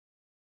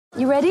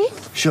You ready?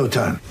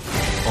 Showtime.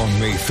 On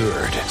May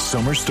 3rd,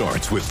 summer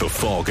starts with The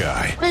Fall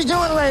Guy. Let's do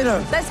it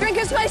later. Let's drink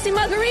a spicy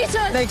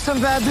margarita. Make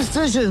some bad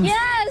decisions.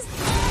 Yes!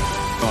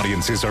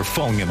 Audiences are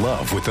falling in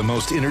love with the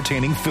most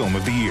entertaining film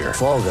of the year.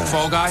 Fall Guy.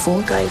 Fall Guy?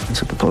 Fall Guy.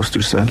 That's what the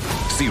poster said.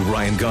 See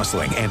Ryan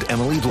Gosling and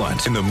Emily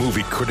Blunt in the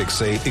movie critics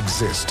say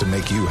exists to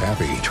make you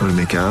happy. Trying to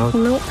make it out?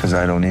 Nope. Because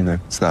I don't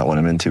either. It's not what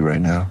I'm into right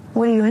now.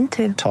 What are you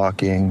into?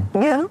 Talking.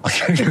 Yeah.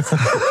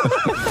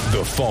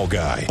 The Fall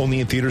Guy.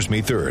 Only in theaters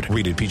May 3rd.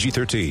 Rated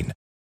PG-13.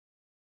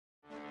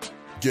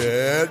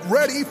 Get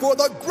ready for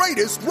the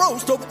greatest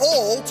roast of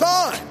all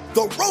time.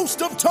 The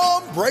Roast of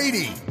Tom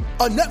Brady.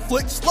 A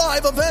Netflix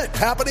live event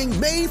happening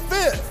May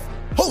 5th.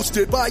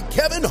 Hosted by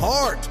Kevin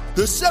Hart.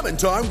 The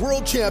 7-time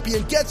world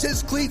champion gets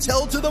his cleats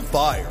held to the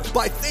fire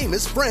by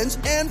famous friends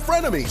and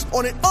frenemies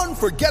on an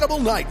unforgettable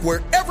night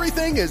where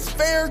everything is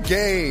fair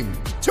game.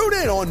 Tune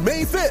in on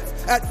May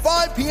 5th at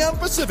 5 p.m.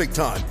 Pacific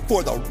time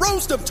for the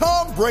Roast of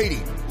Tom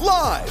Brady.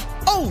 Live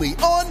only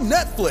on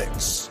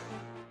Netflix.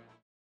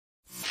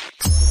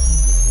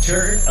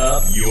 Turn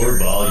up your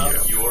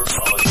volume.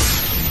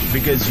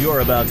 Because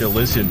you're about to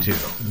listen to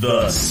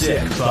The Sick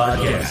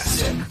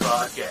Podcast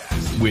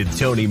with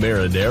Tony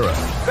Marinaro.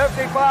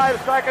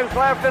 55 seconds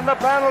left in the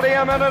penalty,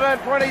 a minute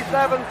and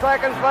 27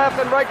 seconds left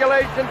in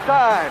regulation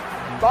time.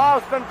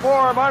 Boston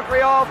 4,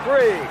 Montreal 3.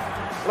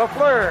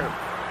 Lafleur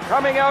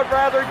coming out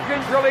rather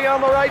gingerly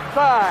on the right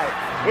side.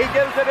 He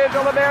gives it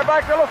into Lemaire,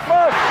 back to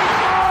Lafleur.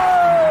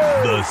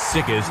 The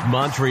sickest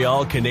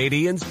Montreal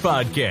Canadiens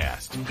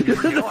podcast.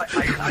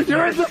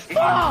 You're in the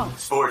ball!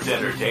 Sports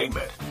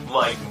entertainment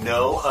like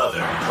no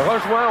other.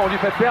 Rejoint, on lui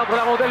fait perdre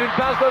la rondelle, une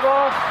passe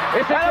devant.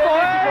 Et c'est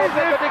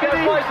le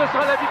dégagement, et ce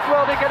sera la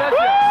victoire des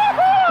Canadiens.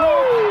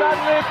 Coupe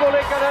Stanley pour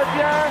les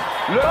Canadiens,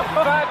 le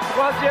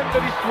 23e de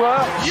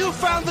l'histoire. You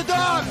found the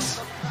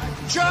dogs!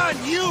 John,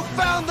 you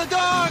found the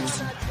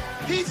dogs!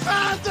 He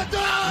found the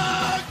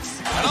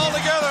dogs! And all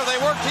together, they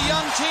worked a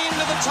young team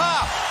to the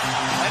top.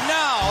 And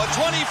now, a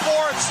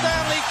 24th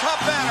Stanley Cup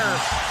banner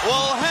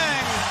will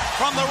hang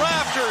from the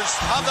rafters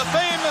of the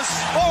famous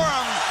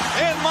Forum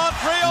in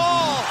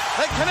Montreal.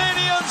 The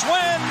Canadiens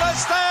win the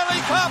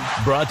Stanley Cup.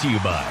 Brought to you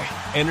by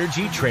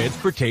Energy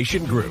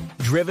Transportation Group.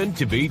 Driven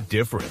to be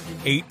different.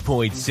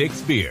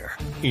 8.6 beer.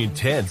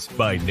 Intense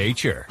by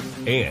nature.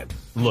 And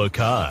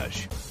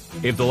Locage.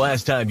 If the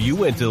last time you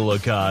went to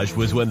Locage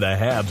was when the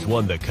Habs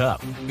won the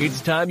Cup, it's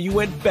time you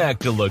went back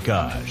to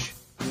Locage.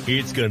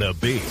 It's gonna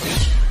be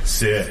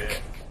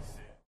sick.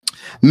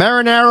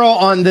 Marinaro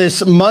on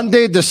this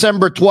Monday,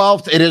 December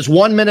 12th. It is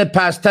 1 minute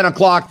past 10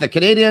 o'clock. The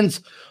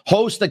Canadiens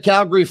host the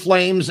Calgary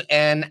Flames,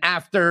 and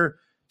after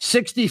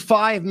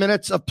 65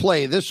 minutes of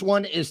play, this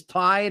one is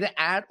tied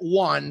at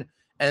 1,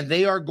 and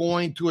they are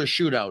going to a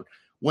shootout.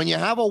 When you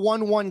have a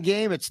 1-1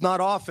 game, it's not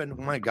often.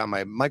 Oh my God,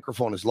 my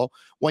microphone is low.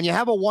 When you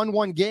have a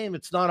 1-1 game,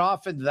 it's not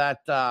often that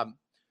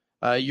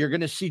you're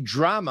going to see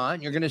drama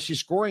and you're going to see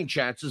scoring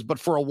chances. But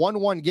for a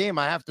 1-1 game,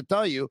 I have to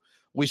tell you,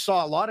 we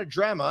saw a lot of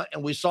drama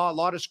and we saw a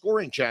lot of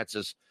scoring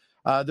chances.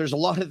 There's a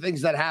lot of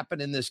things that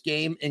happened in this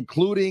game,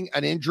 including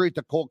an injury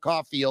to Cole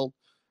Caufield.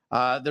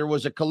 There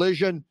was a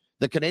collision.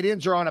 The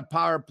Canadiens are on a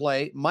power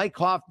play. Mike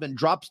Hoffman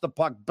drops the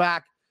puck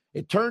back.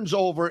 It turns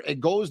over. It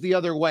goes the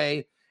other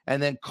way.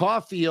 And then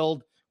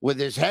Caufield, with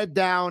his head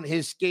down,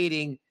 his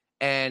skating,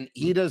 and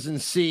he doesn't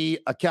see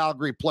a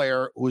Calgary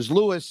player who's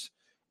Lewis,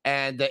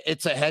 and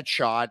it's a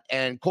headshot.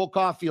 And Cole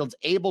Caufield's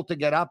able to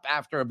get up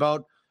after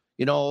about,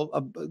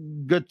 a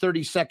good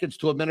 30 seconds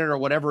to a minute or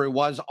whatever it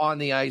was on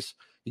the ice.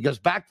 He goes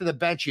back to the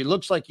bench. He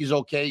looks like he's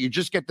okay. You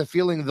just get the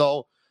feeling,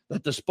 though,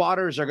 that the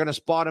spotters are going to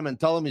spot him and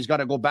tell him he's got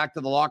to go back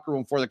to the locker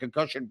room for the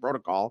concussion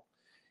protocol.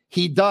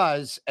 He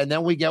does, and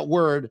then we get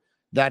word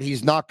that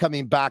he's not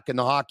coming back in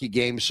the hockey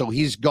game, so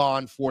he's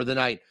gone for the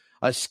night.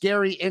 A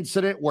scary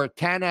incident where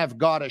Tanev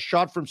got a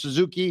shot from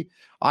Suzuki,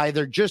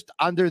 either just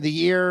under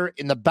the ear,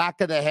 in the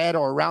back of the head,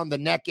 or around the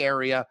neck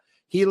area.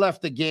 He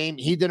left the game.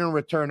 He didn't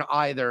return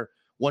either.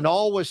 When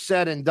all was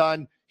said and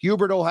done,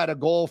 Huberdeau had a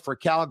goal for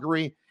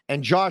Calgary,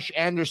 and Josh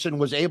Anderson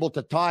was able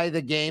to tie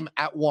the game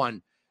at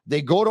 1.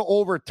 They go to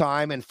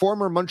overtime, and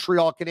former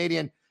Montreal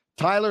Canadian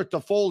Tyler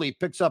Toffoli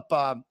picks up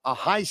a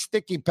high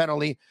sticky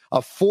penalty, a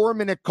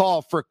 4-minute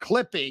call for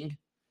clipping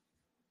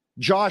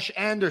Josh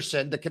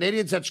Anderson. The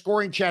Canadiens had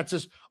scoring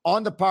chances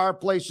on the power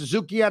play.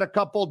 Suzuki had a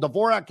couple.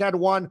 Dvorak had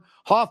one.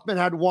 Hoffman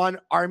had one.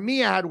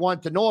 Armia had one,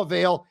 to no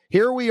avail.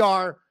 Here we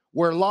are.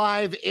 We're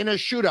live in a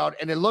shootout,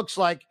 and it looks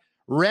like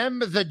Rem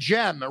the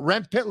Gem,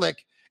 Rem Pitlick,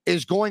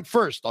 is going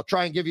first. I'll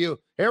try and give you,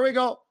 here we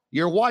go.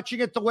 You're watching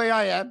it the way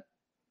I am.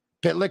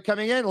 Pitlick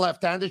coming in,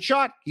 left-handed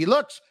shot. He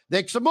looks,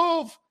 makes a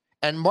move,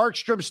 and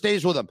Markstrom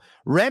stays with him.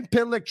 Rem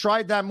Pitlick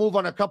tried that move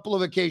on a couple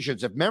of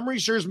occasions. If memory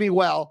serves me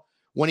well,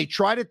 when he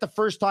tried it the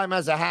first time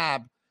as a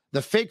Hab,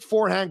 the fake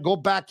forehand, go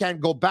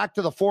backhand, go back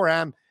to the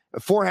forehand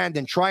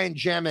and try and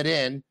jam it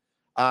in.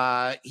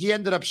 He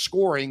ended up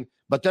scoring,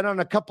 but then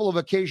on a couple of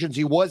occasions,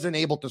 he wasn't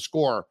able to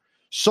score.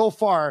 So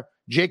far,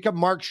 Jacob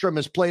Markstrom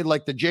has played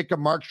like the Jacob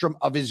Markstrom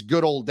of his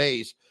good old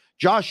days.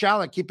 Josh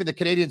Allen keeping the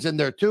Canadiens in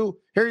there too.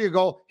 Here you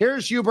go.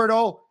 Here's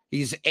Huberdeau.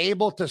 He's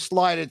able to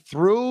slide it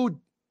through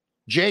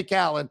Jake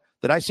Allen.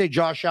 Did I say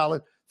Josh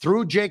Allen?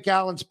 Through Jake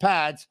Allen's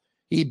pads.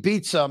 He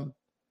beats him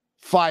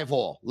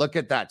 5-hole. Look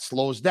at that.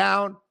 Slows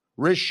down.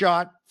 Wrist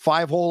shot.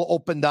 5-hole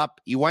opened up.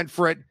 He went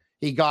for it.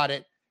 He got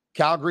it.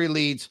 Calgary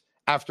leads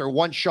after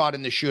one shot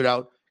in the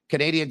shootout.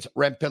 Canadians,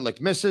 Rem Pitlick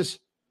misses.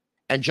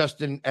 And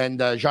Jonathan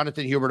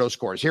Huberdeau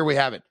scores. Here we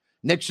have it.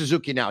 Nick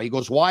Suzuki now. He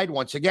goes wide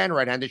once again.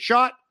 Right-handed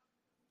shot.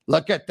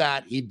 Look at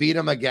that. He beat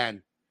him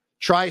again.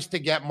 Tries to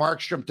get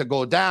Markstrom to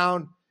go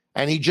down,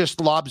 and he just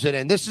lobs it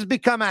in. This has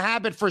become a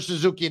habit for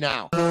Suzuki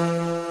now.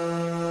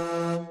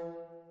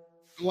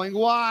 Going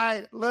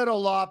wide,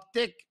 little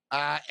optic,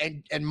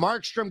 and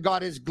Markstrom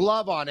got his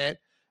glove on it,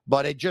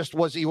 but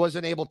he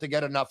wasn't able to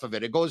get enough of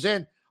it. It goes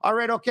in. All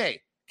right,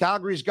 okay.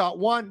 Calgary's got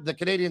one. The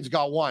Canadians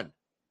got one.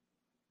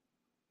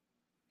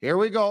 Here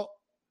we go.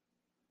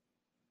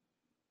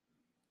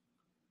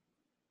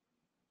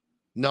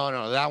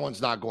 No, that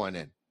one's not going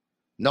in.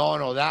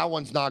 No, that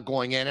one's not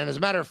going in. And as a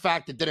matter of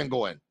fact, it didn't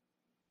go in.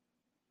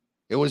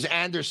 It was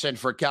Anderson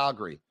for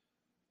Calgary,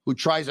 who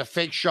tries a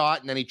fake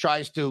shot, and then he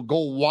tries to go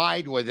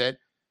wide with it,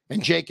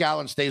 and Jake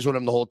Allen stays with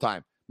him the whole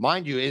time.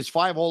 Mind you, his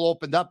 5-hole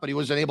opened up, but he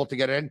wasn't able to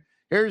get in.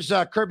 Here's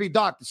Kirby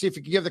Dach to see if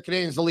he can give the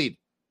Canadians the lead.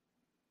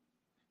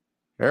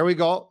 There we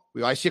go.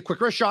 I see a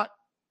quick wrist shot.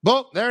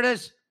 Boom, there it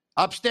is.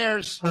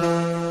 Upstairs.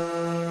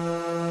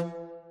 A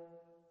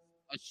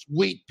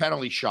sweet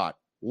penalty shot.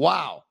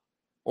 Wow.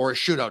 Or a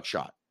shootout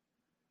shot.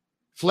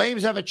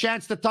 Flames have a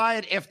chance to tie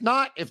it. If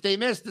not, if they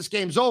miss, this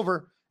game's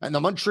over, and the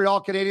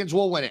Montreal Canadiens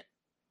will win it.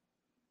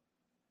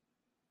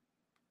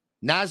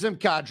 Nazem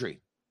Kadri.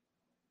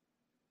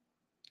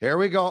 Here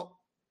we go.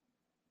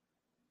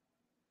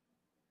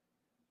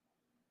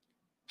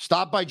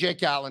 Stopped by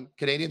Jake Allen.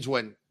 Canadians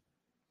win.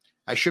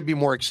 I should be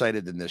more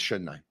excited than this,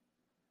 shouldn't I?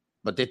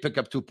 But they pick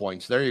up 2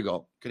 points. There you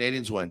go.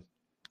 Canadians win.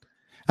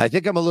 I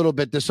think I'm a little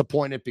bit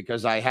disappointed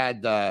because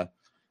I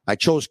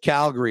chose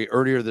Calgary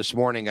earlier this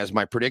morning as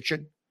my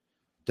prediction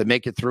to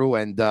make it through,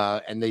 and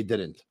they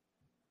didn't.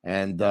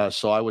 And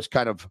so I was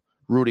kind of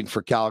rooting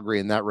for Calgary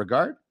in that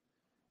regard,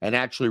 and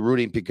actually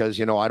rooting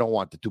because, I don't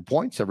want the 2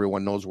 points.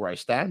 Everyone knows where I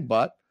stand,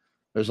 but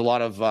there's a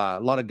lot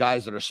of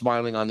guys that are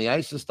smiling on the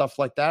ice and stuff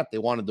like that. They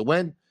wanted to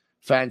win.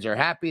 Fans are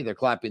happy. They're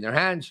clapping their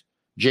hands.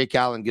 Jake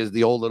Allen gives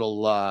the old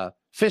little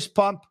fist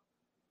pump,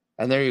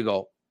 and there you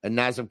go. And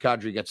Nazem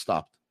Kadri gets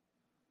stopped,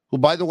 who,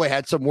 by the way,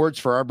 had some words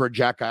for Arbor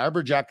Xhekaj.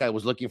 Arbor Xhekaj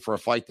was looking for a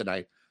fight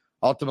tonight.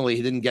 Ultimately,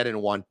 he didn't get in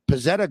one.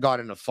 Pezzetta got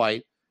in a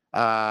fight.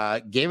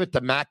 Gave it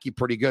to Mackey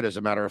pretty good, as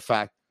a matter of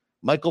fact.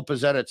 Michael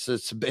Pezzetta, it's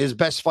his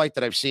best fight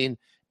that I've seen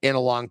in a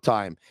long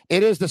time.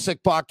 It is the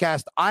Sick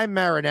Podcast. I'm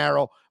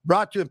Marinaro,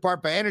 brought to you in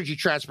part by Energy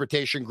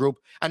Transportation Group,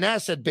 an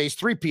asset-based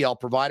 3PL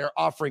provider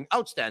offering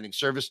outstanding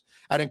service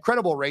at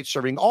incredible rates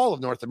serving all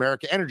of North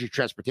America. Energy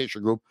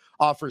Transportation Group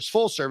offers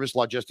full-service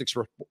logistics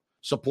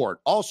support.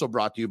 Also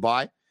brought to you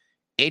by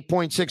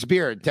 8.6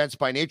 beer, intense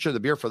by nature,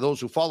 the beer for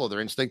those who follow their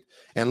instinct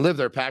and live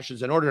their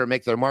passions in order to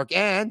make their mark.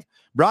 And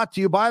brought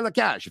to you by La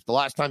Cage. If the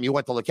last time you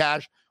went to La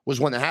Cage was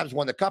when the Habs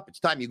won the Cup, it's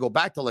time you go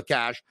back to La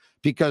Cage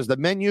because the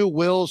menu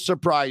will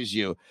surprise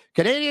you.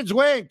 Canadians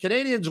win.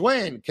 Canadians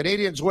win.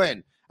 Canadians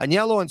win.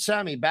 Agnello and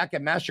Sammy back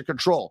at Master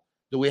Control.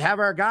 Do we have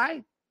our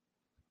guy?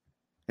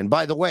 And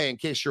by the way, in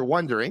case you're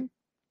wondering,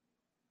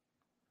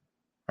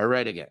 all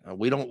right, again,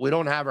 we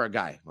don't have our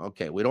guy.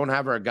 Okay, we don't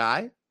have our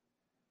guy.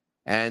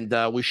 And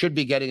we should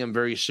be getting him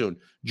very soon.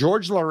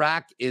 George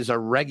Larac is a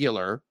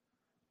regular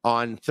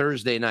on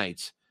Thursday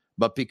nights.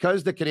 But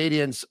because the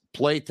Canadians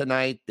play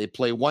tonight, they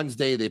play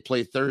Wednesday, they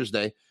play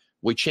Thursday,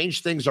 we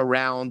changed things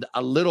around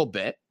a little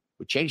bit.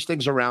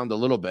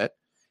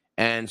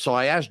 And so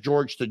I asked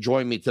George to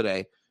join me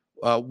today.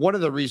 One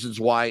of the reasons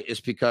why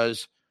is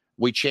because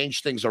we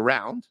changed things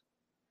around.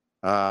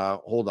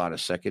 Hold on a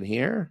second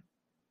here.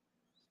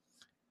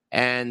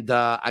 And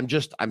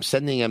I'm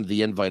sending him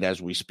the invite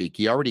as we speak.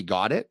 He already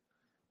got it,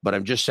 but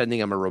I'm just sending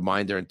him a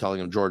reminder and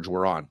telling him, George,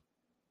 we're on.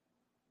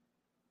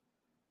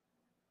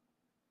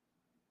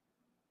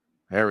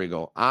 There we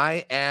go.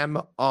 I am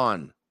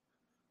on.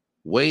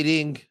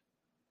 Waiting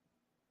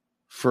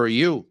for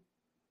you.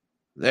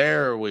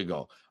 There we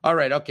go. All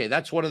right. Okay.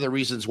 That's one of the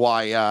reasons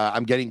why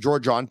I'm getting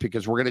George on,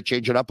 because we're going to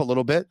change it up a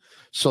little bit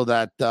so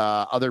that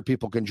other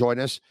people can join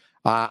us.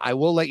 I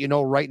will let you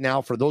know right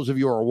now, for those of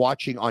you who are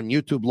watching on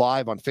YouTube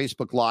Live, on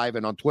Facebook Live,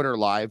 and on Twitter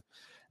Live,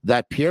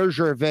 that Pierre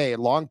Gervais,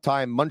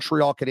 longtime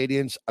Montreal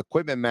Canadiens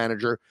equipment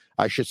manager,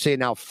 I should say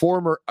now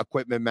former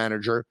equipment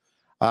manager,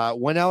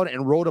 went out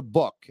and wrote a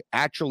book.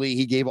 Actually,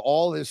 he gave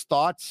all his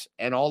thoughts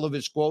and all of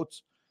his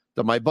quotes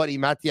to my buddy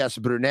Mathias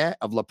Brunet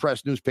of La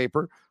Presse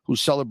newspaper,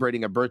 who's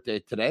celebrating a birthday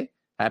today.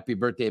 Happy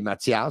birthday,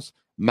 Mathias.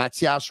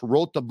 Mathias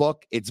wrote the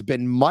book. It's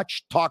been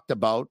much talked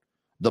about.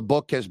 The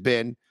book has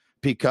been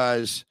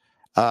because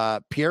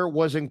Pierre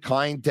wasn't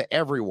kind to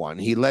everyone.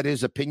 He let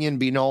his opinion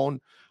be known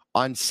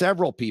on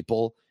several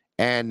people,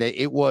 and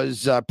it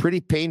was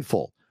pretty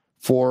painful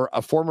for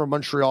a former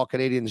Montreal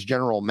Canadiens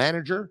general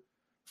manager,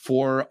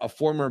 for a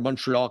former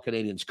Montreal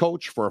Canadiens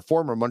coach, for a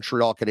former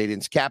Montreal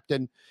Canadiens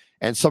captain,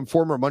 and some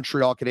former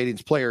Montreal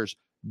Canadiens players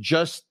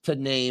just to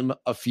name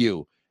a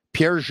few.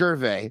 Pierre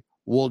Gervais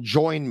will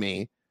join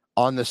me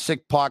on the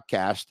Sick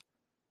Podcast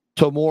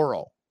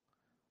tomorrow.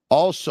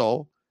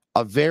 Also,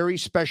 a very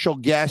special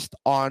guest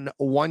on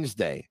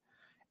Wednesday.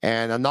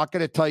 And I'm not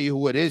going to tell you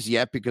who it is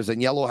yet because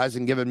Agnello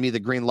hasn't given me the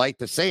green light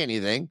to say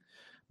anything.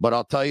 But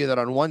I'll tell you that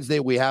on Wednesday,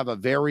 we have a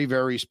very,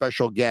 very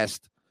special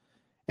guest.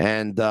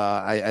 And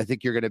I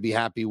think you're going to be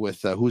happy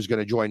with who's going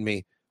to join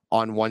me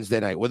on Wednesday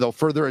night. Without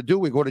further ado,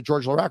 we go to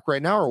George Larac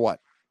right now or what?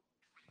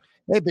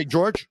 Hey, Big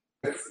George.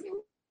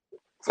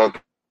 So,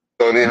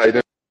 Tony, how you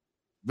doing?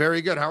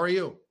 Very good. How are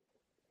you?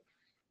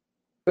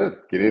 Good.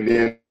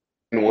 Canadian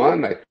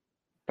won. I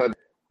thought,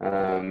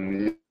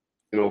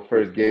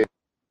 first game,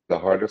 the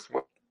hardest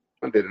one.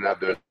 They didn't have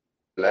their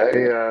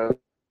leg.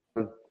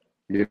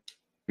 You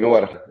know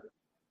what?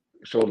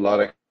 Showed a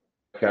lot of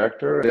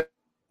character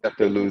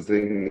after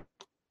losing.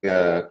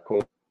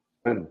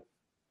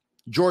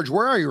 George,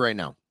 where are you right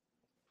now?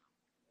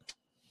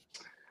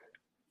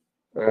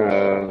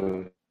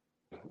 Home,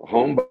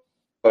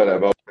 but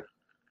about.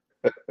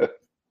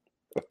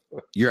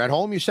 You're at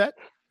home, you said?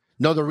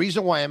 No, the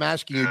reason why I'm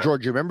asking you,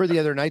 George, you remember the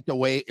other night the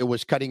way it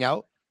was cutting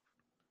out?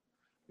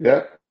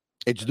 Yeah.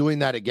 It's doing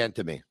that again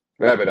to me.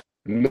 Yeah, but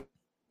no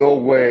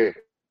way.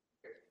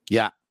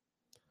 Yeah.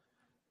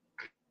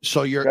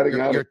 So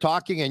you're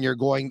talking and you're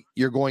going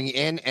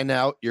in and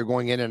out. You're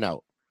going in and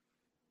out.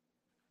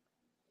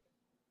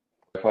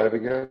 5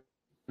 again?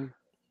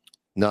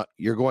 No,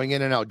 you're going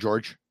in and out,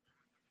 George.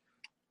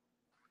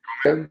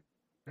 Again?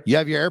 You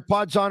have your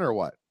AirPods on or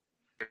what?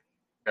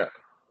 Yeah.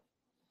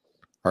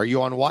 Are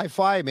you on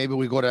Wi-Fi? Maybe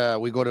we go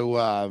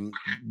to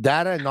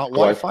data and not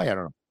Wi-Fi. I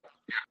don't know.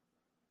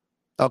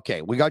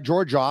 Okay, we got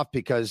George off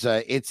because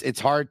it's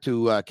hard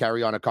to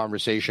carry on a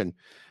conversation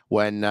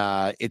when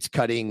it's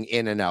cutting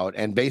in and out.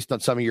 And based on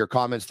some of your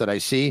comments that I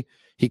see,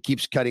 he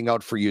keeps cutting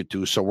out for you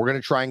too. So we're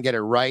going to try and get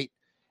it right,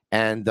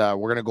 and we're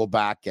going to go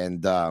back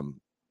and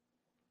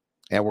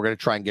we're going to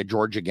try and get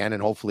George again,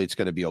 and hopefully it's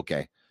going to be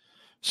okay.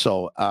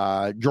 So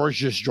George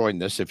just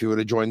joined us. If he would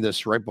have joined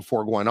us right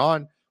before going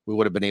on, we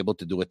would have been able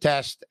to do a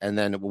test, and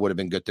then it would have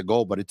been good to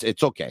go. But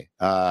it's okay.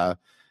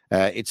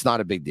 It's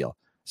not a big deal.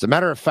 As a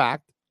matter of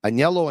fact,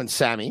 Agnello and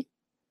Sammy,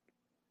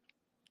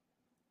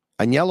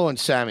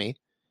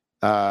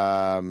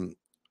 can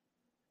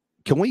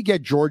we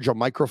get George a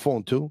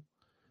microphone too?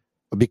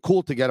 It'd be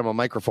cool to get him a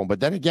microphone.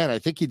 But then again, I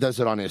think he does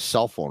it on his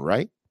cell phone,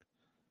 right?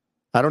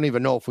 I don't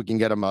even know if we can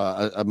get him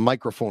a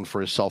microphone for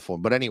his cell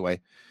phone. But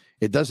anyway,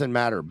 it doesn't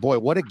matter. Boy,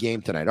 what a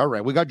game tonight. All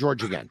right, we got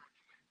George again.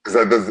 Is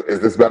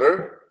this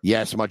better?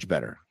 Yes, much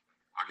better.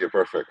 Okay,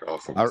 perfect.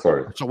 Awesome.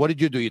 Sorry. So what did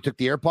you do? You took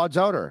the AirPods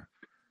out or?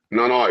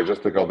 No, I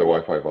just took out the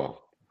Wi-Fi off.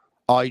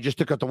 Oh, you just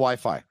took out the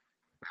Wi-Fi.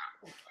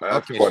 I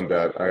have to go on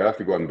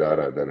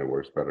data, then it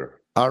works better.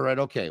 All right,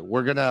 okay.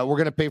 We're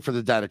gonna pay for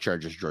the data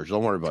charges, George.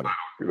 Don't worry about it.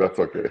 That's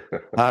okay.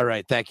 All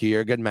right, thank you.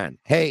 You're a good man.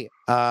 Hey,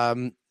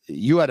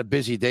 you had a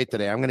busy day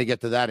today. I'm gonna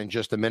get to that in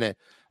just a minute.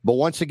 But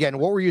once again,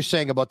 what were you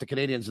saying about the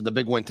Canadians and the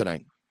big win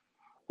tonight?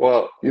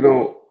 Well,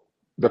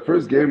 the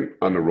first game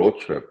on the road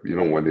trip,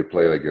 when they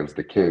played against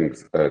the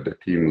Kings, the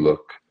team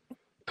looked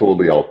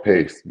totally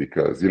outpaced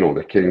because,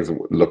 the Kings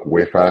look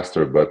way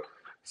faster, but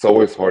it's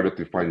always harder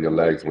to find your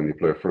legs when you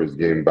play a first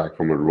game back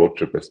from a road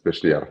trip,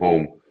 especially at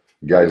home.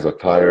 Guys are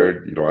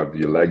tired. You don't have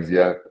your legs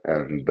yet.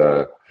 And,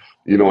 I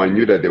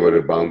knew that they would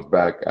have bounced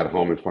back at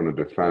home in front of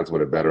the fans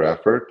with a better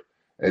effort.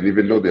 And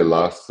even though they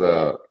lost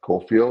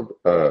Caufield,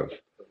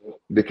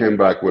 they came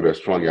back with a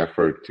strong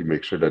effort to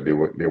make sure that they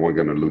weren't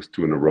going to lose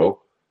 2 in a row.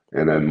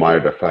 And I admire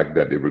the fact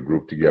that they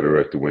regrouped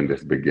together to win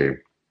this big game.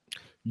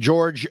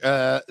 George,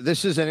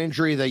 this is an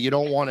injury that you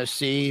don't want to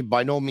see.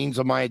 By no means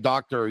am I a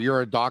doctor or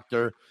you're a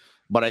doctor,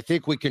 but I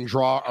think we can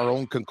draw our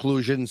own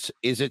conclusions.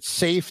 Is it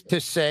safe to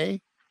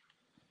say,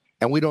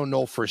 and we don't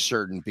know for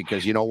certain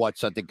because you know what,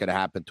 something could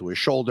happen to his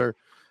shoulder,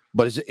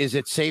 but is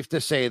it safe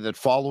to say that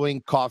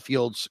following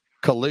Caufield's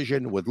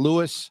collision with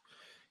Lewis,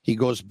 he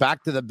goes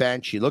back to the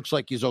bench, he looks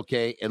like he's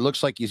okay, it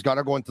looks like he's got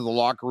to go into the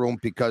locker room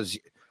because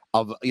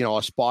of,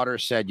 a spotter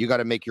said, you got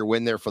to make your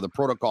win there for the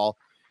protocol.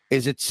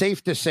 Is it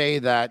safe to say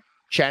that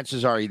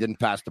chances are he didn't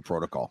pass the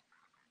protocol?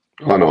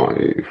 Oh, no.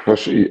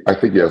 I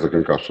think he has a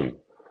concussion.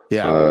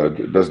 Yeah.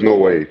 There's no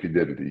way if he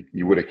didn't,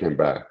 he would have came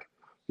back.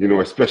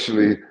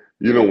 Especially,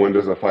 when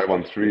there's a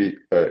 5-on-3,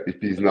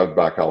 if he's not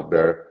back out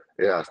there,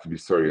 it has to be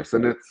serious.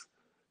 And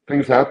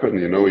things happen,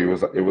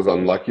 it was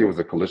unlucky. It was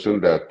a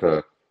collision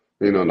that,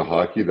 in the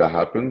hockey that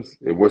happens.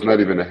 It was not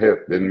even a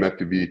hit.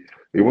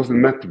 It wasn't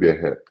meant to be a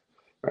hit.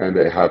 And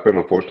it happened,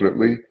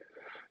 unfortunately.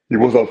 He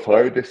was on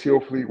fire this year.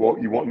 Hopefully, he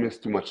won't miss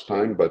too much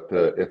time, but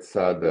it's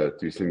sad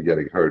to see him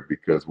getting hurt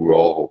because we're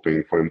all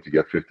hoping for him to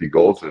get 50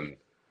 goals. And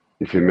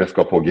if he missed a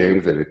couple of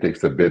games and it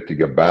takes a bit to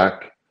get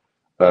back,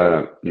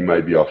 he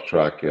might be off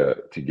track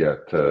to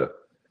get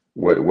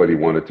what he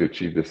wanted to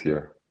achieve this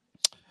year.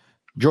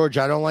 George,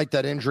 I don't like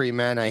that injury,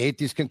 man. I hate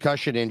these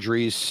concussion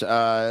injuries.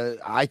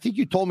 I think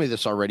you told me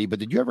this already, but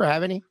did you ever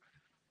have any?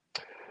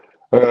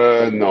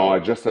 No,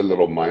 just a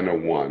little minor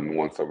one.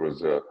 Once I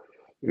was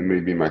It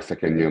may be my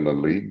second year in the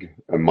league,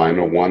 a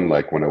minor one,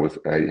 like when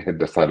I hit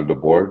the side of the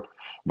board,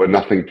 but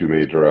nothing too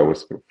major. I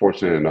was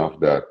fortunate enough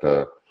that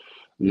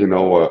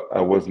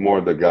I was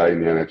more the guy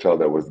in the NHL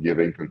that was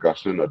giving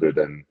concussion other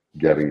than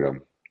getting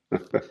them.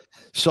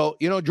 So,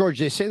 George,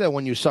 they say that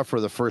when you suffer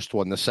the first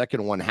one, the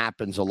second one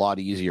happens a lot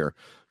easier.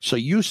 So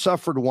you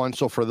suffered one.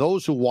 So for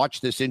those who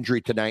watch this injury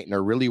tonight and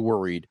are really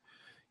worried,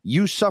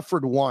 you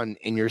suffered one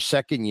in your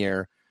second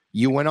year.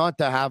 You went on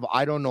to have,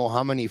 I don't know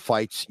how many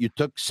fights. You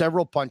took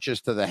several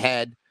punches to the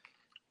head,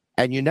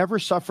 and you never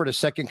suffered a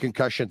second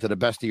concussion to the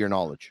best of your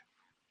knowledge.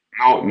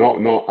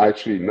 No.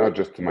 Actually, not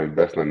just to my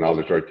best of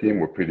knowledge. Our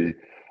team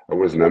I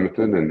was in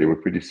Edmonton, and they were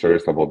pretty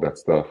serious about that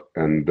stuff.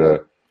 And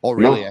oh,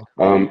 really?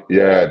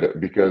 Yeah,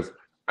 because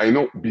I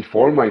know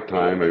before my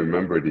time, I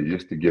remember they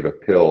used to give a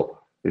pill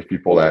if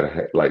people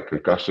had like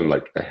concussion,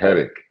 like a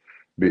headache.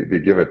 They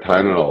give a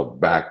Tylenol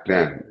back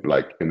then,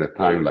 like in the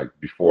time like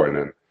before, and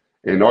then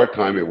in our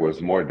time it was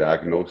more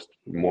diagnosed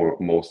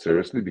more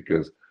seriously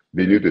because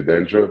they knew the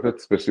danger of it,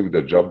 especially with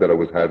the job that I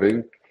was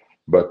having.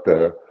 But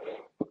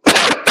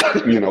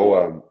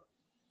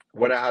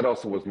what I had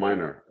also was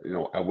minor.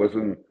 I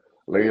wasn't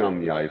laying on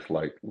the ice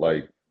like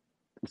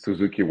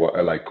Suzuki,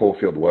 like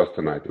Caufield was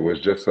tonight. It was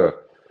just a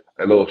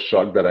little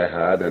shock that I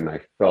had, and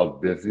I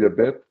felt dizzy a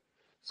bit.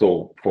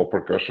 So for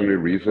precautionary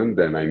reason,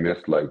 then I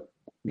missed like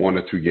 1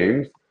 or 2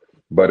 games,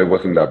 but it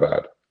wasn't that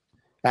bad.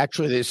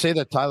 Actually, they say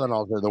that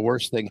Tylenols are the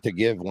worst thing to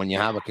give when you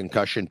have a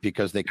concussion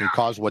because they can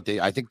cause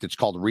I think it's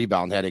called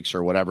rebound headaches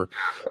or whatever.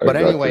 But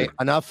anyway,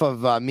 enough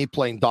of me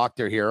playing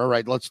doctor here. All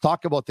right, let's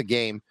talk about the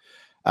game.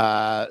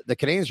 The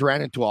Canadiens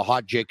ran into a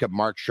hot Jacob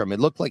Markstrom.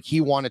 It looked like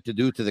he wanted to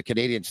do to the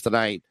Canadiens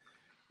tonight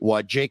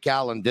what Jake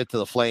Allen did to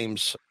the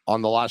Flames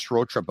on the last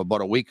road trip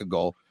about a week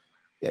ago.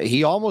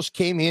 He almost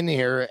came in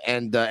here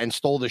and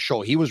stole the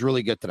show. He was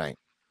really good tonight.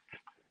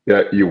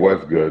 Yeah, he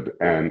was good,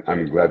 and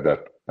I'm glad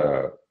that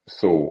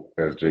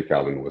as Jake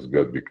Allen was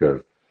good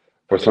because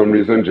for some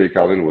reason Jake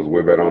Allen was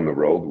way better on the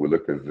road. We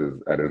looked at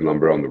his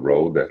number on the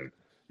road, and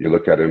you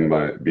look at him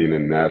being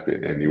in net,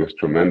 and he was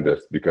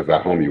tremendous because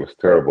at home he was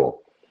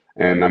terrible.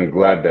 And I'm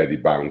glad that he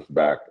bounced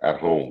back at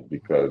home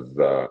because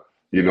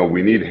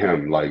we need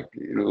him.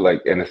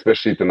 And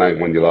especially tonight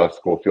when you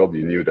lost Caufield,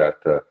 you knew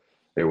that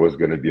it was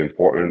going to be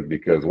important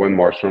because when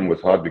Markstrom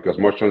was hot, because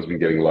Markstrom's been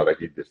getting a lot of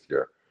heat this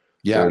year.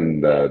 Yeah.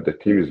 And the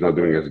team is not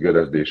doing as good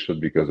as they should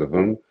because of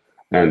him.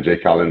 And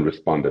Jake Allen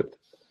responded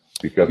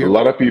because a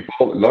lot of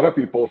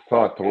people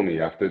thought,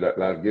 Tony, after that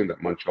last game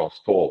that Montreal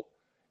stole,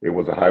 it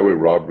was a highway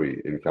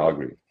robbery in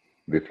Calgary.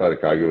 They thought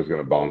that Calgary was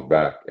going to bounce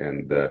back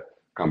and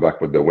come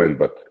back with the win.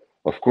 But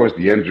of course,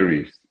 the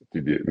injuries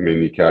to the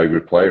many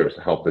Calgary players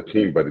helped the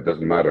team, but it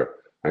doesn't matter.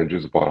 And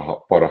just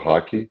part of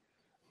hockey,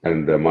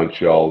 and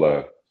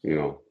Montreal,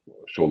 showed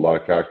a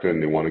lot of character,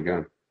 and they won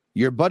again.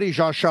 Your buddy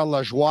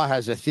Jean-Charles Lajoie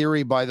has a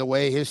theory, by the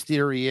way. His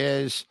theory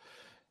is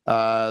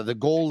the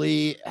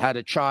goalie had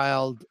a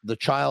child. The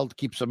child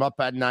keeps him up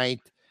at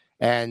night,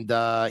 and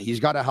he's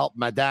got to help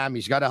Madame.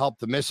 He's got to help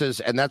the missus,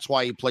 and that's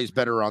why he plays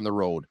better on the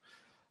road.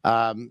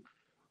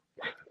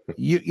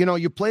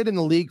 You played in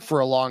the league for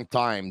a long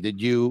time. Did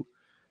you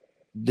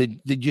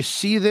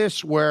see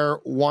this where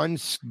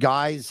once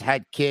guys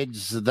had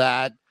kids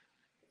that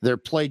their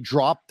play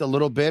dropped a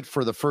little bit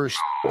for the first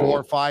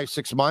 4, 5,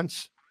 6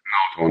 months?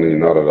 No, Tony,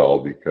 not at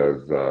all,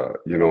 because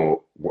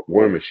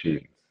we're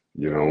machines,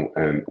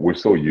 and we're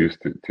so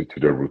used to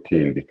the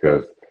routine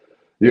because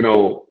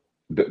I'll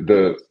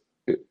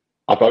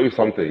tell you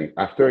something.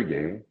 After a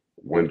game,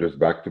 when there's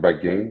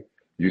back-to-back game,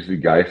 usually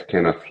guys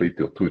cannot sleep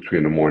till 2, 3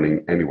 in the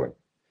morning anyway.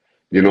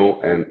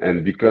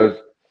 And because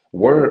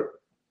we're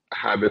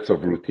habits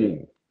of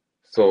routine.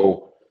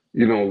 So,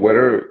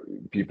 whether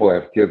people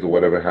have kids or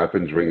whatever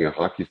happens during a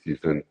hockey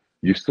season,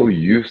 you're so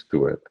used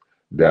to it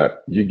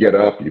that you get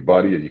up, your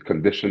body, you're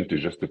conditioned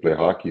to play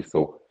hockey.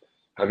 So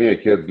having a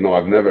kid, no,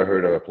 I've never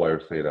heard of a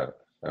player say that.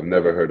 I've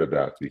never heard of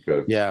that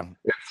because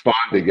it's fun.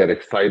 They get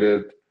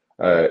excited.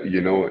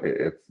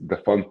 It's the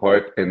fun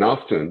part. And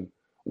often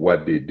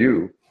what they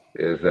do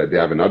is they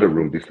have another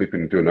room. They sleep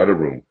into another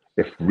room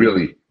if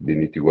really they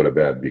need to go to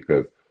bed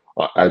because,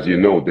 as you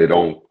know, they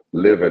don't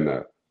live in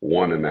a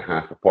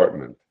 1.5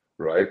 apartment,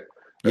 right?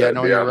 Yeah,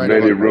 no, they you're have right.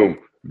 Many rooms.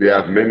 They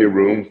have many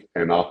rooms,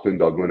 and often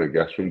they'll go in a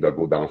guest room. They'll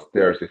go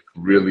downstairs if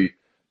really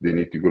they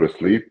need to go to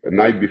sleep. A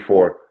night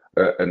before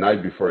a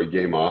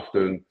game,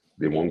 often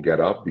they won't get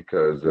up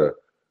because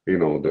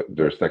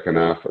their second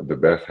half, the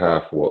best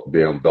half,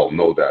 they'll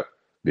know that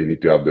they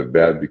need to have their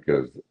bed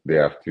because they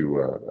have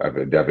to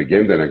have a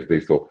game the next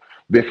day. So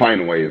they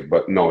find ways,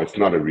 but no, it's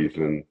not a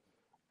reason.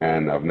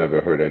 And I've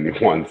never heard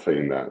anyone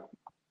saying that.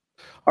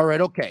 All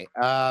right. Okay.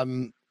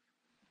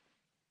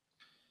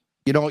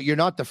 You're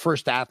not the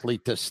first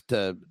athlete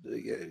to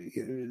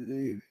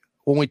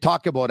when we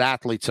talk about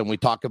athletes and we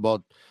talk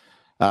about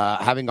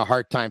having a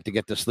hard time to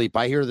get to sleep.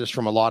 I hear this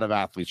from a lot of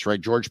athletes, right,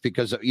 George?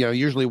 Because,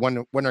 usually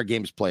when our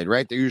game's played,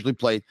 right, they're usually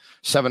played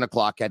 7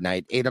 o'clock at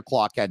night, 8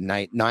 o'clock at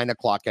night, 9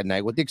 o'clock at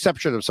night, with the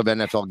exception of some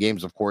NFL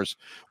games, of course,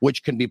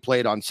 which can be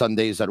played on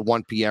Sundays at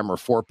 1 p.m. or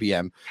 4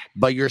 p.m.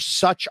 But you're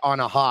such on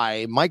a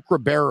high. Mike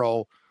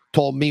Ribeiro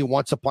told me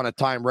once upon a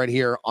time right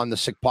here on the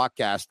Sick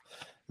Podcast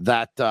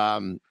that,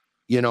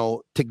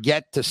 to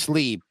get to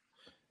sleep,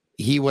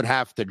 he would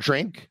have to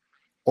drink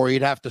or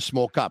he'd have to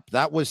smoke up.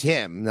 That was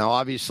him. Now,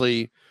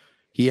 obviously,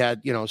 he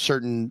had,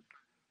 certain,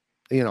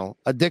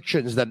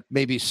 addictions that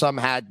maybe some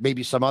had,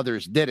 maybe some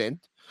others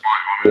didn't.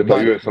 Want me to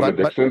tell you some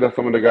addictions that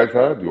some of the guys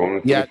had? You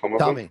want to tell me some of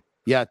them? Me.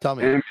 Yeah, tell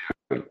me.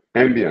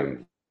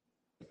 Ambien.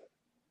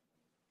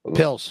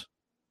 Pills.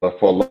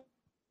 For a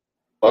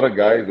lot of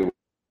guys, it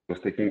was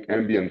taking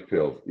Ambien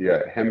pills. Yeah,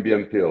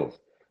 Ambien pills.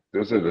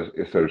 Those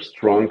are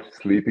strong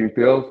sleeping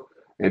pills,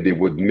 and they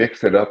would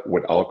mix it up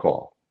with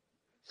alcohol.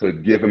 So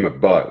it gave them a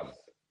buzz.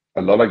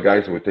 A lot of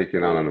guys were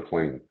taken out on a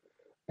plane.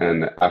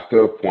 And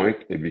after a point,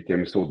 it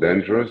became so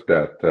dangerous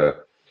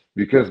that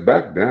because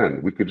back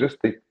then we could just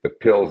take the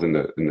pills in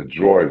the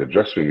drawer in the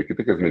dressing room. You could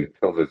take as many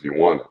pills as you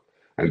wanted,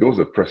 and those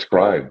are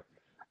prescribed.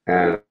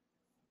 And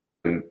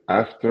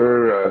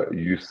after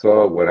you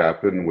saw what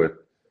happened with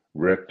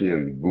Rippy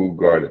and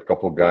Bugard, a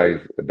couple guys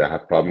that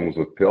had problems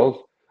with pills,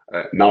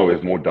 now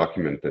it's more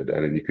documented,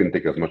 and you couldn't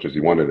take as much as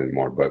you wanted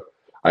anymore. But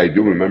I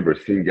do remember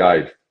seeing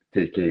guys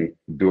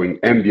doing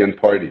Ambien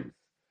parties,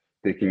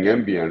 taking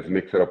Ambiens,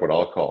 mix it up with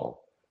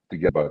alcohol.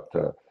 But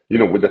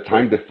with the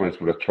time difference,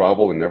 with the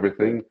travel and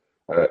everything,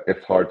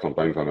 it's hard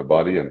sometimes on the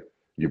body, and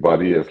your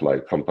body is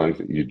like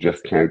sometimes you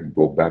just can't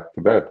go back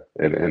to bed,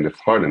 and it's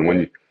hard.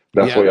 And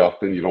that's why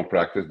often you don't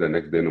practice the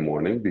next day in the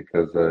morning,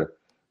 because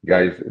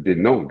guys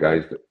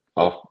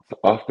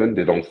often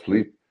they don't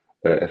sleep,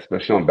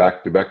 especially on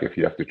back to back if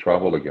you have to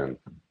travel again.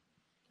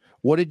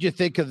 What did you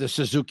think of the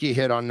Suzuki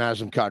hit on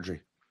Nazem Kadri?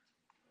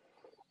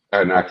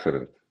 An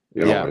accident.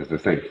 It's the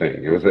same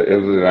thing. It was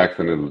an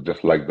accident,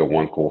 just like the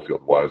one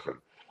Caufield was. And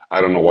I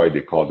don't know why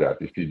they called that.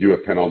 If you do a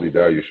penalty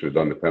there, you should have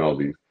done the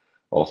penalties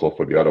also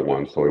for the other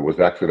one. So it was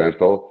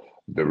accidental.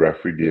 The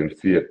referee didn't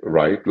see it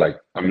right.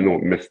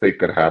 Mistake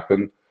could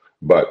happen,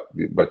 but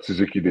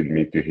Suzuki didn't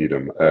mean to hit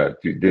him.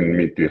 Didn't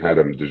mean to hit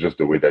him. Just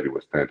the way that he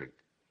was standing.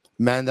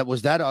 Man, that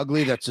was that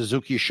ugly. That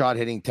Suzuki shot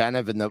hitting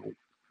Tanev. And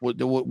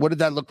what did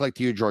that look like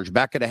to you, George?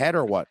 Back of the head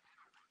or what?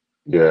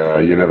 Yeah,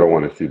 you never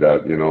want to see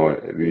that.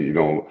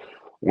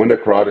 When the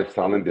crowd is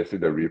silent, they see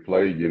the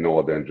replay, you know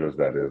how dangerous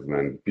that is,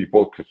 man.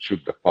 People could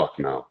shoot the puck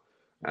now.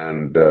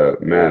 And,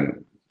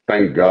 man,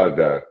 thank God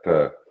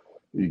that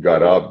he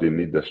got up. They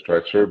need the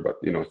stretcher, but,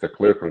 it's a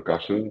clear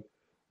concussion.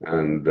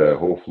 And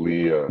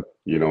hopefully,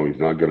 he's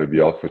not going to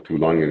be out for too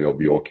long and he'll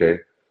be okay.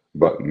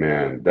 But,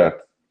 man, that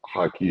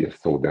hockey is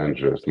so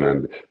dangerous,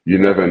 man. You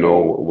never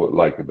know,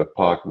 like the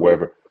puck,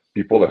 wherever.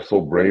 People are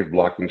so brave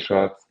blocking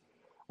shots.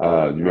 You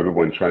remember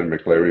when Trent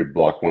McClary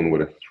blocked one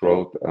with his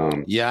throat?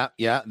 Yeah.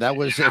 That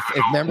was, if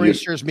memory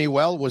serves me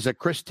well, was a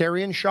Chris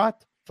Therien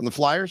shot from the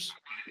Flyers?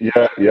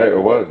 Yeah,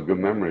 it was. Good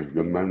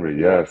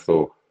memory. Yeah,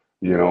 so,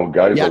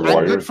 guys are warriors.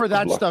 I'm good for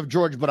that stuff,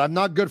 George, but I'm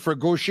not good for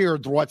Gaucher or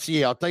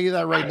Droitier. I'll tell you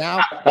that right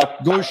now.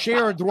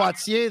 Gaucher or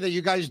Droitier that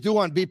you guys do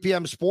on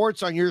BPM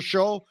Sports on your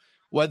show,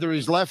 whether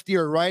he's lefty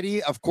or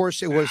righty, of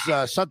course, it was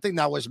something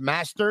that was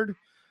mastered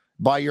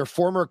by your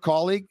former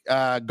colleague,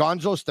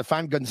 Gonzo,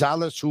 Stefan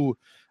Gonzalez, who...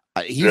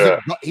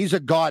 he's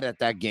a god at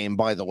that game,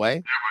 by the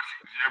way.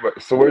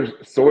 But so is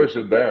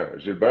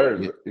Gilbert.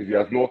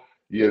 Gilbert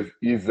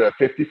he's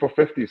 50 for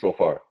 50 so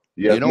far.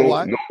 He has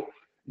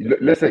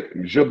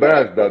listen, Gilbert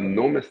has done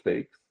no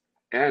mistakes,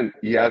 and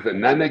he has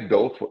an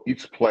anecdote for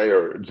each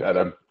player that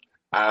I'm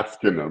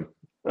asking him.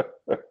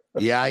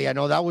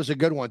 No, that was a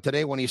good one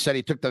today when he said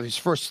he took his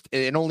first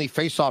and only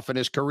face-off in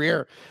his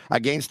career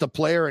against a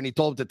player, and he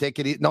told him to take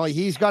it. No,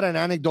 he's got an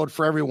anecdote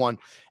for everyone.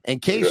 In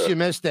case you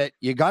missed it,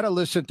 you got to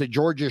listen to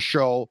George's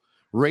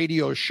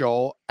radio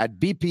show at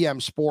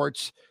BPM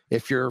Sports.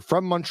 If you're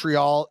from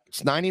Montreal,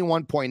 it's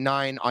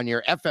 91.9 on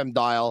your FM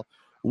dial,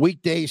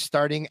 weekdays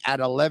starting at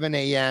 11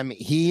 a.m.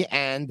 He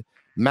and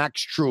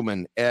Max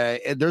Truman.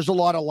 There's a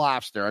lot of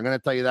laughs there. I'm going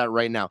to tell you that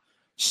right now.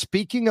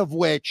 Speaking of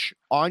which,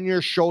 on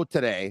your show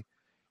today,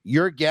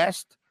 your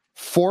guest,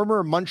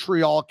 former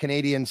Montreal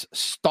Canadiens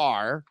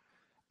star,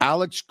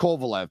 Alex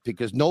Kovalev,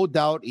 because no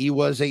doubt he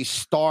was a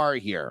star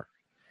here.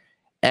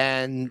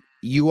 And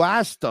you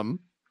asked him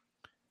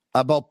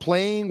about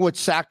playing with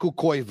Saku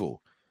Koivu.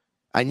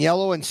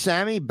 Agnello and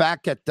Sammy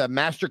back at the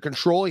Master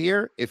Control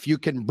here. If you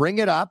can bring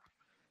it up,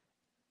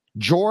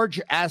 George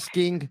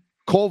asking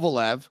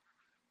Kovalev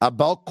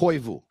about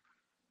Koivu.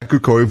 Saku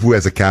Koivu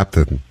as a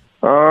captain.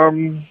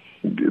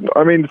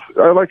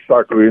 I like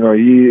Saku.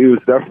 He was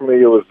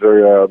definitely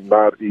a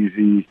not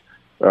easy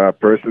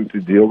person to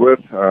deal with.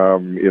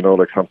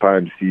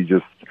 Sometimes he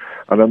just,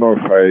 I don't know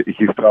if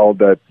he felt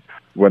that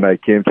when I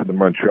came to the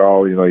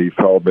Montreal, he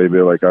felt maybe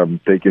like I'm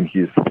taking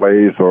his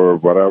place or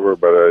whatever.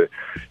 But I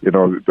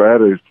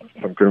had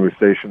some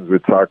conversations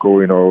with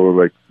Saku,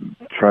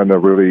 trying to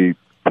really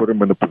put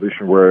him in a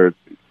position where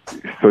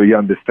so he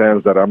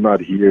understands that I'm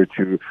not here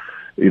to,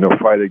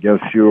 fight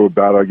against you,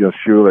 battle against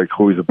you, like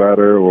who is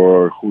better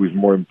or who is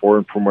more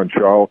important for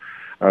Montreal.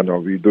 I know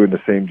we're doing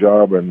the same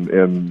job, and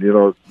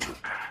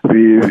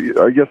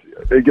I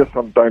guess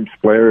sometimes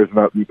players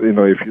not, if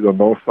you don't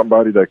know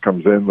somebody that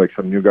comes in, like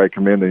some new guy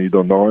come in and you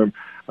don't know him,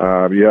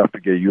 you have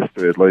to get used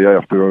to it. Like you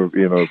have to,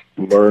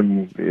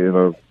 learn,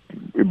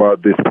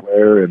 about this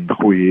player and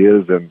who he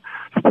is, and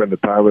spend the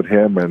time with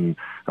him and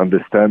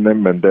understand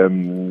him, and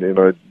then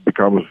it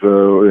becomes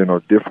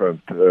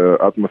different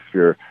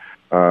atmosphere.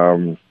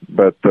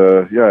 But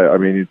I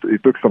mean,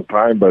 it took some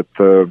time, but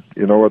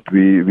you know what,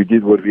 we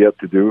did what we had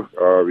to do.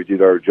 We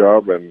did our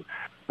job, and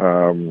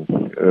I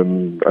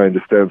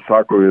understand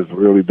Saku is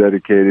really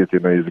dedicated.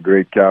 He's a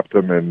great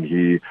captain, and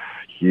he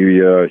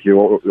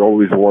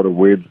always want to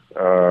win.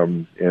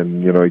 And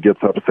he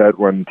gets upset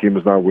when team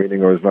is not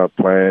winning or is not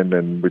playing,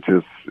 and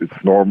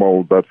it's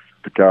normal. That's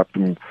the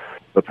captain.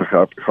 That's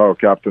how a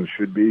captain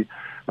should be.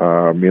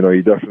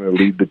 He definitely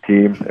lead the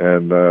team,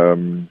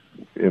 and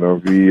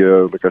we,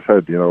 like I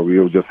said,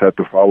 we just had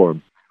to follow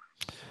him.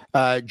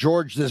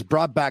 George, this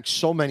brought back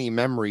so many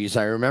memories.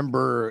 I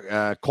remember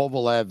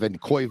Kovalev and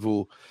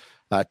Koivu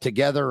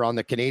together on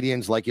the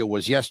Canadiens like it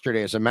was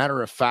yesterday. As a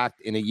matter of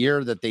fact, in a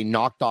year that they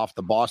knocked off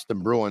the Boston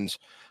Bruins,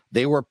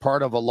 they were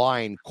part of a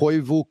line,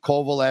 Koivu,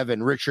 Kovalev,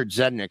 and Richard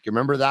Zednik. You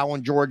remember that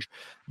one, George?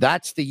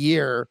 That's the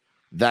year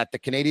that the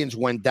Canadiens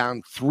went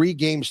down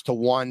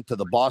 3-1 to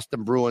the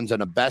Boston Bruins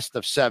in a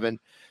best-of-7.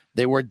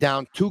 They were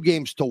down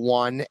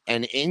 2-1,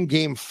 and in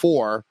Game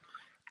 4,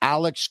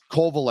 Alex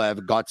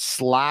Kovalev got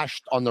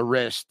slashed on the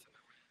wrist.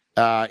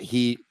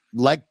 He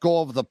let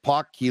go of the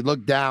puck. He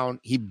looked down.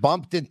 He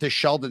bumped into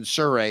Sheldon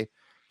Surrey.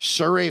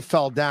 Surrey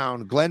fell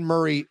down. Glenn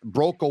Murray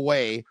broke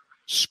away,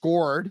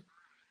 scored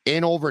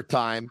in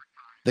overtime.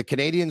 The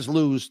Canadiens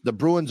lose. The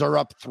Bruins are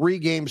up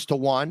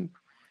 3-1.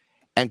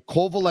 And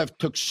Kovalev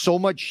took so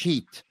much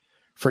heat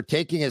for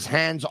taking his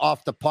hands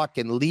off the puck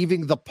and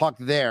leaving the puck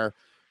there.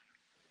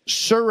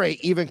 Surrey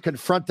even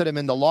confronted him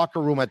in the locker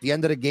room at the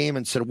end of the game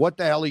and said, "What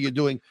the hell are you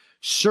doing?"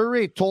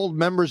 Surrey told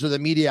members of the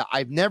media,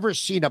 "I've never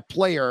seen a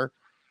player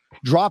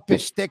drop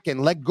his stick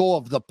and let go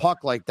of the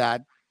puck like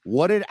that."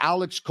 What did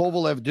Alex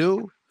Kovalev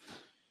do?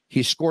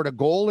 He scored a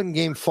goal in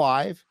Game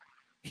 5.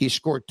 He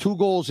scored 2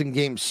 goals in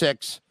Game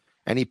 6,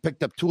 and he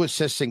picked up 2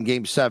 assists in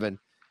Game 7.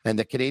 And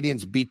the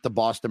Canadiens beat the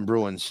Boston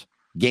Bruins,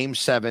 Game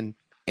 7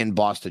 in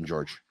Boston,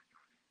 George.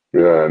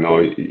 Yeah,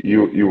 no,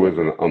 he was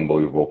an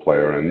unbelievable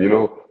player. And,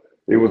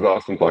 it was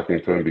awesome talking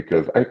to him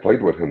because I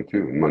played with him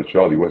too in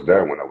Montreal. He was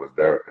there when I was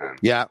there. And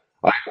yeah,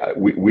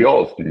 we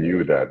all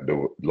knew that,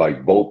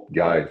 both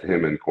guys,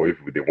 him and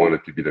Koivu, they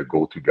wanted to be the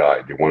go-to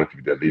guy. They wanted to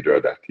be the leader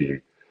of that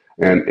team.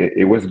 And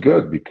it was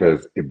good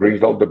because it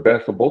brings out the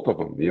best of both of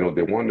them. They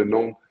want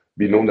to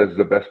be known as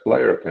the best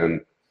player.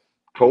 And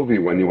Kobe,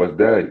 when he was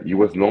there, he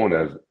was known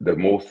as the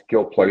most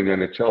skilled player in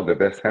the NHL, the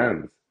best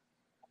hands.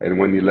 And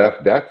when he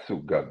left, that's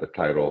who got the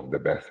title of the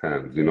best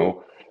hands.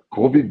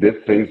 Kobe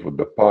did things with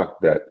the puck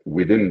that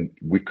we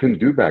couldn't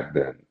do back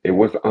then. It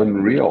was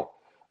unreal.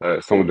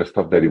 Some of the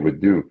stuff that he would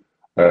do.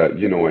 I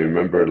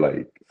remember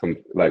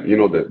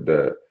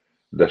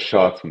the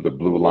shots from the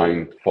blue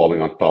line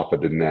falling on top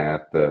of the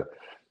net, the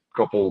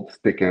couple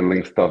stick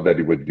handling stuff that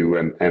he would do.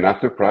 And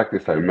after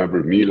practice, I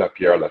remember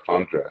Pierre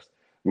Lafondresse,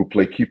 who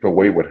played keep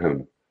away with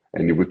him,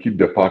 and he would keep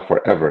the puck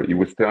forever. He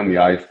would stay on the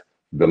ice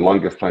the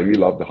longest time. He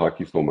loved the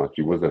hockey so much.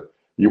 He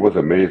was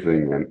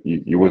amazing, and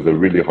he was a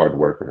really hard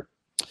worker.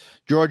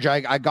 George,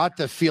 I got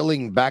the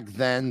feeling back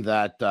then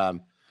that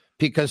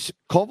because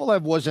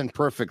Kovalev wasn't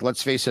perfect,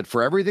 let's face it,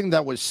 for everything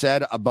that was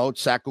said about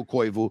Saku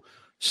Koivu,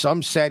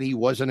 some said he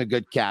wasn't a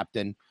good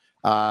captain.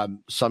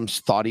 Some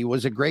thought he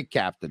was a great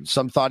captain.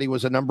 Some thought he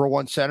was a number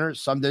 1 center.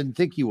 Some didn't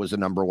think he was a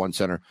number 1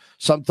 center.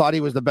 Some thought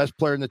he was the best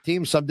player in the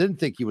team. Some didn't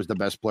think he was the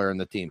best player in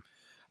the team.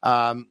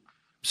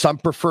 Some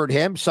preferred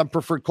him. Some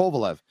preferred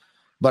Kovalev.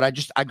 But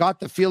I got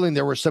the feeling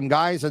there were some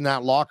guys in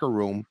that locker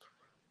room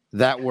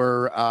that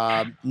were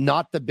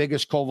not the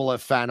biggest Kovalev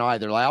fan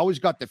either. I always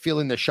got the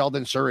feeling that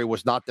Sheldon Surrey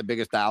was not the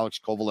biggest Alex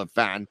Kovalev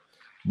fan,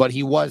 but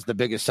he was the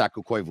biggest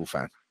Saku Koivu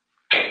fan.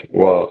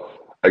 Well,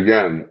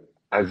 again,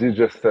 as you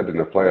just said in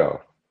the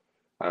playoff,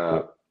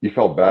 he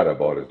felt bad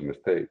about his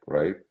mistake,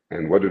 right?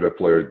 And what did the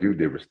player do?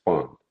 They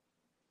respond.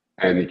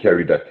 And he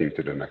carried that team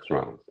to the next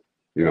round.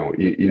 He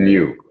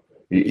knew.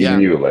 He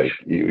knew,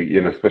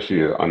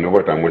 especially on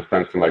overtime when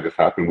something like this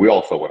happened, we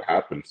all saw what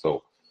happened.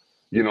 So,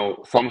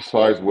 some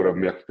sides would have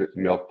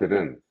milked it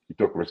in. He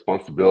took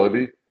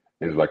responsibility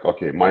and he's like,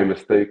 okay, my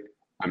mistake,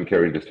 I'm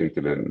carrying this team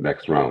to the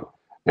next round.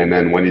 And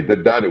then when he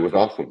did that, it was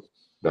awesome.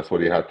 That's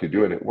what he had to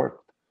do, and it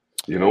worked.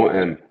 They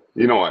went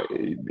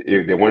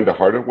the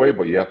harder way,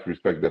 but you have to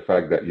respect the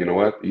fact that,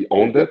 he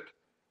owned it,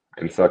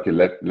 and Saki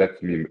let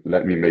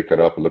me make it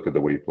up and look at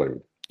the way he played.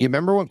 You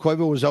remember when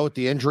Koivu was out with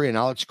the injury and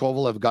Alex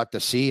Kovalev got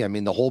to see? I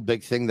mean, the whole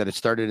big thing that it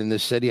started in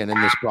this city and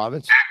in this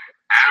province?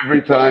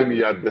 Every time he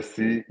had the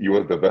C, he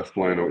was the best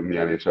player in the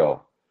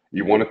NHL.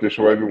 He wanted to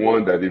show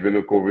everyone that even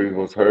if Kobe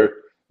was hurt,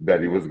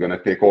 that he was going to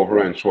take over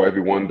and show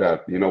everyone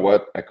that,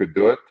 I could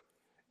do it.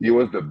 he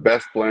was the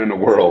best player in the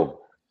world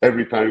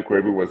every time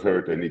Kirby was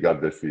hurt and he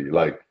got the C.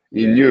 Like,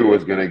 he knew he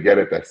was going to get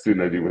it as soon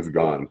as he was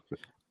gone.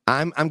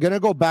 I'm going to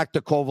go back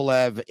to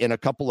Kovalev in a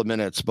couple of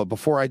minutes, but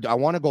before I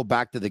want to go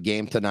back to the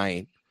game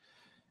tonight.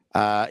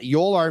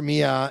 Yoel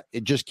Armia,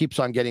 it just keeps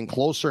on getting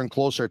closer and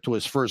closer to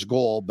his first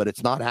goal, but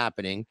it's not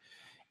happening.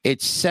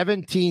 It's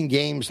 17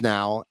 games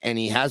now, and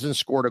he hasn't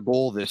scored a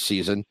goal this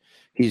season.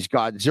 He's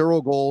got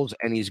 0 goals,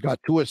 and he's got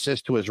 2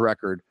 assists to his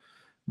record.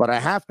 But I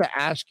have to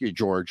ask you,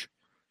 George,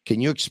 can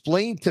you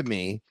explain to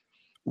me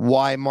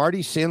why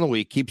Marty St.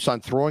 Louis keeps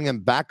on throwing him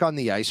back on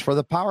the ice for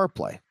the power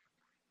play?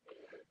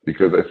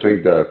 Because I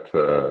think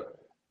that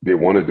they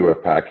want to do a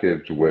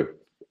package with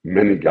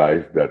many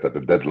guys that at the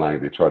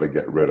deadline they try to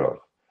get rid of.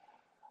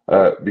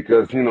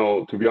 Because,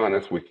 to be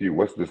honest with you,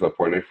 what's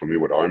disappointing for me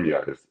with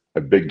Armia is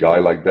a big guy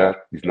like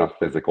that, he's not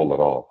physical at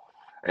all.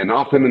 And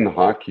often in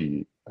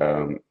hockey,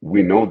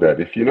 we know that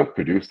if you're not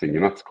producing,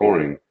 you're not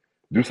scoring,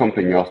 do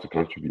something else to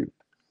contribute.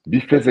 Be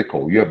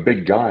physical. You're a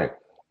big guy.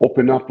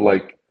 Open up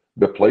like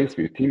the place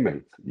for your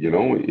teammates.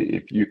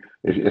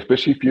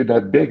 Especially if you're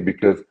that big,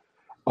 because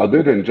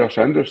other than Josh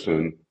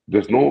Anderson,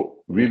 there's no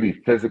really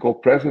physical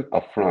presence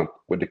up front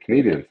with the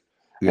Canadians.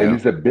 Yeah. And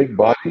he's a big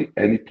body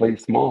and he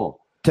plays small.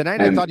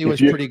 Tonight, I thought he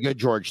was pretty good,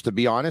 George, to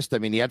be honest. I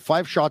mean, he had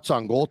 5 shots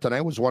on goal.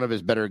 Tonight was one of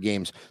his better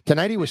games.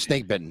 Tonight, he was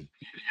snake-bitten.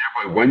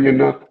 Yeah, but when you're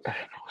not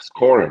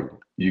scoring,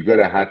 you got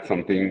to add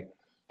something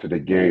to the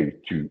game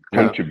to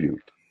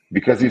contribute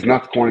because he's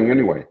not scoring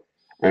anyway.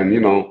 And,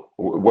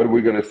 what are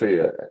we going to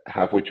say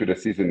halfway through the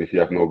season if you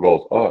have no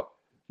goals? Oh,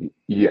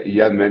 he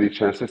had many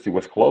chances. He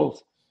was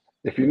close.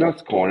 If you're not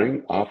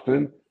scoring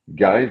often,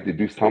 guys, they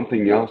do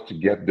something else to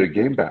get their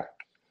game back.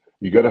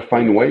 You got to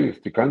find ways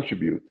to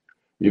contribute.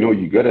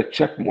 You got to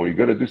check more. You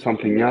got to do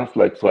something else.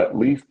 So at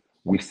least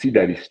we see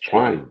that he's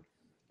trying,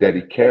 that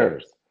he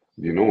cares,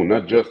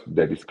 not just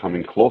that he's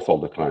coming close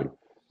all the time.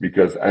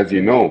 Because as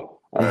you know,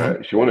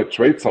 if you want to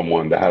trade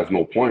someone that has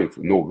no points,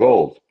 no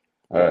goals,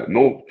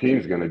 no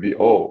team's going to be,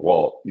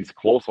 he's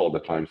close all the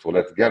time, so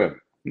let's get him.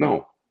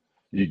 No,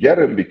 you get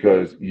him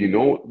because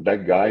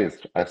that guy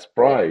has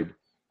pride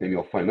and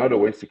you'll find other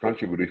ways to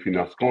contribute if you're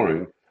not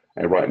scoring.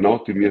 And right now,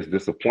 to me, it's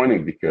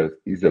disappointing because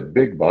he's a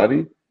big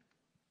body.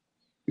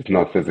 He's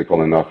not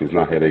physical enough. He's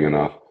not hitting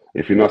enough.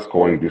 If you're not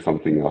scoring, do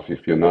something else.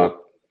 If you're not,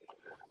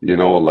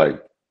 like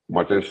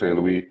Martin St.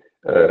 Louis,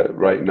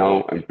 right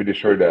now, I'm pretty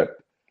sure that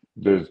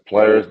there's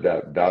players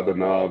that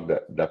Dadonov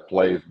that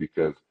plays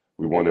because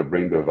we want to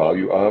bring the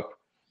value up.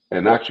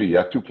 And actually, he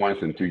had 2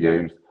 points in 2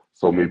 games.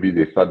 So maybe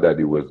they thought that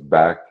he was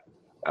back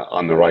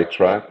on the right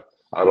track.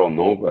 I don't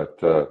know, but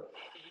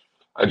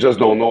I just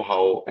don't know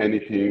how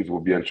any teams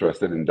will be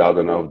interested in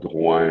Dadonov,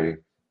 Drouin,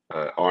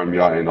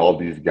 Armia, and all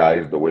these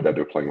guys the way that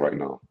they're playing right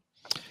now.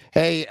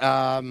 Hey,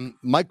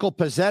 Michael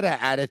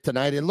Pezzetta at it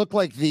tonight. It looked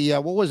like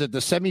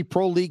the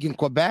semi-pro league in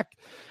Quebec.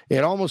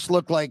 It almost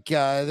looked like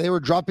they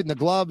were dropping the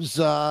gloves.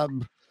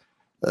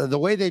 The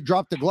way they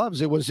dropped the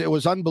gloves, it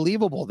was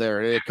unbelievable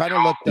there. It kind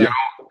of looked...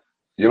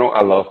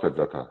 I love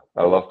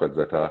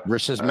Pezzetta.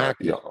 Versus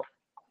Mackey.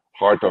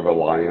 Heart of a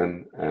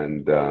lion,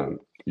 and,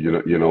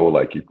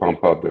 like he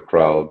pump up the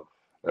crowd.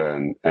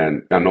 And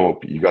I know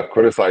he got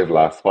criticized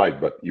last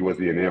fight, but he was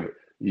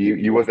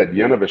he was at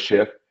the end of a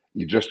shift.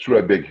 He just threw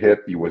a big hit.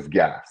 He was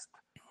gassed.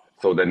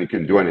 So then he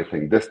couldn't do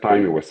anything. This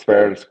time it was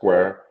fair and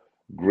square.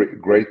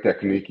 Great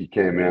technique. He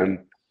came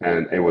in,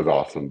 and it was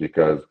awesome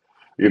because,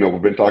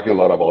 we've been talking a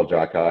lot about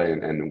Jacky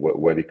and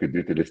what he could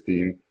do to this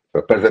team.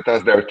 But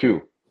Pezzetta's there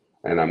too.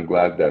 And I'm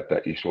glad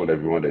that he showed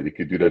everyone that he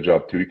could do the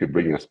job too. He could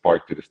bring a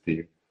spark to this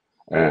team.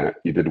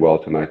 He did well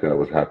tonight, and I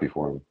was happy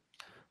for him.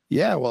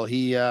 Yeah, well,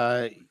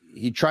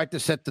 he tried to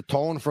set the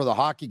tone for the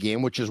hockey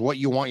game, which is what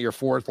you want your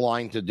fourth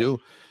line to do.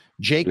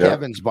 Jake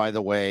Evans, by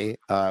the way,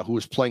 who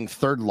was playing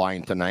third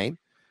line tonight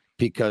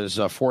because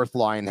fourth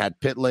line had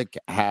Pitlick,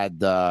 had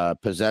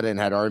Pezzetta, and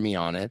had Army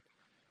on it.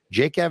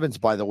 Jake Evans,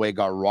 by the way,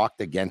 got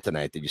rocked again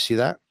tonight. Did you see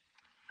that?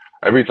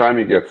 Every time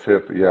he gets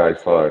hit, yeah, I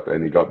saw it,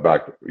 and he got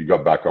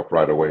back up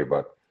right away.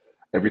 But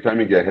every time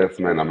he gets hits,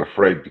 man, I'm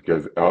afraid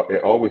because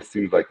it always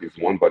seems like he's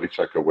one body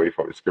check away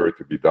from his career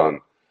to be done.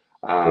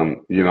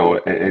 And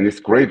he's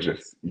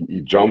courageous.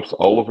 He jumps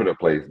all over the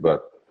place,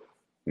 but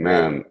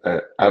man,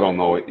 I don't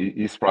know.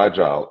 He's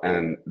fragile.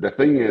 And the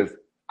thing is,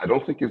 I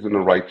don't think he's in the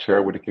right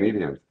chair with the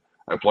Canadians.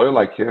 A player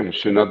like him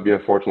should not be a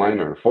fourth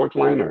liner. A fourth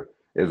liner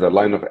is a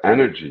line of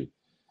energy.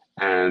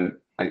 And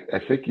I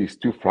think he's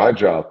too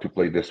fragile to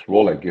play this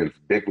role against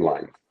big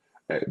lines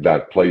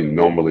that play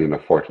normally in a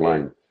fourth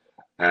line.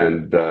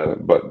 And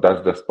but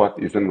that's the spot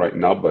he's in right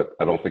now, but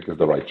I don't think it's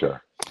the right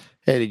chair.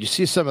 Hey, did you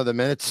see some of the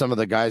minutes some of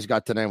the guys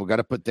got tonight? We've got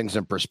to put things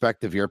in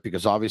perspective here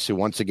because obviously,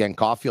 once again,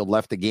 Caufield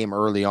left the game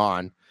early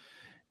on.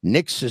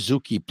 Nick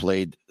Suzuki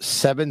played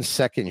 7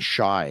 seconds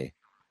shy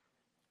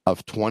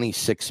of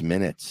 26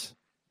 minutes.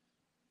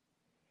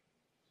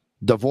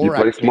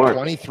 Dvorak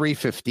played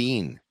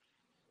 23:15.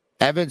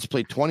 Evans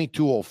played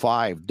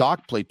 22:05.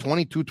 Doc played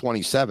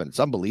 22:27.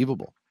 It's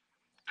unbelievable.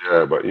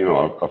 Yeah, but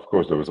of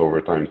course there was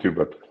overtime too.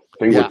 But the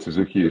thing with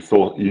Suzuki is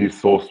he's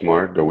so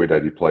smart the way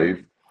that he plays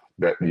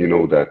that you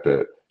know that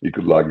you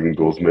could log in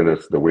those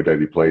minutes the way that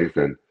he plays,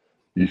 and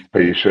he's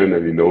patient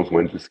and he knows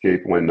when to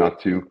skate, when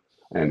not to,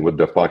 and with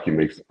the puck he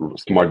makes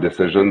smart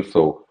decisions.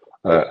 So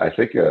I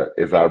think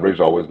his average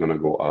always going to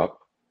go up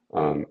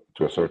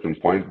to a certain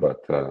point, but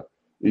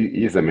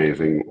he's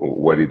amazing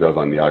what he does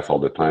on the ice all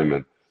the time,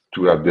 and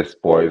to have this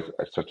poise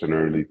at such an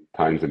early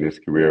times in his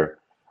career,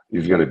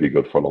 he's going to be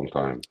good for a long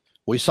time.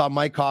 We saw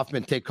Mike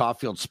Hoffman take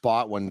Caufield's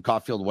spot when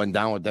Caufield went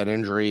down with that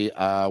injury.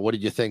 What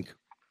did you think?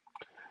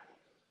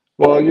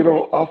 Well, you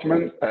know,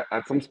 Hoffman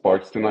had some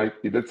sparks tonight.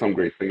 He did some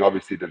great thing.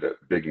 Obviously, did a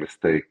big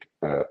mistake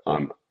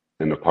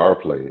in the power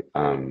play,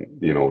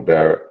 you know,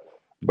 there.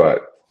 But,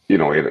 you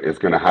know, it's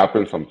going to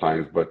happen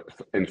sometimes. But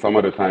in some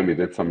other time, he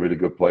did some really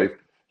good plays.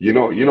 You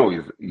know,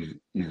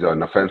 he's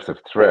an offensive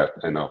threat,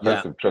 and an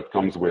offensive threat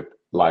comes with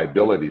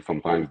liability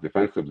sometimes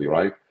defensively,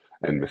 right?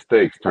 And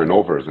mistakes,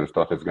 turnovers, and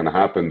stuff is going to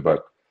happen.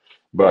 But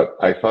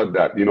I thought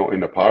that, you know, in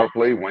the power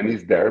play, when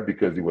he's there,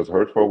 because he was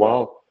hurt for a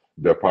while,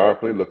 the power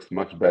play looks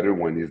much better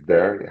when he's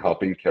there,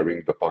 helping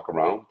carrying the puck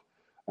around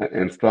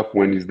and stuff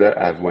when he's there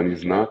as when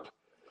he's not.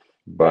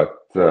 But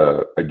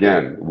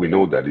again, we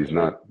know that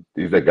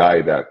he's a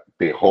guy that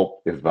they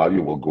hope his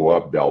value will go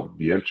up. That'll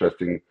be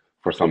interesting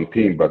for some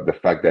team, but the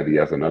fact that he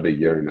has another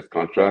year in his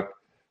contract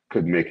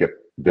could make it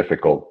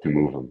difficult to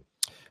move him.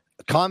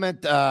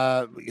 Comment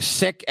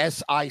sick,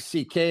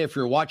 S-I-C-K, if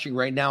you're watching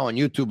right now on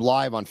YouTube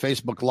Live, on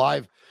Facebook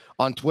Live,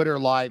 on Twitter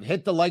Live.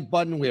 Hit the like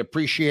button. We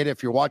appreciate it.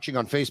 If you're watching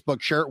on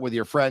Facebook, share it with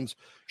your friends.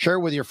 Share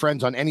it with your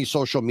friends on any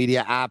social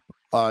media app,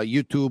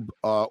 YouTube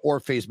or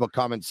Facebook.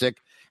 Comment sick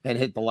and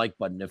hit the like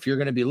button. If you're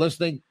going to be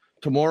listening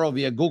tomorrow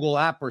via Google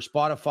app or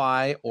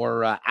Spotify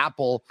or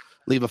Apple,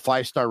 leave a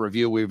 5-star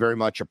review. We very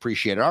much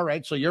appreciate it. All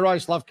right, so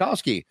Juraj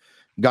Slafkovsky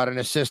got an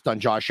assist on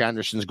Josh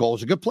Anderson's goal. It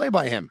was a good play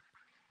by him.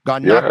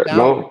 Got knocked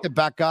down, picked it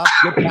back up.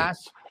 Good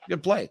pass,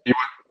 good play.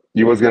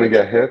 He was going to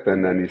get hit,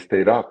 and then he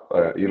stayed up.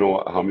 You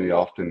know how many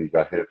often he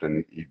got hit,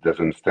 and he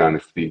doesn't stay on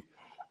his feet.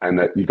 And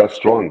he got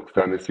strong,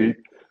 stay on his feet.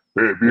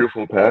 Very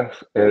beautiful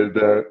pass, and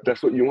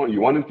that's what you want.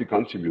 You want him to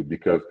contribute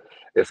because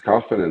his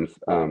confidence.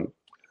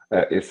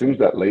 It seems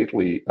that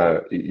lately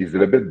he's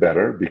a bit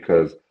better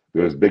because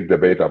there was big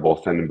debate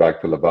about sending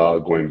back to Laval,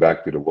 going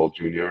back to the World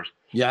Juniors.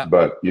 Yeah.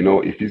 But, you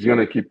know, if he's going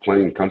to keep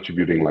playing,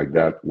 contributing like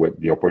that with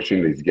the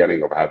opportunity he's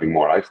getting of having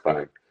more ice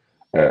time,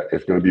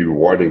 it's going to be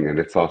rewarding, and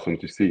it's awesome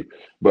to see.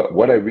 But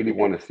what I really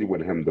want to see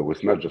with him, though,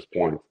 is not just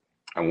points.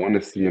 I want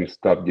to see him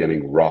stop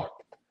getting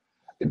rocked.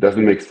 It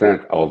doesn't make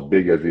sense, as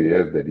big as he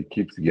is, that he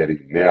keeps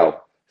getting nailed,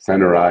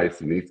 center ice,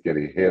 and he's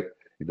getting hit.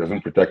 He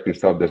doesn't protect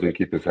himself, doesn't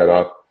keep his head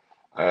up.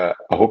 I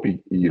hope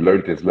he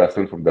learned his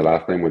lesson from the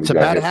last time when he got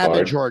hit hard. It's a bad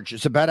habit, George.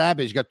 It's a bad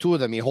habit. He's got two of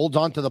them. He holds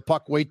on to the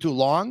puck way too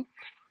long,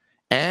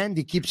 and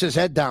he keeps his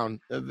head down.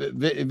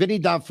 Vinny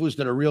Danfus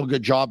did a real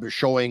good job of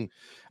showing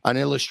an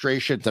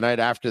illustration tonight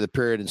after the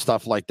period and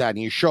stuff like that. And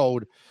he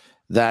showed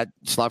that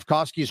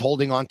Slafkovsky is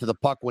holding on to the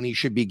puck when he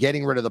should be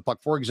getting rid of the puck.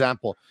 For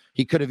example,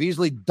 he could have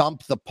easily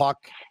dumped the puck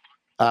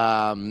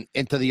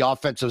into the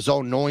offensive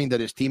zone, knowing that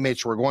his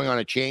teammates were going on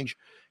a change.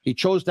 He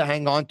chose to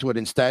hang on to it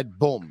instead.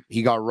 Boom,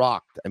 he got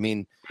rocked. I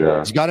mean,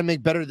 he's got to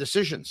make better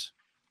decisions.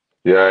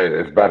 Yeah,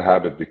 it's a bad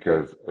habit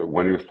because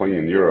when he was playing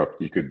in Europe,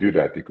 he could do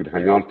that. He could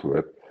hang on to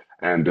it.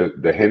 And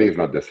the hitting is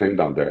not the same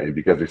down there. And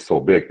because he's so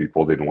big,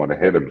 people didn't want to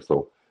hit him.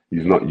 So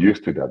he's not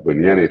used to that. But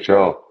in the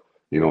NHL,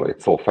 you know,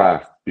 it's so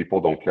fast.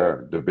 People don't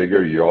care. The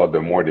bigger you are, the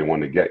more they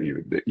want to get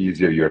you. The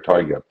easier your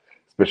target,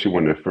 especially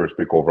when they're first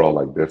pick overall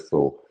like this.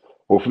 So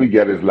hopefully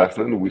get his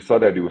lesson. We saw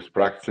that he was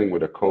practicing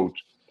with a coach,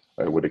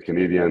 with the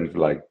Canadians,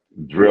 like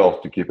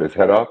drills to keep his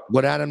head up.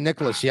 With Adam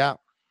Nicholas, yeah.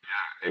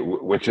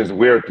 Which is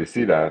weird to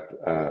see that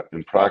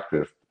in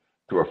practice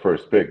to a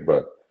first pick.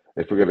 But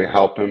if we're going to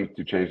help him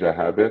to change that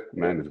habit,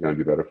 man, it's going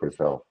to be better for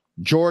himself.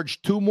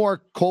 George, 2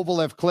 more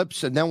Kovalev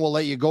clips, and then we'll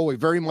let you go. We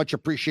very much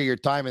appreciate your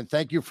time, and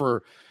thank you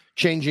for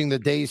changing the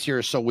days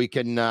here so we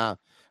can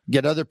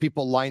get other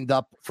people lined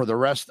up for the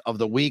rest of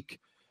the week.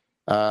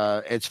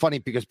 It's funny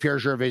because Pierre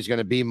Gervais is going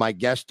to be my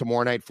guest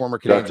tomorrow night, former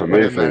Canadian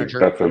manager.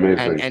 That's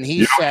amazing. And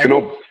he said, you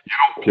know,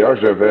 Pierre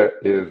Gervais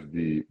is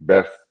the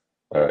best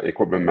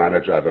equipment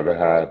manager I've ever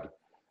had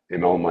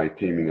in all my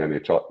teaming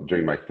NHL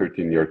during my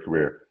 13-year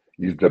career.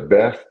 He's the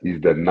best. He's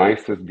the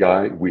nicest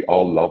guy. We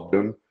all loved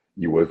him.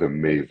 He was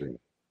amazing.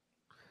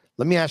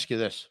 Let me ask you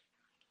this.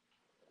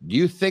 Do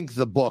you think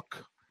the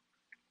book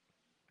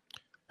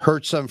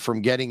hurts him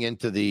from getting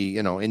into the,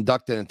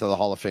 inducted into the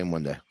Hall of Fame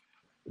one day?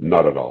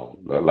 Not at all.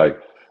 Like,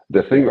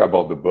 the thing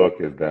about the book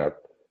is that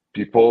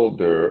people,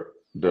 they're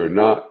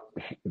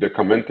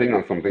commenting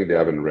on something they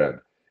haven't read.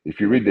 If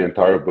you read the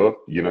entire book,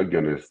 you're not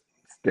going to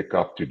stick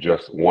up to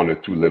just 1 or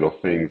 2 little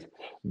things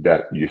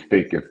that you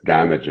think is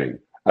damaging.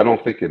 I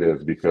don't think it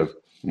is, because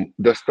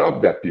the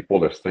stuff that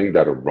people are saying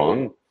that are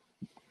wrong,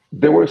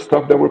 there were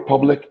stuff that were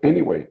public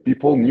anyway.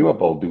 People knew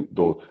about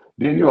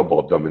they knew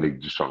about Dominique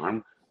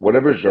Ducharme.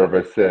 Whatever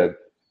Gervais said,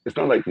 it's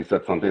not like he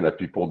said something that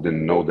people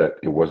didn't know that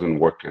it wasn't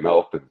working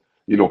out.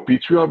 And,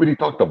 Petrie already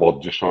talked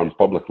about Ducharme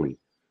publicly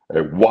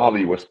while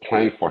he was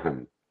playing for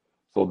him.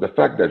 So the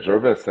fact that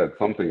Gervais said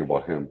something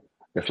about him,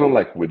 It's not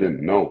like we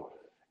didn't know.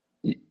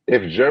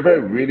 If Gervais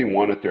really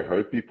wanted to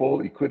hurt people,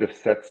 he could have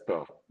said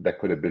stuff that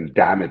could have been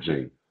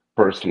damaging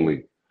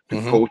personally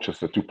to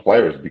coaches or to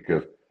players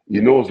because he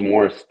knows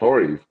more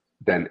stories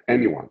than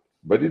anyone.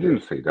 But he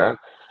didn't say that.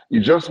 He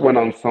just went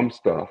on some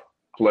stuff,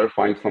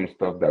 clarifying some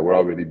stuff that were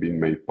already being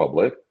made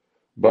public.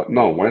 But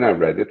no, when I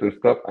read it and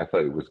stuff, I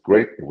thought it was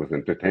great. It was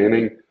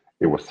entertaining.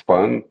 It was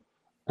fun.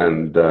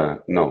 And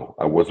no,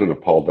 I wasn't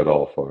appalled at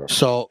all for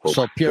So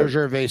Pierre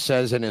Gervais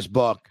says in his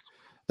book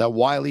that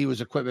while he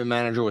was equipment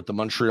manager with the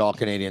Montreal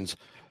Canadiens,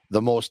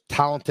 the most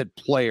talented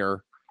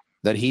player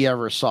that he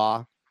ever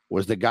saw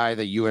was the guy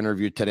that you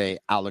interviewed today,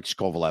 Alex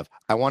Kovalev.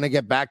 I want to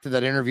get back to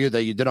that interview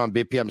that you did on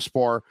BPM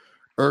Sport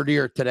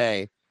earlier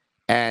today.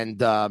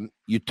 And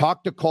you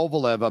talked to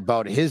Kovalev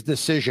about his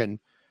decision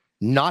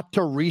not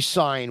to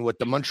re-sign with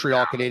the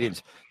Montreal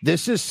Canadiens.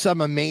 This is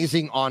some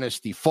amazing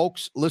honesty.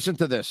 Folks, listen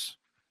to this.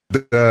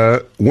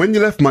 When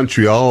you left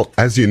Montreal,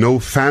 as you know,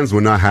 fans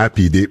were not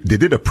happy. They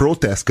did a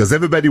protest because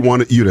everybody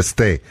wanted you to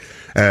stay.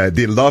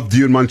 They loved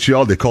you in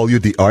Montreal. They call you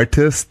the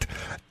artist.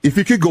 If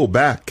you could go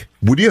back,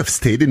 would you have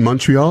stayed in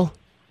Montreal?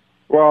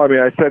 Well, I mean,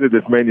 I said it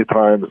as many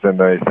times,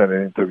 and I said in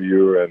an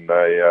interview, and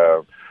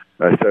I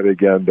said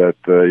again that,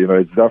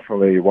 it's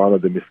definitely one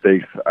of the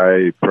mistakes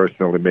I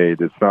personally made.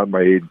 It's not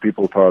my agent.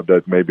 People thought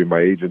that maybe my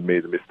agent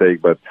made a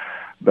mistake, but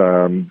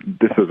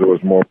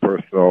was more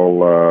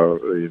personal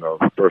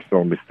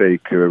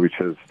mistake, which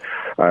is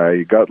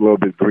I got a little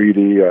bit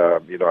greedy.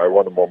 I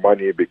wanted more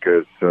money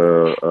because,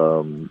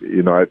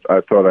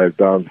 I thought I've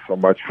done so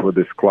much for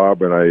this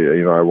club, and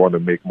I want to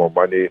make more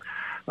money,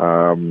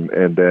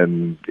 and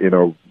then,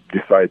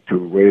 decide to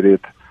wait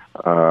it.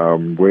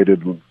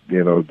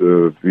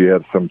 We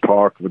had some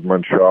talk with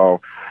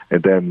Montreal,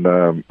 and then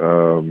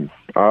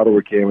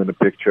Ottawa came in the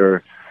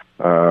picture,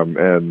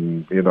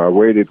 and I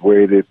waited,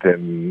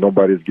 and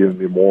nobody's giving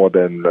me more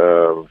than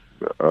what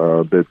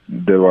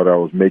I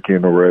was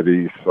making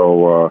already.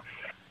 So,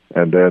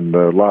 and then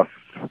last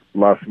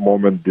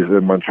moment, did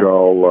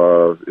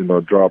Montreal,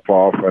 drop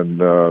off,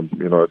 and I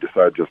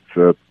decided just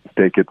to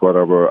take it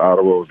whatever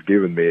Ottawa was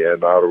giving me,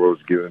 and Ottawa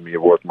was giving me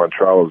what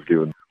Montreal was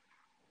giving me.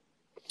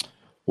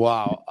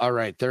 Wow. All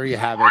right. There you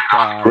have it.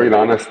 Great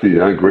honesty.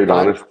 Great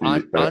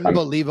honesty.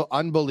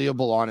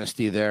 Unbelievable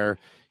honesty there.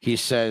 He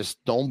says,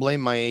 don't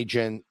blame my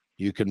agent.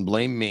 You can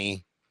blame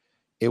me.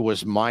 It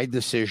was my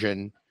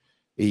decision.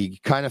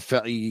 He kind of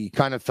felt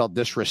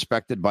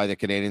disrespected by the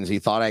Canadiens. He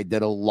thought I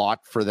did a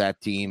lot for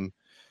that team.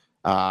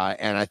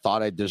 And I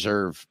thought I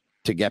deserved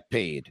to get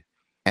paid.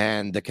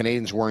 And the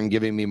Canadiens weren't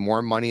giving me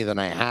more money than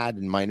I had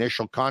in my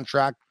initial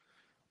contract.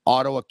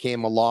 Ottawa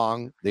came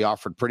along. They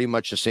offered pretty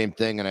much the same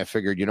thing. And I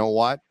figured, you know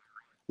what?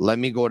 Let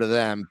me go to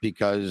them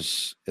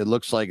because it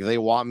looks like they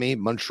want me.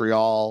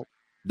 Montreal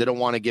didn't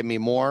want to give me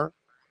more.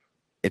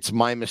 It's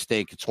my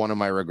mistake. It's one of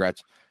my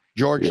regrets.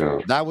 George,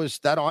 that was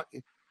that on.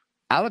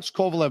 Alex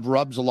Kovalev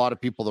rubs a lot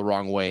of people the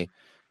wrong way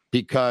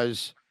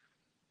because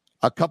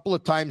a couple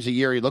of times a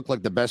year he looked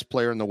like the best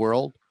player in the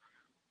world.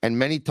 And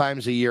many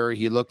times a year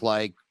he looked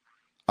like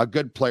a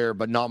good player,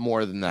 but not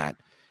more than that.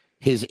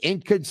 His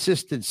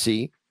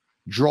inconsistency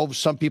drove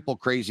some people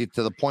crazy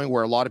to the point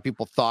where a lot of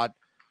people thought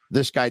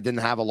this guy didn't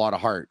have a lot of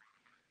heart.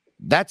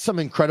 That's some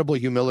incredible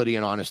humility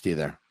and honesty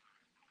there.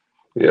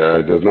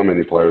 Yeah, there's not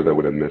many players that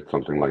would admit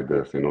something like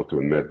this, to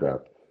admit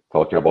that,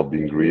 talking about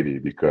being greedy,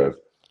 because,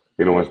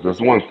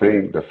 there's one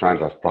thing the fans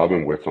have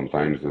problem with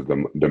sometimes is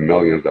the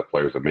millions that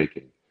players are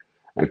making.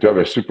 And to have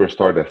a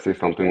superstar that says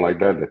something like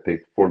that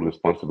takes full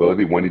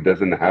responsibility when he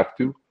doesn't have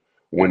to,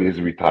 when he's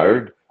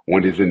retired,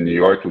 when he's in New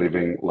York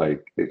living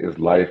like his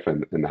life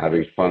and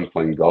having fun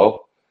playing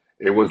golf.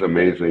 It was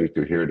amazing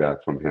to hear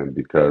that from him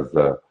because,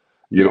 and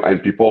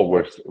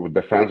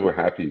the fans were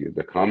happy.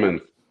 The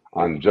comments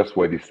on just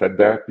what he said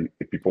there,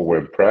 people were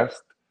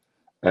impressed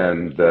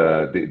and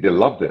they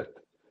loved it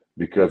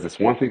because it's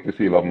one thing to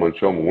say you love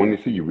Montreal, but when you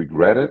see you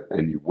regret it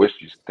and you wish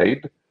you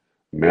stayed,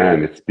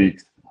 man, it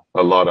speaks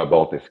a lot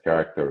about his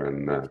character.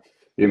 And,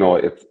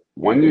 it's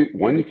when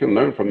you can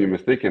learn from your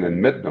mistake and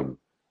admit them,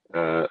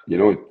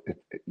 you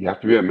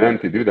have to be a man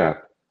to do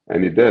that.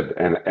 And he did.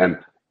 And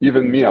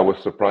even me, I was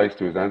surprised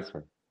to his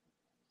answer.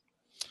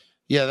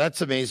 Yeah,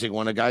 that's amazing.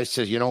 When a guy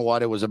says, you know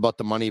what, it was about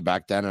the money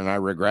back then and I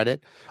regret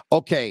it.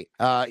 Okay,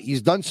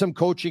 he's done some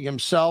coaching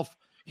himself.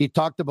 He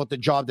talked about the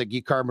job that Guy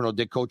Carbonneau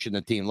did coaching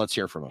the team. Let's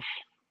hear from him.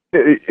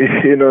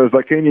 It's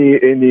like any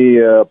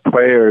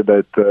player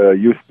that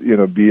used,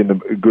 being a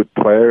good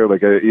player.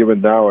 Like even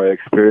now, I'm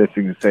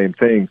experiencing the same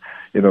thing.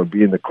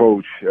 Being a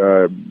coach.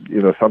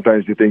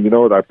 Sometimes you think,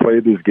 I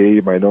played this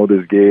game, I know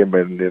this game,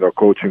 and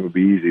coaching would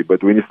be easy.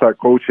 But when you start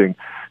coaching,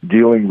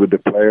 dealing with the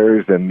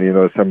players and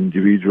some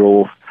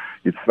individuals,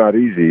 it's not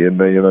easy. And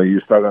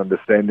you start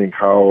understanding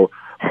how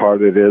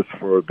hard it is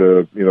for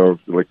the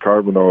like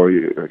Carbonneau,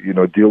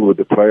 deal with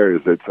the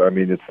players. It's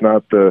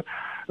not the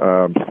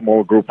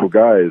small group of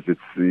guys. It's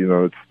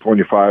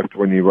 25,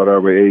 20,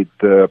 whatever, 8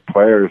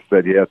 players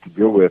that he had to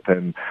deal with,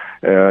 and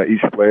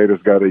each player has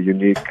got a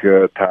unique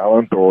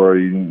talent, or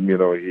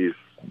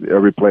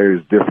every player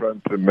is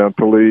different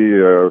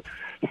mentally.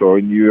 So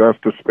you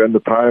have to spend the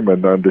time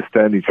and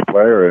understand each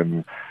player.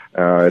 And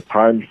at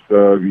times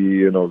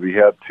we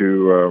had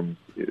to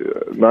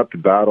not to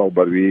battle,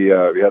 but we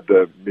had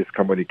the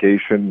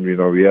miscommunication.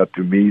 We had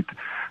to meet.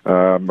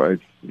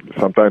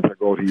 Sometimes I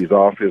go to his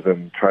office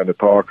and trying to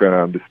talk and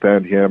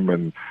understand him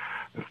and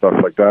stuff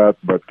like that.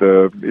 But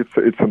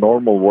it's a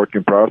normal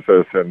working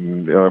process,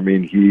 and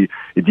he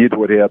did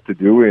what he had to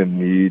do,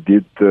 and he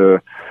did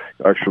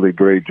actually a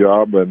great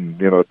job. And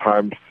at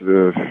times,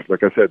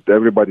 like I said,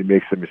 everybody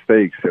makes the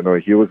mistakes.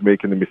 He was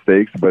making the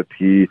mistakes, but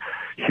he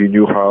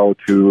knew how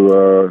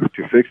to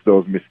fix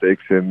those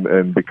mistakes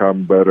and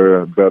become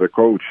better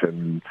coach,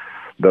 and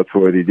that's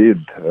what he did.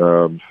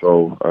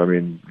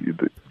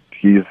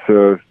 He's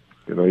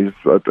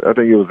I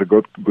think he was a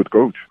good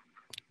coach.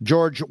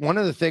 George, one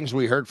of the things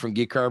we heard from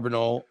Guy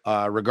Carbonneau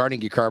regarding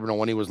Guy Carbonneau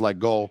when he was let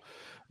go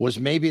was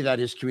maybe that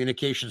his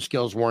communication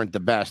skills weren't the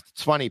best.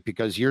 It's funny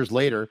because years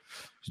later,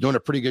 he's doing a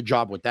pretty good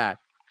job with that.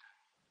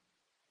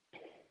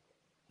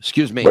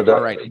 Excuse me.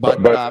 All right,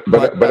 but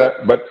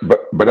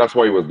that's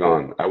why he was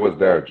gone. I was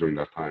there during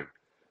that time,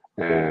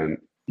 and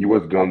he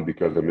was gone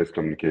because of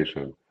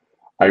miscommunication.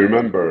 I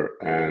remember,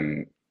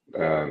 and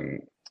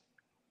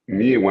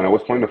me when I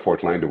was playing the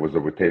fourth line, there was a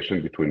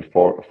rotation between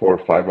four or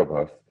five of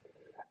us.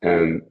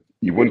 And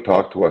he wouldn't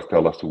talk to us,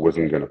 tell us who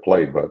wasn't going to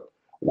play, but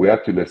we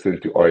had to listen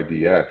to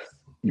RDS.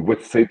 He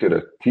would say to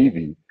the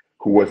TV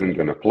who wasn't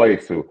going to play.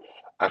 So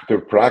after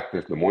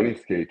practice, the morning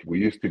skate, we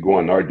used to go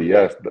on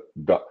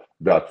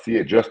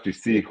RDS.ca just to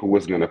see who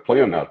was going to play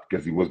or not,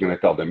 because he was going to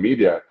tell the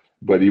media,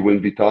 but he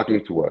wouldn't be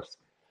talking to us.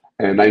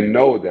 And I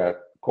know that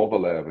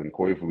Kovalev and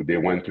Caufield, they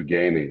went to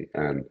Gainey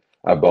and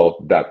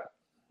about that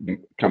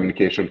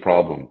communication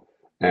problem.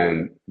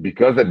 And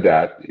because of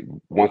that,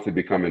 once it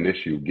became an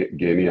issue,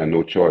 Gainey had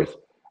no choice.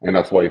 And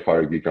that's why he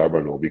fired Guy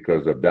Carbonneau,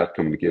 because of that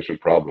communication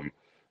problem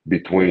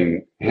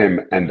between him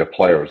and the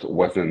players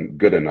wasn't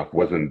good enough,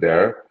 wasn't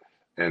there.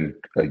 And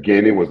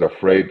Gainey was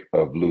afraid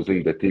of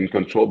losing the team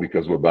control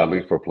because we're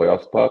battling for a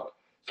playoff spot.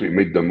 So he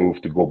made the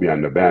move to go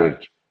behind the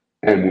bench,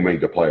 and we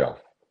made the playoff.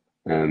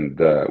 And,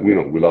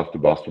 we lost to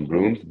Boston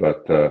Bruins.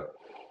 But,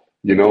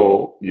 you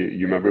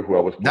remember who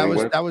I was playing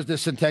with? That was the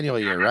Centennial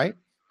year, right?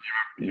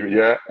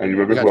 Yeah, and you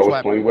remember who I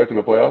was playing with in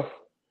the playoffs?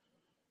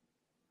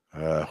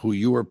 Who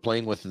you were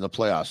playing with in the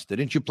playoffs.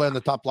 Didn't you play on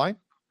the top line?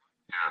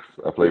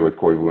 Yes, I played with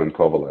Caufield and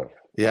Kovalev.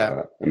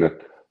 Yeah. And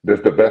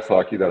that's the best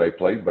hockey that I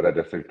played, but at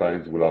the same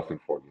time, we lost in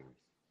 4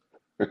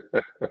 games.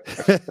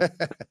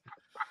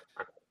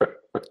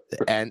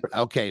 And,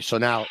 okay, so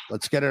now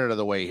let's get it out of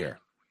the way here.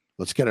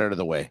 Let's get it out of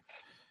the way.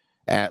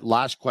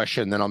 Last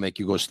question, then I'll make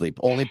you go sleep,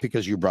 only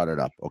because you brought it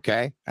up,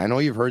 okay? I know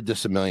you've heard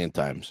this a million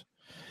times.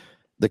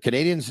 The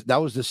Canadians, that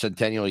was the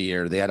Centennial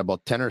year. They had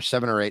about 10 or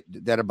 7 or 8,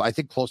 they had, I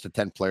think, close to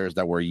 10 players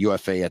that were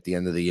UFA at the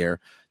end of the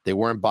year. They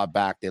weren't bought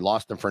back. They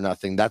lost them for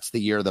nothing. That's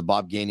the year that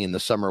Bob Gainey in the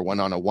summer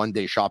went on a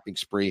one-day shopping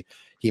spree.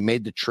 He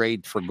made the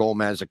trade for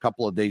Gomez. A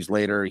couple of days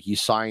later, he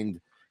signed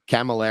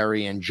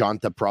Camilleri and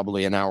Jonta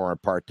probably an hour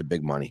apart to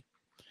big money.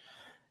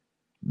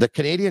 The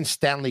Canadian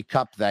Stanley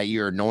Cup that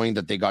year, knowing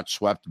that they got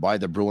swept by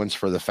the Bruins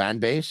for the fan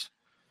base,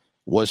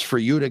 was for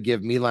you to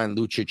give Milan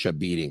Lucic a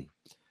beating.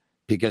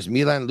 Because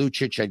Milan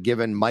Lucic had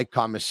given Mike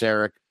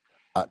Komisarek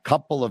a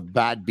couple of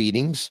bad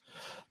beatings.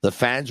 The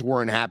fans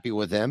weren't happy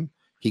with him.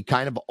 He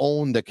kind of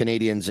owned the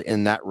Canadians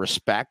in that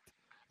respect,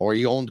 or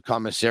he owned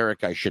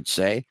Komisarek, I should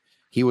say.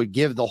 He would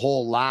give the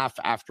whole laugh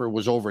after it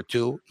was over,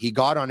 too. He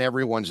got on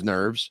everyone's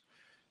nerves.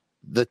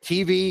 The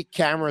TV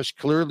cameras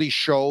clearly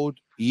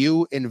showed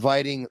you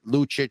inviting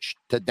Lucic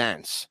to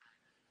dance.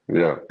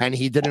 Yeah. And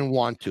he didn't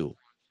want to.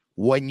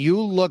 When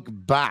you look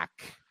back,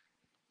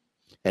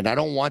 and I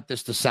don't want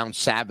this to sound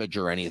savage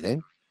or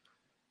anything,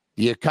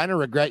 you kind of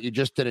regret you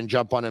just didn't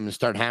jump on him and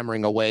start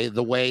hammering away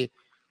the way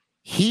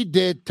he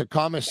did to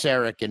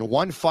Komisarek in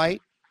one fight.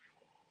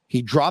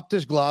 He dropped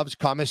his gloves.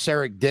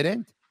 Komisarek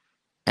didn't,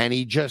 and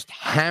he just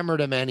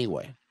hammered him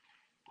anyway.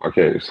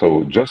 Okay,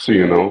 so just so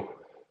you know,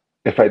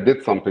 if I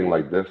did something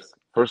like this,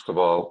 first of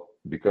all,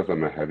 because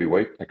I'm a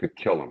heavyweight, I could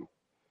kill him.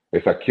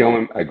 If I kill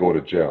him, I go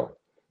to jail.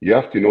 You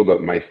have to know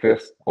that my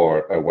fists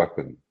are a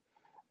weapon.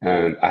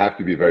 And I have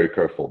to be very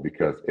careful,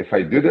 because if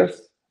I do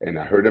this and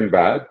I hurt him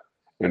bad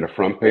in the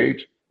front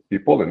page,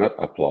 people are not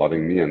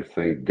applauding me and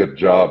saying, good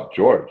job,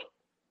 George.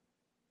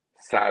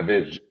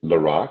 Savage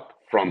Laroque,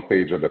 front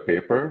page of the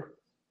paper,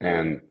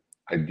 and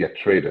I'd get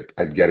traded.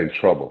 I'd get in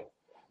trouble.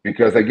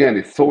 Because again,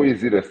 it's so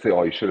easy to say,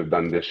 oh, you should have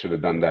done this, should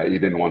have done that. He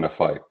didn't want to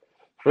fight.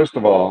 First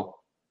of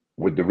all,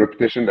 with the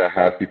reputation that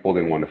I had, people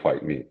didn't want to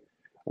fight me.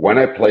 When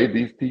I played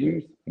these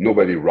teams,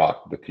 nobody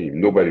rocked the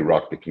team. Nobody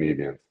rocked the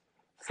Canadians.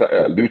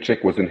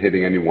 Lucic wasn't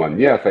hitting anyone.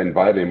 Yes, I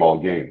invited him all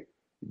game.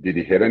 Did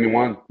he hit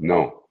anyone?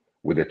 No.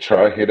 Would the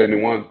Char hit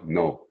anyone?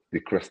 No.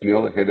 Did Chris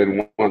Neal hit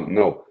anyone?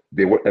 No.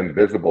 They were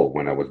invisible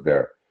when I was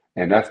there.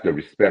 And that's the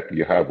respect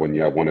you have when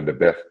you have one of the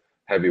best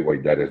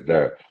heavyweight that is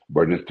there.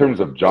 But in terms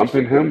of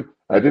jumping him,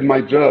 I did my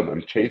job.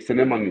 I'm chasing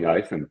him on the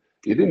ice, and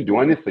he didn't do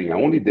anything. I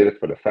only did it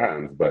for the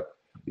fans. But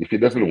if he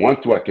doesn't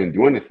want to, I can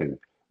do anything.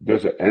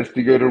 There's an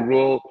instigator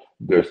rule.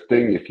 there's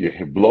thing, if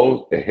you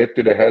blow a hit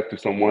to the head to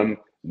someone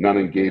not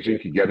engaging,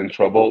 you get in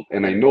trouble.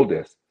 And I know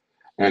this.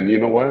 And you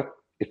know what?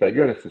 If I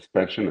get a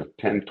suspension of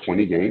 10,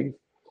 20 games,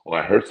 or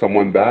I hurt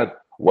someone bad,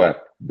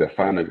 what? The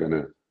fan are going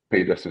to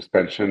pay the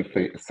suspension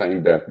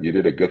saying that you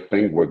did a good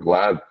thing. We're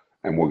glad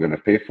and we're going to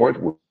pay for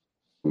it. We're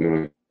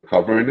going to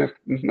cover it.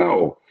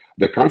 No.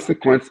 The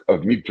consequence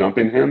of me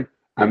jumping him,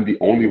 I'm the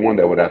only one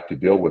that would have to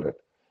deal with it.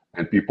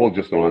 And people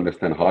just don't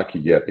understand hockey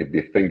yet. If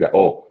they think that,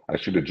 oh, I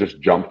should have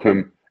just jumped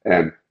him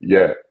and,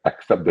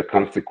 accept the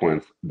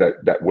consequence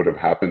that would have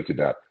happened to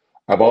that.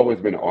 I've always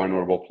been an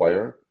honorable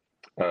player.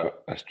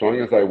 As strong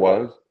as I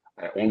was,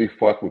 I only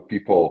fought with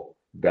people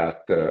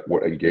that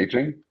were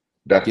engaging.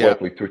 That's why I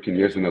played 13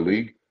 years in the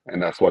league,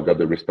 and that's why I got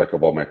the respect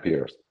of all my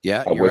peers.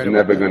 Yeah, I was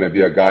never going to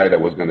be a guy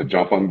that was going to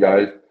jump on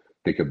guys,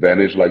 take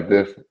advantage like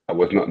this. I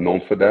was not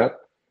known for that.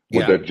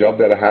 With the job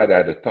that I had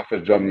the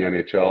toughest job in the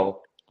NHL,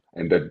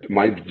 and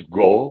my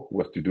goal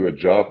was to do a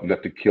job,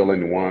 not to kill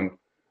anyone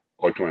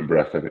or to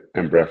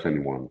embrace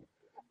anyone.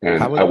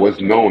 And I was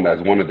known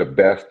as one of the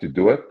best to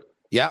do it.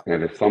 Yeah.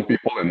 And if some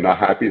people are not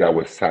happy that I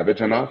was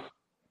savage enough,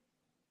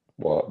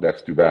 well,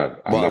 that's too bad.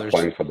 I'm not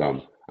playing for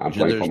them. I'm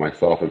playing for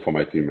myself and for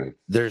my teammates.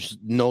 There's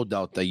no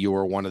doubt that you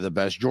were one of the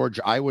best. George,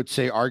 I would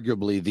say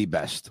arguably the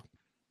best.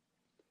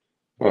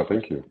 Well,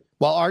 thank you.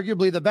 Well,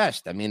 arguably the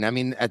best. I mean,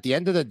 at the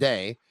end of the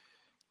day,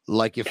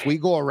 like if we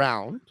go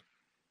around,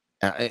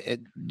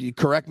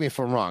 correct me if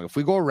I'm wrong, if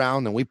we go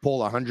around and we poll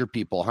 100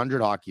 people,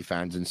 100 hockey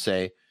fans and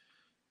say,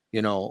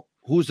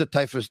 who's the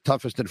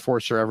toughest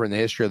enforcer ever in the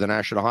history of the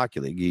National Hockey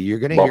League? You're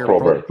going to hear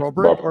Probert or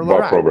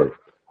Larac. Probert.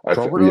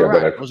 Probert or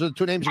Larac. Those are the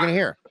two names you're going to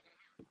hear.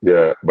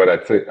 Yeah, but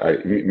I'd say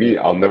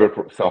I'll never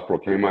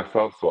self-proclaim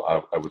myself, so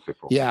I would say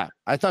Probert. Yeah,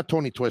 I thought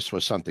Tony Twist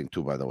was something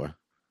too, by the way.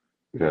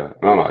 Yeah,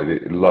 no,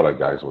 a lot of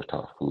guys were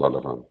tough. A lot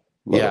of them.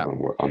 A lot of them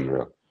were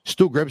unreal.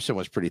 Stu Grimson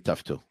was pretty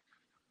tough too.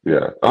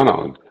 Yeah,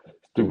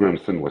 Stu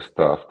Grimson was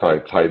tough.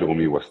 Ty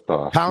Domi was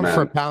tough. Pound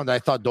for pound, I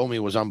thought Domi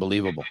was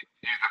unbelievable.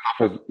 He's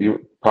the toughest.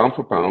 Pound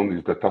for pound,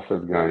 he's the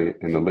toughest guy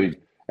in the league.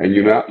 And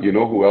you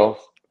know who else?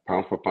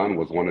 Pound for pound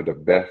was one of the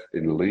best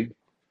in the league.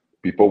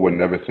 People would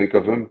never think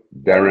of him.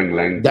 Darren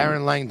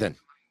Langdon.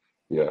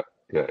 Yeah,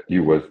 he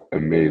was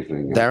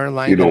amazing. Darren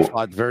Langdon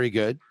fought very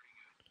good.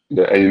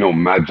 Yeah,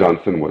 and Matt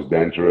Johnson was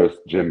dangerous.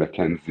 Jim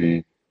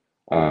McKenzie.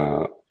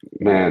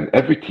 Man,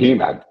 every team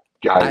had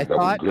guys that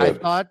were good.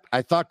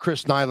 I thought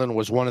Chris Nyland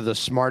was one of the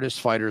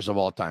smartest fighters of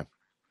all time.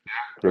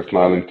 Chris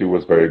Nyland too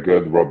was very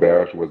good.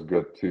 Robert was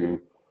good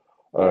too.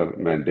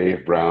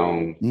 Dave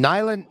Brown.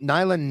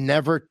 Nyland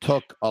never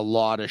took a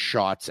lot of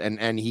shots,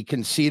 and he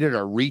conceded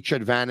a reach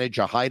advantage,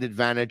 a height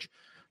advantage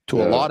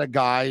to a lot of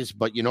guys.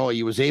 But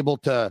he was able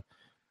to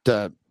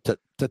tie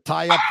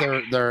up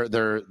their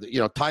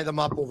tie them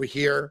up over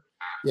here,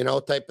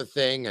 type of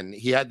thing. And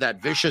he had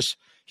that vicious.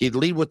 He'd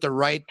lead with the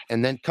right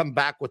and then come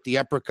back with the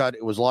uppercut.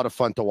 It was a lot of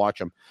fun to watch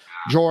him.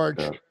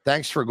 George,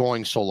 thanks for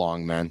going so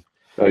long, man.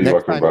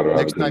 Next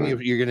time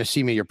you're going to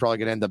see me, you're probably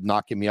going to end up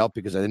knocking me out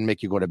because I didn't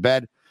make you go to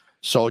bed.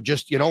 So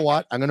just, you know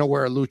what? I'm going to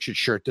wear a Lucic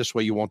shirt. This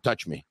way you won't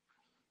touch me.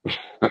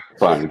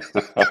 Fine.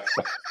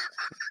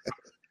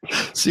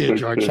 See you,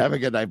 George. Have a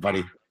good night,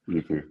 buddy.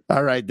 You too.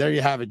 All right. There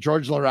you have it.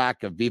 George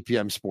Larac of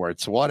BPM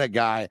Sports. What a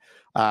guy.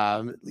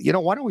 Why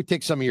don't we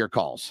take some of your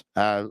calls?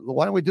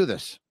 Why don't we do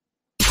this?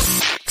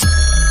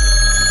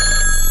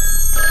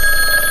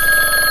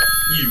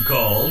 You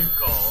called.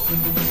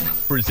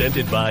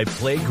 Presented by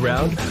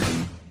Playground.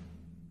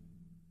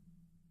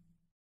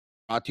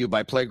 Brought to you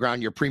by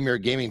Playground, your premier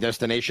gaming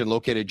destination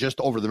located just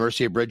over the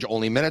Mercier Bridge,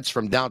 only minutes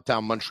from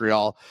downtown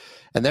Montreal.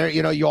 And there,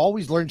 you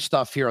always learn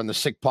stuff here on the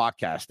Sick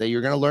Podcast.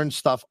 You're going to learn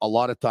stuff a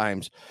lot of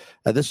times.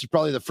 This is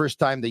probably the first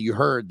time that you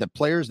heard the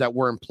players that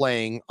weren't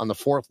playing on the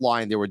fourth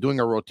line. They were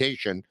doing a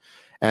rotation,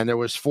 and there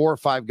was 4 or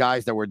 5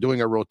 guys that were doing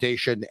a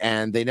rotation,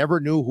 and they never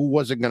knew who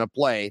wasn't going to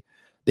play.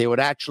 They would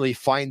actually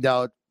find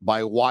out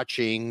by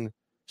watching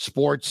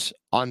sports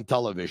on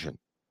television.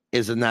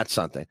 Isn't that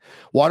something?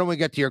 Why don't we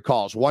get to your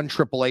calls?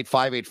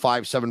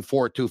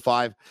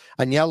 1-888-585-7425.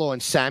 Agnello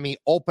and Sammy,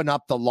 open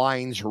up the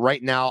lines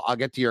right now. I'll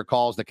get to your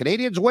calls. The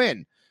Canadians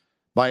win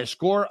by a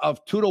score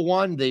of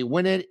 2-1. They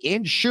win it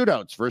in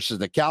shootouts versus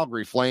the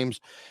Calgary Flames.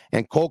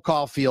 And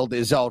Caufield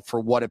is out for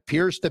what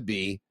appears to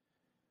be,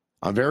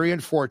 very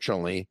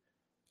unfortunately,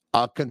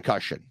 a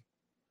concussion.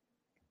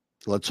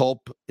 Let's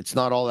hope it's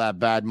not all that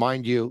bad.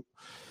 Mind you,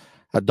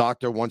 a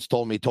doctor once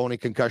told me, Tony,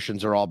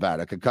 concussions are all bad.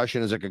 A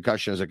concussion is a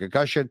concussion is a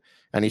concussion.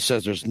 And he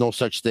says there's no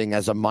such thing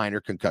as a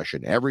minor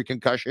concussion. Every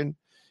concussion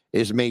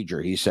is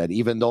major, he said,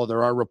 even though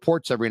there are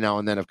reports every now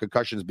and then of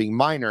concussions being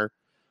minor.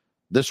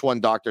 This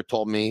one doctor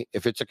told me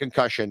if it's a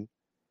concussion,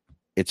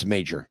 it's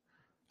major.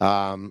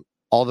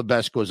 All the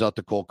best goes out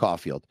to Cole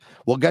Caufield.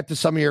 We'll get to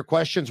some of your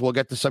questions. We'll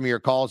get to some of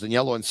your calls. And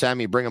Yellow and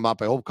Sammy, bring them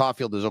up. I hope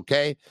Caufield is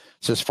okay.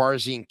 Says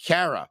Farzine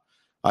Cara.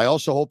 I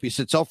also hope he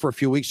sits out for a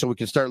few weeks so we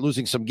can start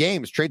losing some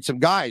games, trade some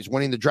guys.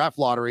 Winning the draft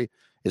lottery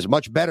is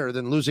much better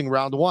than losing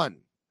round one.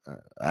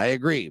 I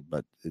agree,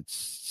 but it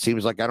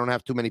seems like I don't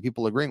have too many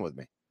people agreeing with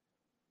me.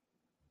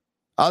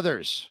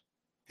 Others,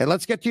 And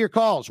let's get to your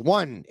calls.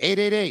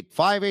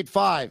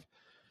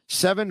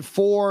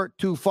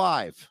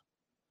 1-888-585-7425.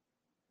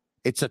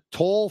 It's a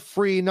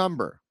toll-free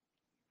number.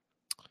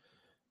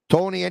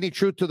 Tony, any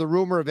truth to the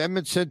rumor of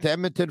Edmondson to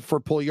Edmonton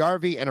for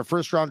Puljujarvi and a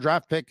first-round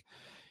draft pick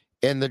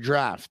in the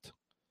draft?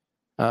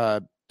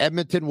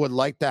 Edmonton would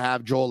like to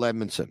have Joel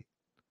Edmondson.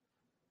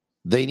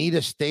 They need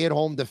a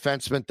stay-at-home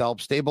defenseman to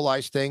help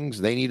stabilize things.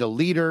 They need a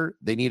leader.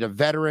 They need a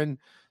veteran.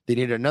 They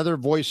need another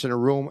voice in a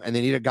room, and they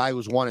need a guy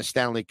who's won a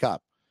Stanley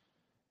Cup.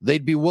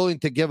 They'd be willing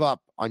to give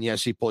up on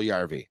Jesse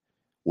Puljujarvi.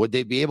 Would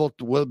they be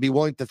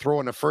willing to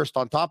throw in a first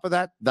on top of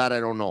that? That I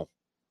don't know.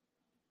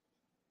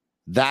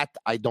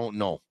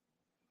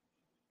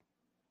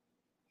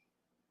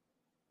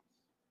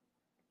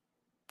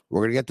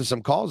 We're going to get to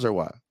some calls or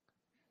what?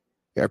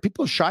 Are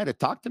people shy to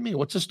talk to me?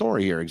 What's the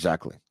story here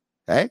exactly?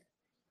 Hey?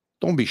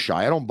 Don't be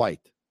shy. I don't bite.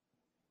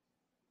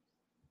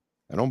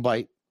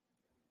 Let's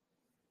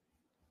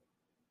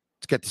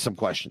get to some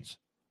questions.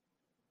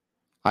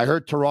 I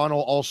heard Toronto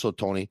also,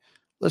 Tony.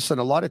 Listen,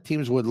 a lot of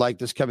teams would like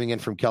this coming in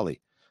from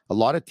Kelly. A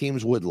lot of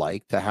teams would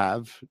like to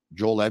have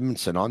Joel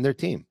Edmondson on their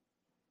team.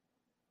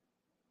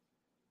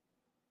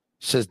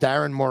 Says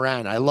Darren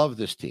Moran, I love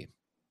this team.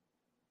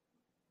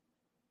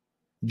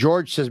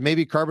 George says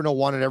maybe Carbonell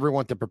wanted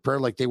everyone to prepare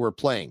like they were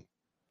playing.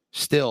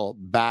 Still,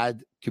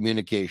 bad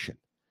communication.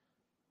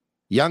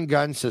 Young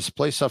Gun says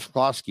play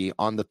Safkowski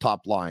on the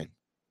top line.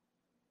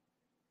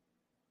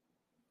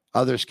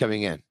 Others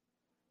coming in.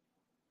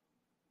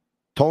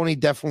 Tony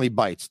definitely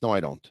bites. No,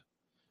 I don't.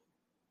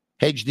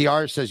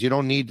 HDR says you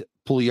don't need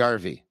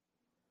Puljujarvi.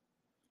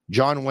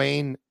 John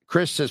Wayne.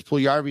 Chris says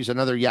Puljujarvi's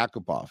another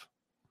Yakupov.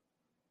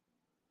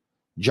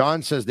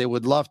 John says they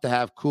would love to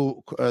have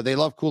they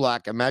love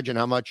Kulak. Imagine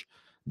how much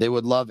they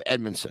would love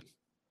Edmondson.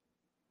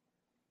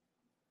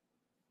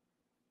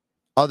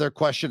 Other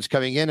questions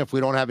coming in if we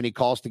don't have any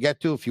calls to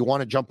get to. If you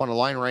want to jump on a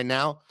line right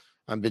now,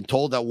 I've been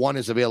told that one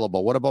is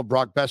available. What about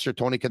Brock Besser?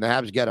 Tony, can the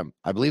Habs get him?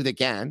 I believe they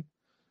can.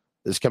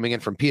 This is coming in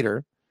from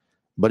Peter.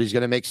 But he's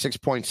going to make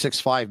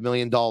 $6.65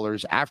 million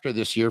after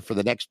this year for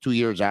the next 2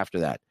 years after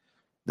that.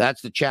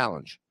 That's the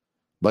challenge.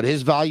 But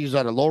his values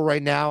are low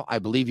right now. I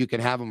believe you can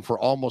have him for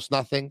almost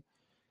nothing.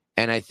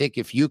 And I think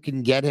if you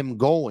can get him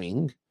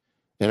going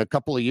in a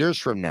couple of years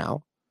from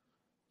now,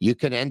 you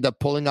can end up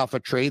pulling off a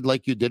trade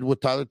like you did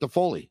with Tyler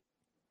Toffoli,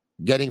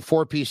 getting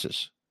 4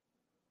 pieces,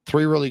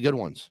 3 really good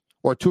ones,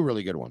 or 2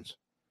 really good ones.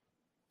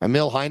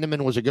 Emil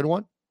Heineman was a good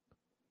one,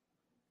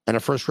 and a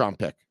first-round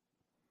pick.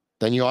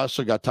 Then you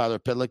also got Tyler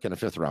Pitlick and a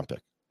 5th-round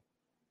pick.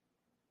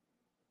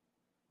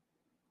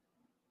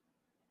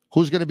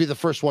 Who's going to be the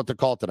first one to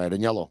call tonight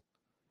in yellow?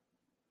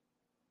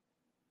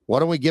 Why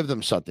don't we give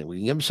them something? We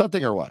can give them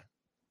something or what?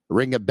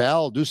 Ring a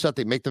bell, do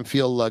something, make them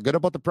feel good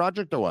about the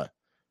project or what?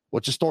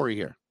 What's the story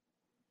here?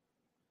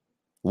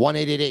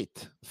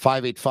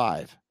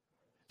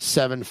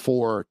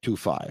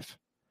 1-888-585-7425.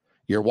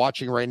 You're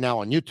watching right now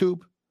on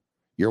YouTube.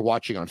 You're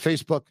watching on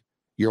Facebook.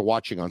 You're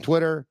watching on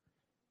Twitter.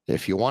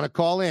 If you want to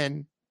call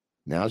in,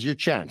 now's your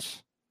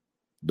chance.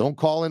 Don't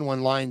call in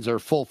when lines are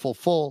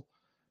full.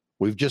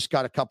 We've just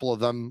got a couple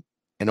of them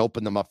and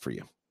open them up for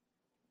you.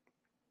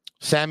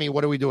 Sammy,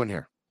 what are we doing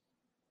here?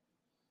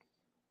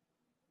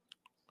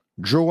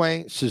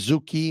 Drouin,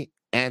 Suzuki,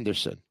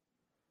 Anderson,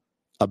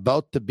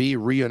 about to be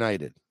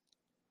reunited.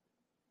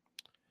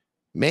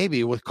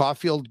 Maybe with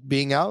Caufield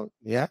being out.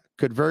 Yeah,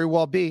 could very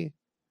well be.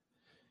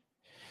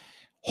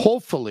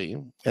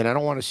 Hopefully, and I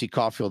don't want to see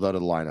Caufield out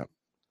of the lineup,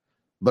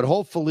 but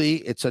hopefully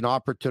it's an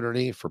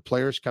opportunity for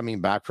players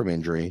coming back from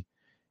injury,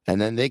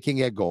 and then they can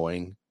get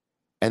going,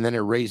 and then it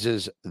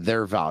raises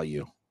their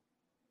value.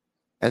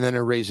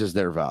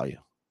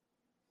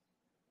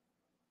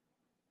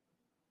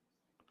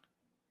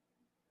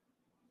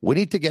 We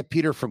need to get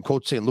Peter from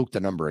Côte St. Luc the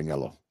number in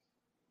yellow.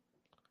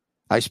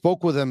 I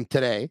spoke with him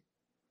today,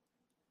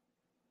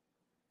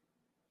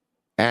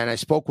 and I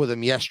spoke with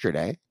him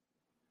yesterday,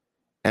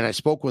 and I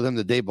spoke with him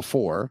the day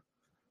before.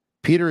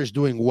 Peter is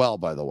doing well,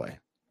 by the way.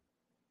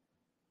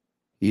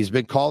 He's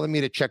been calling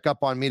me to check up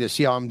on me to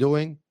see how I'm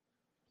doing.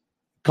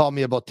 Called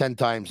me about 10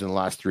 times in the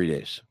last 3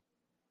 days.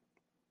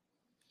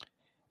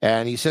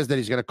 And he says that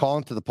he's going to call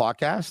into the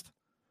podcast,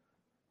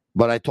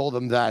 but I told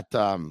him that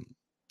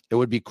it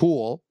would be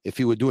cool if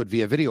he would do it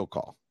via video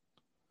call.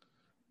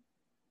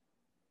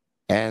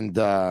 And,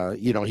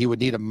 he would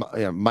need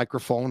a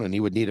microphone, and he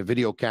would need a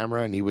video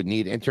camera, and he would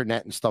need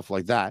internet and stuff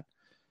like that.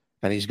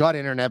 And he's got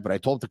internet, but I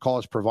told him to call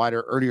his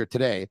provider earlier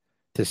today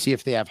to see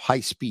if they have high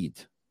speed,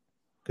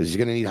 because he's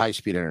going to need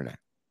high-speed internet.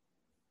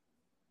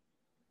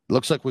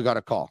 Looks like we got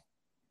a call.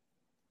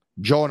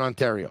 Joe in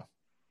Ontario.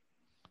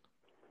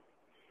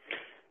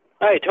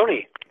 Hi,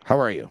 Tony. How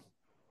are you?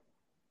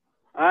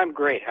 I'm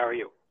great. How are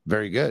you?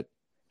 Very good.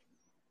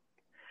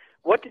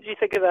 What did you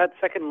think of that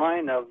second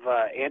line of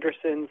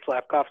Anderson,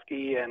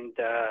 Slafkovsky, and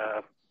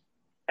I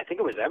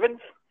think it was Evans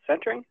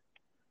centering?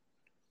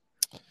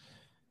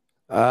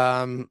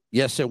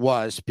 Yes, it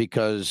was,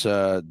 because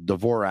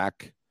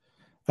Dvorak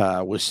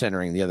was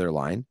centering the other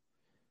line,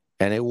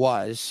 and it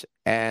was,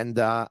 and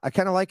I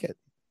kind of like it.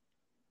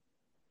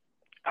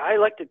 I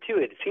liked it too.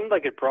 It seemed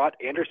like it brought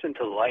Anderson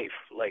to life.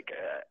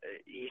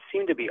 He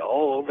seemed to be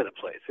all over the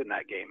place in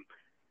that game.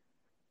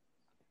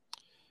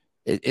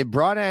 It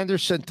brought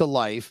Anderson to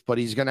life, but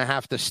he's going to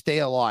have to stay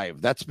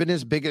alive. That's been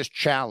his biggest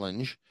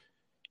challenge,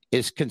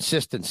 is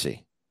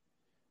consistency.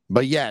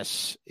 But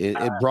yes, it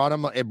brought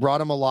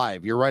him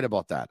alive. You're right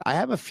about that. I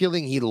have a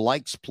feeling he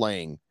likes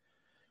playing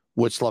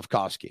with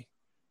Slafkovsky.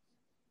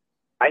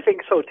 I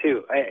think so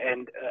too.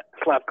 And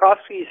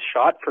Slafkovsky's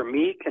shot for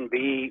me can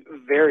be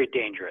very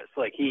dangerous.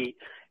 Like he's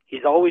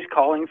always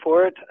calling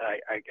for it.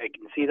 I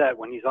can see that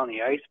when he's on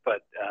the ice.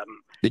 But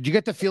did you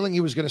get the feeling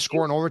he was going to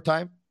score in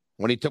overtime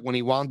when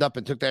he wound up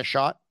and took that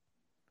shot?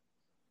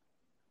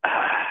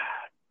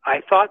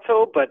 I thought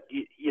so, but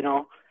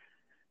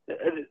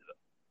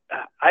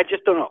I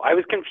just don't know. I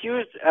was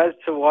confused as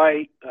to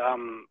why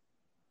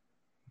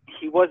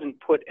he wasn't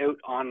put out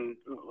on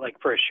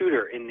for a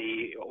shooter in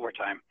the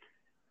overtime.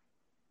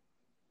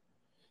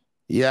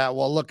 Yeah,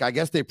 well, look, I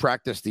guess they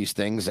practiced these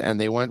things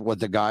and they went with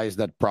the guys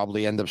that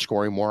probably end up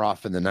scoring more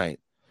often than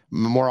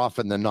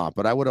not.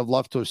 But I would have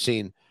loved to have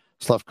seen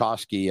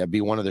Slafkovsky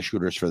be one of the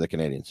shooters for the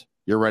Canadians.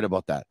 You're right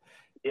about that.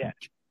 Yeah.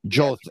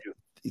 Joe,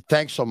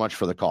 thanks so much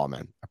for the call,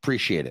 man.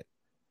 Appreciate it.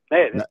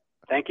 Hey,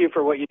 thank you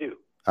for what you do.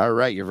 All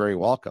right, you're very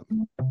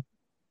welcome.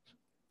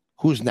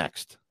 Who's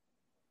next?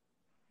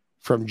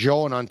 From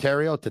Joe in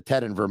Ontario to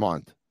Ted in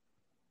Vermont.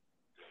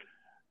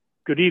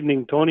 Good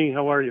evening, Tony.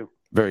 How are you?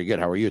 Very good.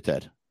 How are you,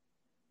 Ted?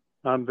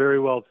 I'm very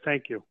well,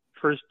 thank you.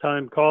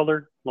 First-time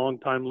caller,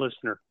 long-time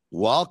listener.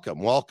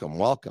 Welcome.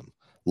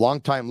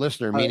 Long-time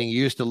listener, meaning you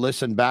used to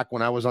listen back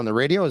when I was on the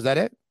radio. Is that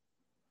it?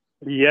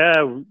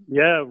 Yeah,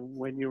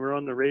 when you were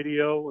on the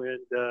radio. And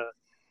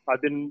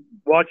I've been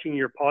watching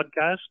your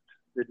podcast.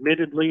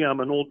 Admittedly, I'm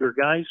an older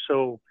guy,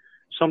 so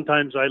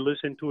sometimes I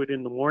listen to it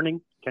in the morning.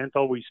 Can't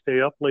always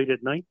stay up late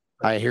at night.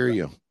 I hear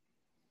you.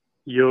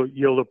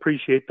 You'll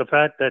appreciate the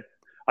fact that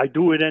I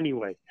do it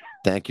anyway.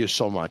 Thank you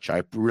so much.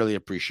 I really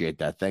appreciate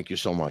that. Thank you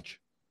so much.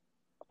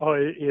 Oh,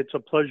 it's a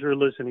pleasure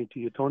listening to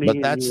you, Tony. But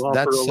and you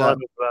offer a lot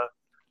of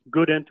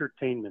good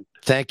entertainment.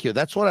 Thank you.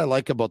 That's what I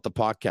like about the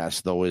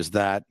podcast, though, is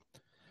that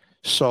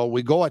so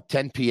we go at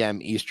 10 p.m.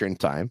 Eastern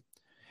time,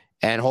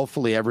 and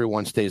hopefully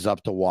everyone stays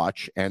up to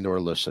watch and or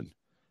listen.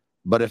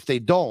 But if they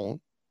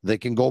don't, they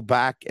can go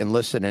back and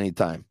listen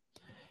anytime.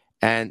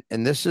 And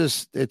this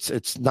is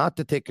it's not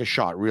to take a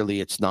shot,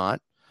 really. It's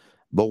not.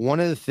 But one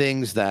of the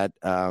things that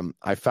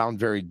I found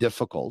very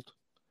difficult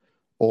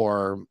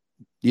or,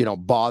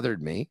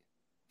 bothered me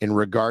in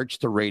regards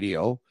to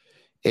radio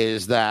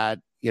is that,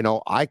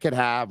 I could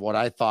have what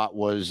I thought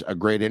was a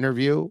great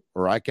interview,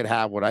 or I could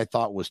have what I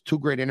thought was two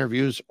great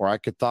interviews, or I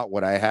could thought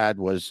what I had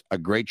was a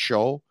great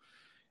show,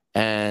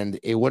 and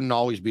it wouldn't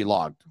always be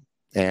logged.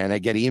 And I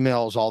get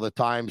emails all the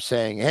time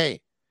saying,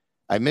 hey,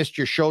 I missed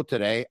your show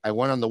today. I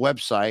went on the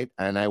website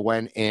and I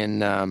went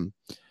in,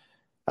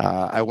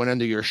 I went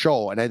into your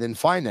show and I didn't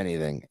find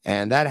anything.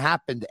 And that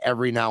happened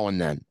every now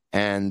and then.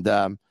 And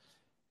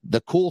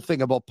the cool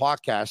thing about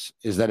podcasts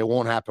is that it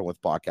won't happen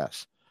with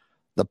podcasts.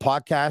 The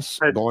podcasts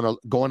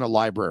go in a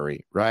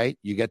library, right?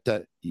 You get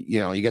to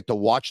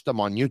watch them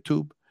on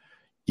YouTube.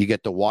 You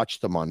get to watch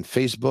them on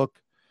Facebook.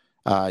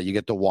 You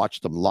get to watch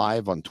them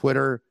live on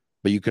Twitter,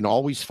 but you can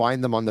always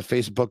find them on the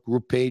Facebook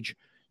group page.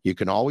 You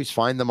can always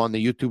find them on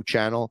the YouTube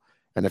channel.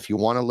 And if you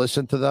want to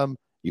listen to them,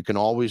 you can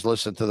always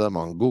listen to them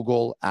on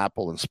Google,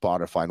 Apple, and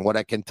Spotify. And what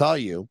I can tell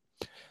you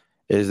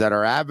is that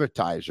our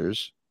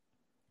advertisers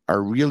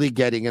are really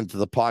getting into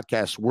the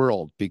podcast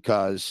world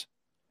because,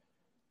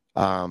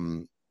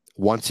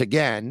 once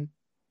again,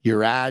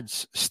 your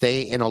ads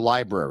stay in a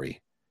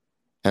library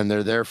and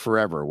they're there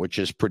forever, which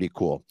is pretty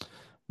cool.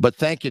 But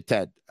thank you,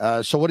 Ted.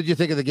 So what did you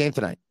think of the game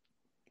tonight?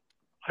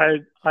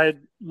 I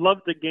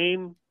loved the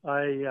game.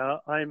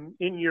 I'm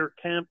in your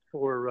camp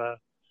for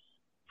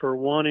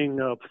wanting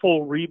a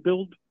full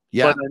rebuild.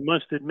 Yeah. But I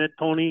must admit,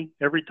 Tony,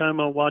 every time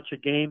I watch a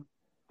game,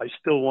 I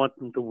still want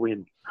them to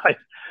win.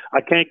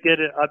 I can't get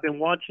it. I've been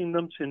watching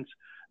them since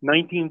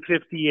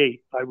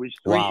 1958. I was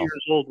 3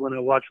 years old when I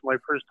watched my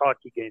first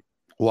hockey game.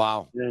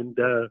 Wow. And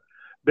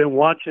been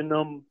watching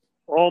them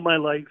all my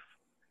life,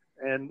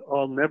 and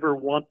I'll never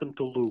want them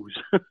to lose.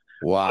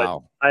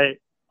 Wow.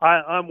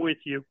 I'm with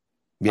you.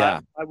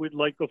 Yeah. I would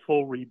like a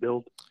full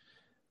rebuild.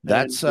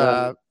 That's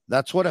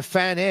what a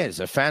fan is.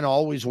 A fan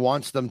always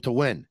wants them to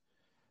win.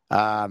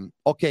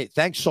 Okay.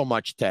 Thanks so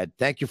much, Ted.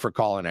 Thank you for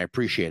calling. I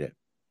appreciate it.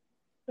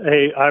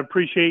 Hey, I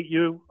appreciate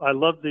you. I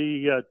love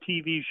the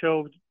TV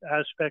show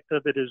aspect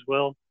of it as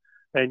well.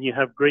 And you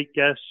have great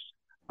guests.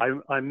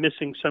 I'm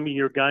missing some of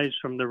your guys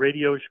from the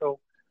radio show,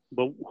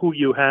 but who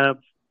you have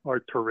are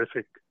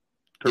terrific.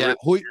 Yeah.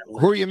 Who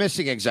are you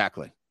missing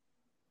exactly?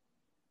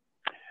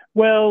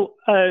 Well,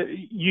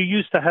 you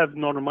used to have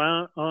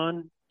Normand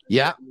on.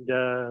 Yeah.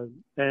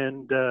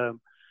 And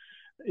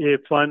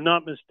if I'm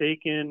not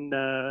mistaken,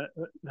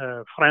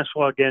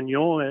 Francois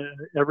Gagnon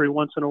every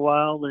once in a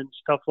while and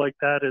stuff like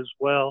that as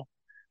well.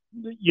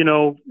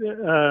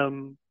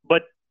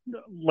 But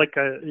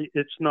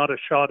it's not a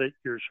shot at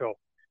your show.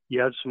 You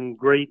have some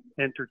great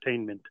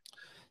entertainment.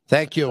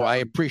 Thank you. I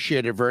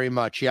appreciate it very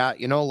much. Yeah,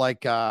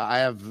 I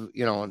have,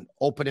 an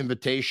open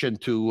invitation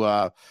to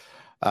a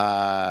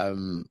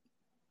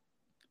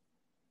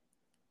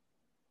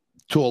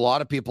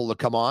lot of people to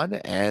come on,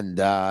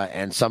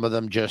 and some of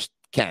them just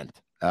can't.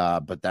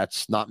 But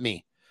that's not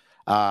me.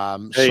 Hey,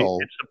 so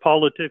it's the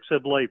politics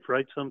of life,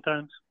 right?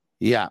 Sometimes.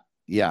 yeah.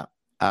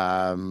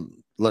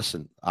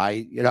 Listen,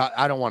 I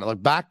don't want to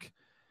look back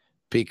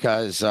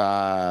because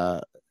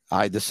I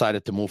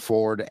decided to move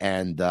forward,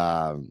 and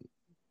I'm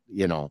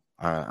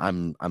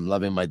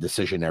loving my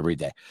decision every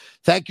day.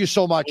 Thank you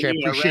so much. I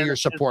appreciate your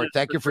support.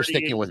 Thank you for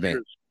sticking with me.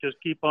 Just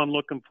keep on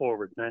looking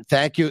forward, man.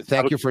 Thank you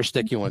for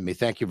sticking with me.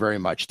 Thank you very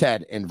much,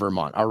 Ted in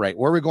Vermont. All right,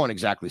 where are we going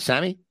exactly,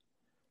 Sammy?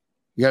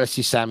 You got to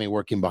see Sammy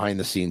working behind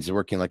the scenes. He's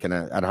working like at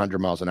 100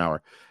 miles an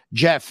hour.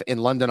 Jeff in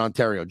London,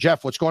 Ontario.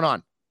 Jeff, what's going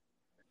on?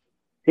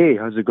 Hey,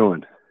 how's it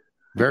going?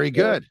 Very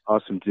good.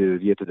 Awesome to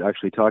get to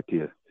actually talk to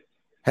you.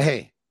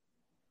 Hey,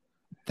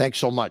 thanks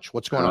so much.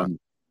 What's going on?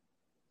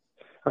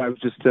 I was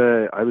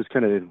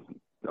going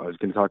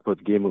to talk about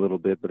the game a little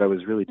bit, but I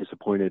was really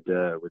disappointed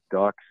with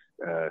Doc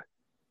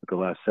the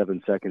last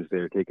 7 seconds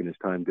there, taking his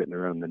time getting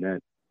around the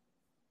net,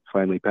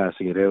 finally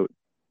passing it out.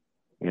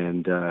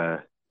 And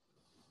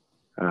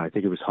I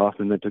think it was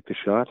Hoffman that took the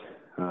shot.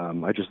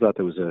 I just thought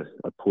that was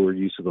a poor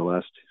use of the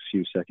last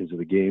few seconds of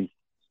the game.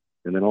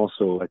 And then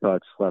also I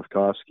thought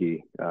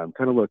Slavkovsky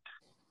kind of looked,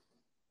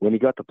 when he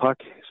got the puck,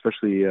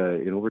 especially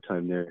in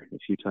overtime there, a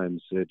few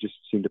times, just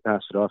seemed to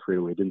pass it off right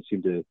away. Didn't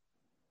seem to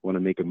want to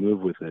make a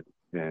move with it.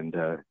 And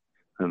I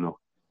don't know,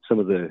 some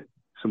of the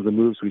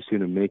moves we've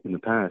seen him make in the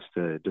past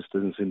just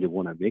doesn't seem to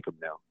want to make them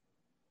now.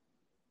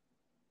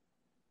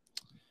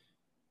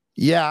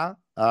 Yeah.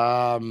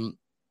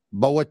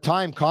 But with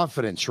time,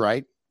 confidence,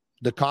 right?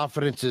 The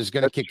confidence is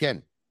going to kick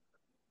in.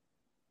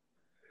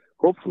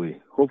 Hopefully.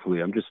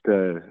 I'm just,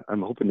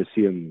 I'm hoping to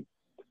see him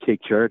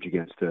take charge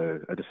against a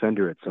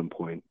defender at some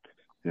point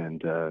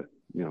and,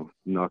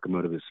 knock him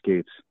out of his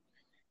skates.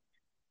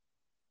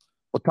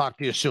 We'll talk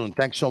to you soon.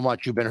 Thanks so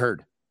much. You've been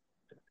heard.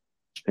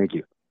 Thank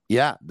you.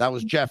 Yeah, that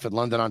was Jeff in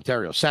London,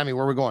 Ontario. Sammy,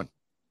 where are we going?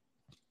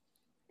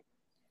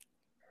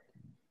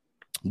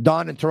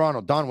 Don in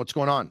Toronto. Don, what's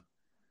going on?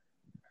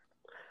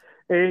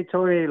 Hey,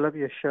 Tony, love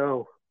your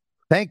show.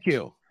 Thank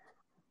you.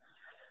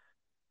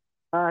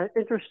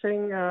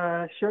 Interesting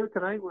show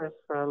tonight with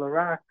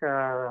Larac.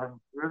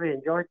 Really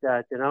enjoyed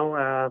that,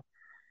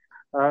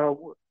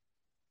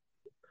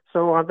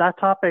 So on that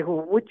topic,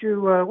 what'd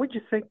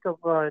you think of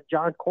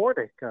John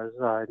Cordick as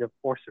an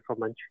enforcer from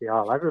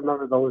Montreal? I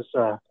remember those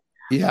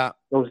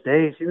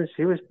days.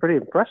 He was pretty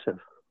impressive.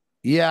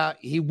 Yeah,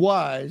 he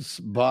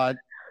was, but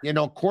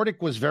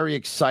Cordick was very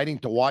exciting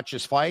to watch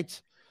his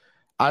fights.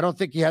 I don't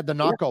think he had the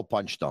knockout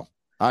punch, though.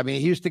 I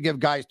mean, he used to give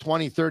guys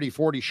 20, 30,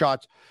 40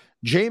 shots.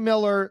 Jay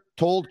Miller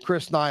told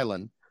Chris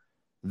Nyland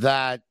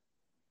that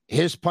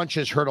his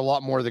punches hurt a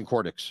lot more than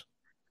Cordick's.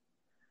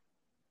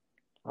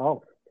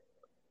 Oh.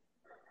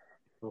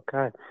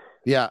 Okay.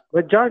 Yeah.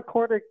 But John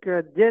Cordick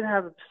did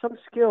have some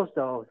skills,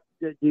 though.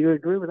 Do you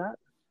agree with that?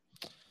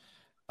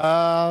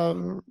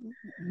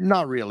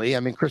 Not really. I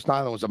mean, Chris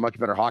Nyland was a much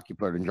better hockey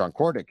player than John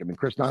Cordick. I mean,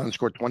 Chris Nyland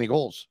scored 20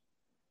 goals.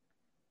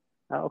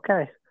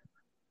 Okay.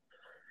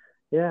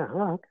 Yeah,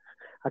 well,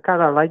 I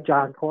kind of like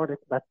John Cordick,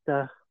 but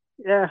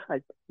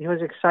he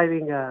was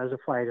exciting as a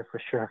fighter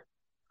for sure.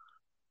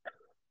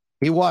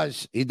 He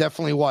was. He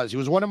definitely was. He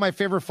was one of my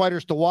favorite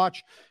fighters to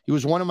watch. He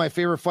was one of my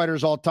favorite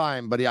fighters all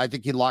time, but I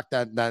think he locked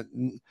that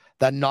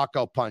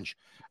knockout punch.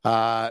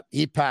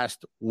 He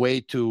passed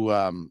way too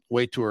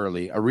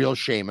early. A real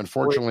shame.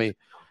 Unfortunately,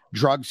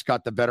 drugs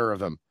got the better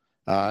of him,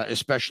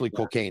 especially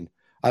cocaine.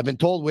 I've been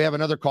told we have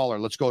another caller.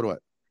 Let's go to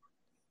it.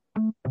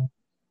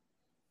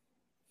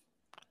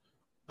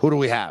 Who do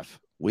we have?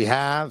 We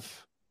have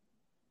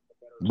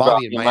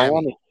Bobby in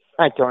Miami.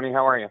 Hi, Tony.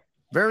 How are you?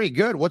 Very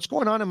good. What's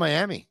going on in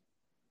Miami?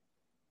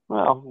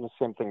 Well, the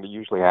same thing that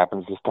usually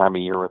happens this time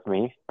of year with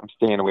me. I'm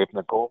staying away from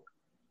the cold.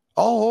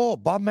 Oh,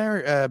 Bob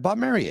Marrier.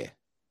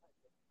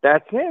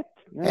 That's it.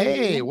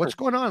 Hey, what's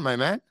going on, my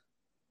man?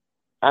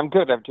 I'm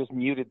good. I've just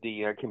muted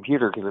the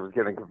computer because it was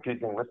getting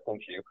confusing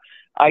listening to you.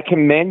 I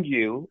commend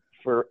you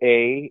for,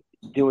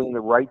 doing the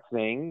right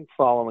thing,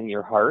 following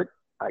your heart.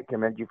 I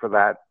commend you for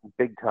that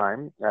big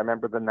time. I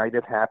remember the night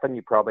it happened,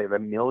 you probably have a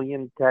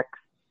million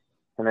texts,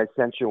 and I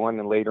sent you one,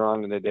 and later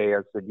on in the day I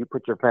said, you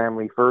put your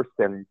family first,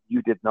 and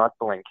you did not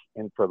blink.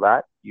 And for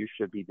that, you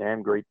should be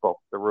damn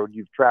grateful. The road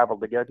you've traveled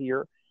to get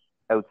here,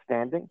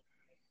 outstanding.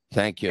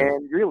 Thank you.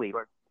 And really,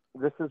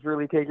 this is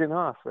really taking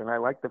off, and I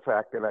like the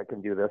fact that I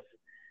can do this.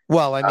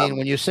 Well, I mean,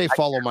 when you say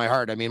follow my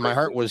heart, I mean, my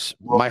heart was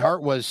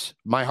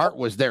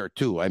there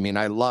too. I mean,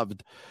 I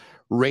loved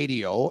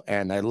radio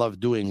and I loved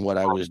doing what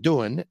I was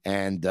doing.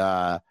 And, in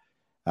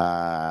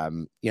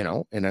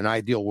an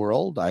ideal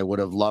world, I would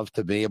have loved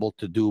to be able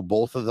to do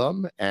both of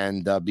them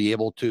and be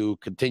able to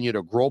continue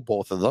to grow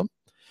both of them.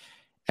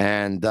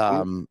 And,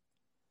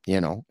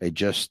 it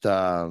just,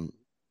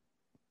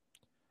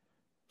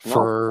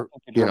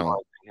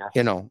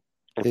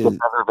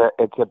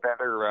 It's a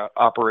better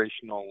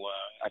operational.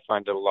 I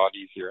find it a lot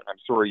easier. I'm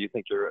sorry you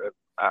think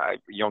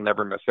you'll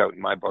never miss out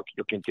in my book.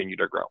 You'll continue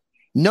to grow.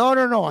 No.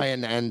 I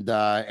am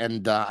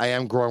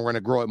growing. We're going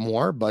to grow it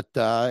more. But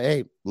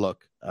hey,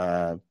 look,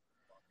 it's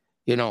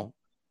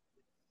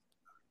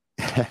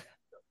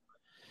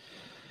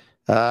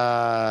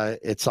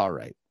all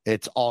right.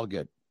 It's all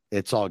good.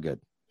 It's all good.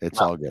 It's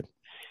all good.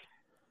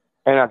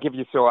 And I'll give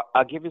you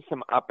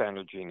some up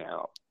energy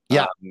now.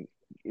 Yeah.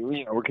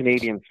 We're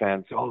Canadian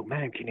fans. Oh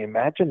man, can you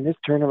imagine this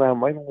turnaround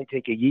might only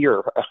take a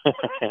year?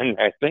 And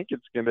I think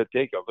it's going to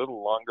take a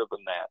little longer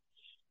than that.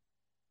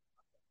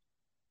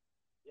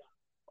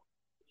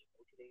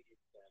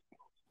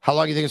 How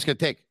long do you think it's going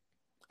to take?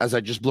 As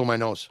I just blew my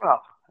nose.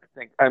 Well,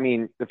 I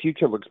mean, the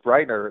future looks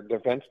brighter.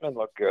 Defensemen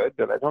look good,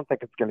 but I don't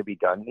think it's going to be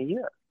done in a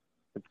year.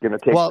 It's going to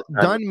take. Well,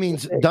 done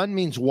means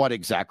what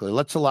exactly?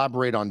 Let's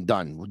elaborate on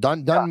done.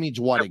 Done means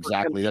what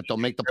exactly? That they'll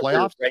make the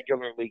playoffs?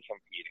 Regularly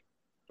competing.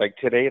 Like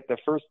today, at the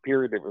first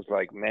period, it was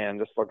like, man,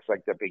 this looks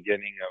like the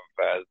beginning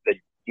of the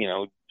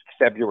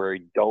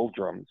February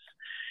doldrums,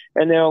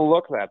 and they'll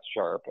look that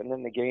sharp, and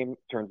then the game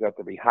turns out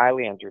to be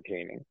highly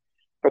entertaining.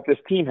 But this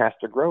team has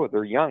to grow.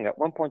 They're young. At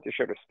one point, they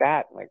showed a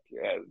stat like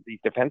these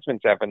defensemen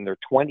have in their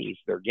 20s,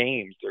 their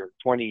games. They're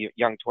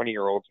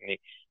 20-year-olds, and they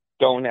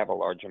don't have a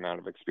large amount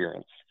of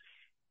experience.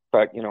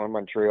 But in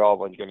Montreal,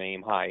 they're going to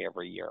aim high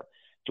every year.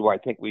 Do I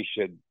think we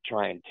should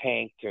try and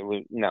tank to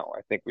lose? No,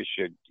 I think we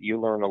should. You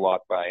learn a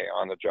lot by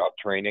on-the-job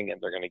training, and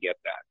they're going to get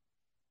that.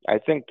 I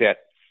think that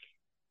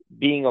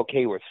being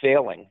okay with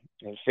failing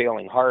and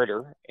failing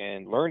harder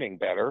and learning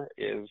better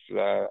is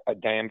a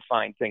damn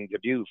fine thing to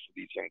do for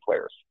these young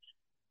players.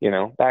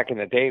 Back in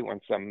the day when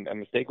a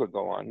mistake would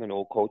go on, an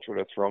old coach would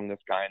have thrown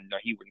this guy and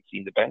he wouldn't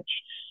see the bench,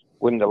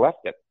 wouldn't have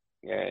left it.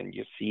 And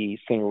you see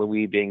St.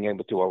 Louis being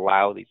able to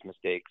allow these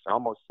mistakes,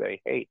 almost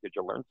say, hey, did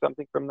you learn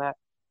something from that?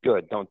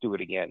 Good, don't do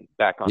it again.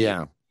 Back on.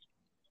 Yeah.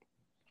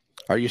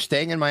 Are you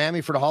staying in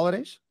Miami for the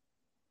holidays?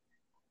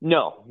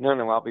 No,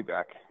 I'll be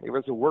back. It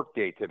was a work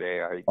day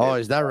today.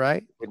 Is that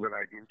right? What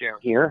I do down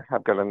here.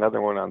 I've got another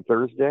one on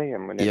Thursday.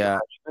 I'm an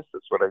internationalist.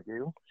 That's what I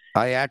do.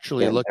 I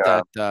actually looked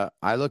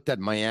at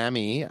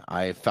Miami.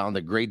 I found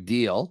a great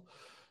deal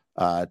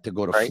to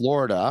go to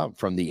Florida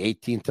from the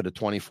 18th to the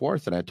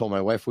 24th. And I told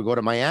my wife we go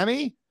to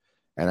Miami,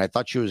 and I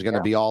thought she was going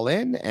to be all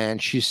in.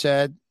 And she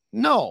said,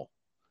 no,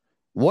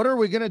 what are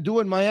we going to do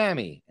in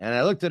Miami? And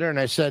I looked at her and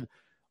I said,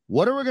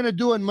 what are we going to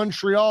do in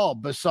Montreal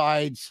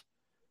besides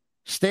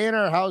stay in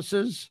our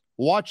houses,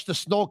 watch the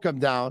snow come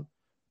down,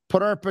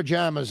 put our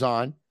pajamas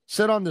on,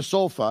 sit on the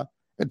sofa,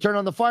 and turn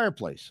on the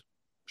fireplace?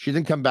 She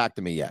didn't come back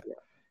to me yet.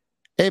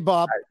 Hey,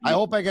 Bob, I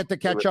hope I get to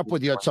catch up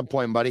with you at some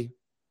point, buddy.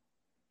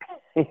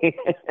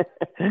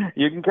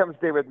 You can come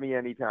stay with me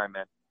anytime,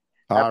 man.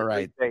 All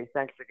right. Thanks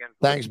again.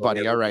 Thanks,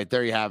 buddy. All right.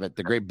 There you have it.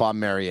 The great Bob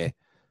Merrier.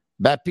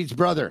 Bat Pete's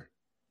brother.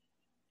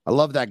 I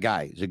love that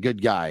guy. He's a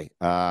good guy.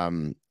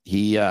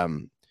 He,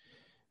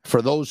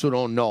 for those who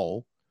don't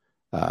know,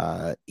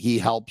 he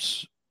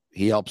helps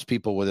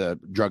people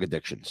with drug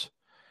addictions.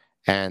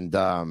 And,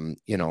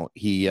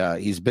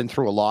 he's been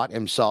through a lot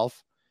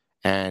himself.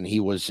 And he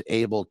was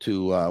able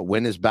to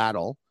win his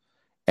battle,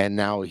 and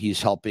now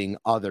he's helping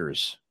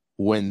others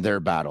win their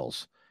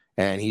battles.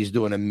 And he's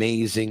doing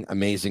amazing,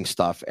 amazing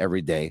stuff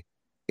every day.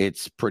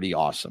 It's pretty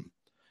awesome.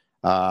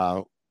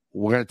 We're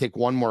going to take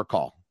one more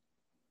call.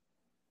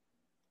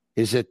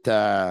 Is it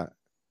K1?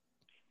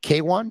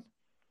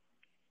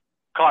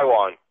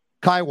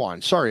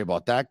 Kaiwan. Sorry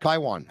about that.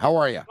 Kaiwan, how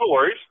are you? No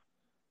worries.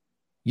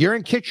 You're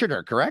in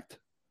Kitchener, correct?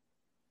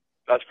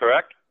 That's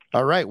correct.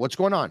 All right. What's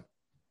going on?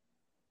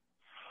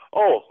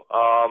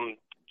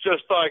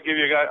 Just thought I'd give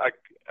you a guy.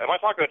 Am I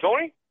talking to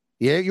Tony?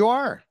 Yeah, you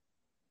are.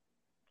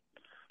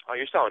 Oh,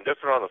 you sound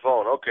different on the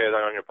phone. Okay, than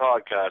on your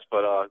podcast.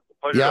 But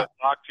pleasure to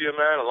talk to you,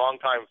 man. A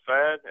long-time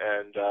fan,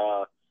 and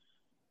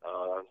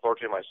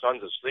unfortunately, my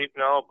son's asleep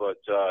now. But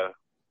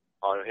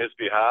on his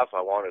behalf,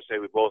 I want to say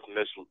we both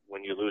miss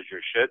when you lose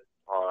your shit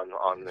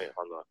on the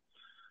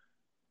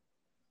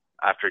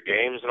after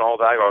games and all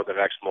that, or the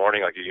next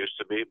morning like it used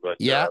to be. But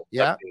that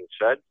being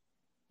said,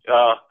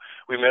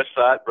 we miss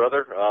that,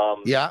 brother.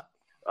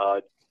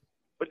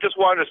 But just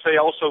wanted to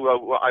say also,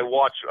 I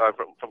watch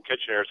from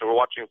Kitchener, so we're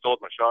watching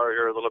Philip Machar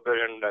here a little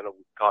bit, and then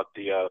we caught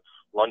the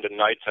London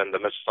Knights and the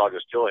Mississauga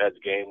Steelheads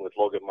game with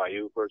Logan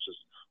Mailloux versus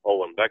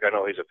Owen Beck. I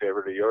know he's a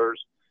favorite of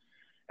yours.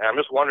 And I'm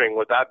just wondering,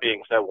 with that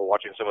being said, we're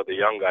watching some of the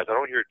young guys. I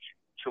don't hear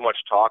too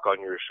much talk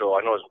on your show.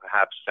 I know it's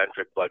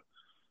Habs-centric, but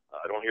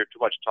I don't hear too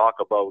much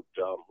talk about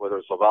whether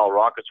it's Laval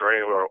Rockets or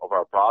any of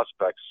our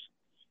prospects.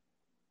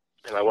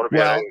 And I wonder if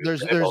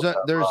there's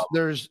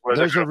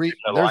a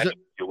reason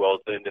you will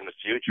in the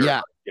future.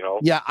 Yeah,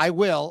 yeah, I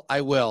will,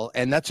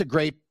 and that's a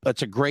great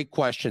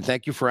question.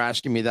 Thank you for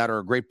asking me that, or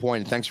a great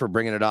point. Thanks for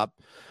bringing it up.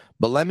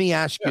 But let me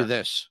ask you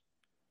this: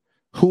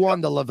 who on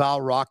the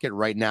Laval Rocket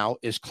right now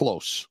is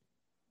close?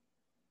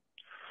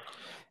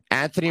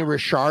 Anthony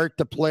Richard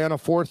to play on a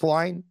fourth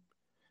line,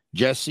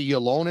 Jesse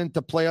Ylonen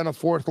to play on a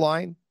fourth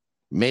line,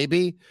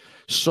 maybe.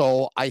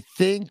 So I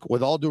think,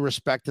 with all due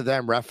respect to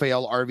them,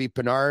 Raphael, RV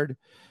Pinard,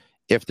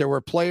 if there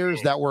were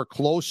players that were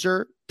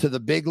closer to the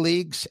big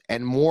leagues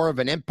and more of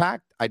an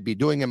impact, I'd be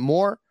doing it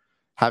more.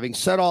 Having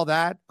said all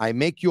that, I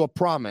make you a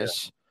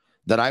promise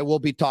that I will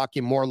be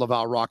talking more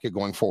Laval Rocket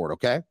going forward,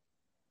 okay?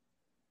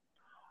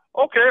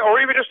 Okay, or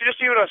even just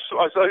even a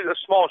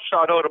small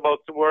shout out about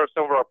where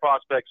some of our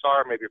prospects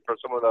are, maybe for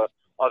some of the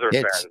other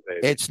fans.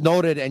 Maybe. It's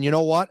noted, and you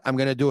know what? I'm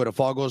going to do it. If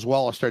all goes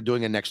well, I'll start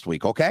doing it next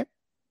week, okay?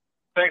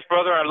 Thanks,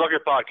 brother. I love your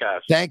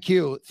podcast. Thank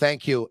you.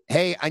 Thank you.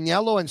 Hey,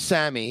 Agnello and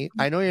Sammy,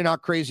 I know you're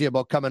not crazy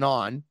about coming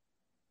on,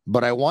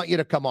 but I want you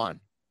to come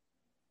on.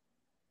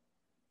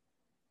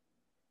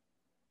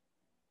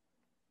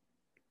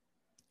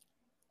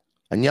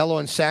 Agnello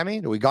and Sammy,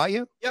 do we got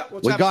you? Yeah,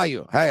 what's we happening? got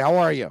you. Hey, how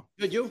are you?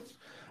 Good, you?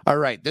 All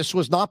right. This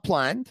was not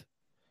planned,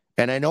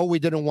 and I know we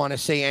didn't want to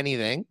say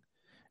anything,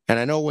 and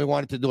I know we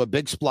wanted to do a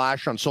big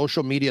splash on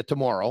social media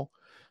tomorrow,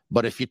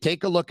 but if you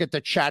take a look at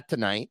the chat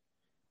tonight,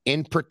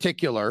 in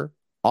particular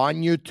on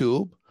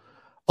YouTube,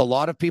 a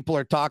lot of people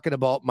are talking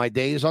about my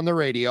days on the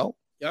radio.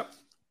 Yep.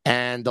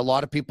 And a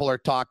lot of people are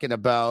talking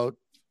about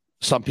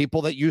some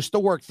people that used to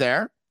work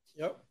there.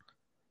 Yep.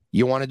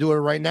 You want to do it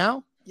right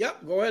now?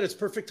 Yep, go ahead. It's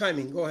perfect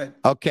timing. Go ahead.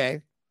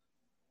 Okay.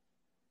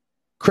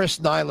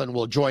 Chris Nyland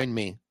will join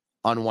me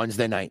on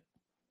Wednesday night.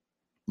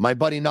 My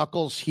buddy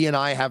Knuckles, he and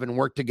I haven't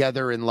worked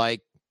together in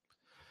like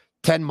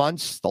 10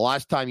 months. The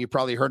last time you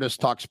probably heard us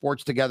talk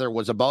sports together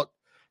was about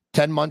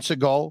 10 months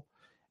ago.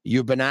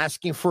 You've been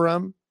asking for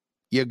him.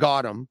 You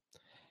got him.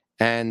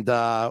 And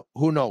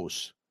who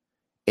knows?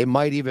 It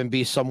might even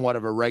be somewhat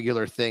of a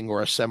regular thing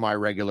or a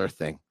semi-regular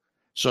thing.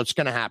 So it's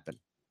going to happen.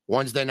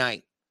 Wednesday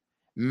night.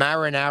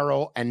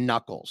 Marinaro and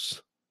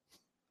Knuckles.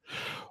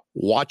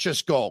 Watch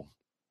us go.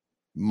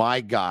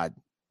 My God.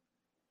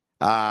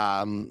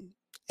 And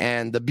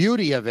the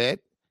beauty of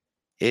it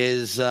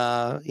is,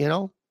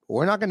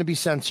 we're not going to be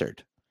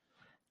censored.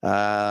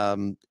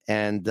 Chris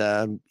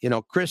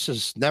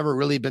has never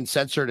really been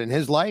censored in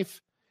his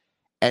life,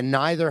 and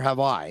neither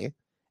have I.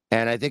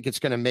 And I think it's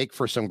going to make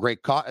for some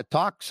great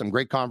talk, some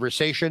great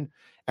conversation,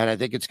 and I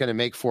think it's going to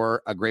make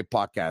for a great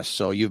podcast.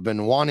 So you've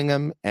been wanting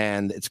him,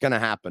 and it's going to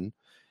happen.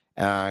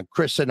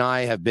 Chris and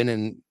I have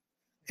been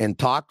in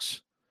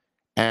talks,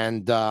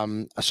 and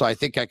so I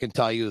think I can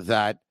tell you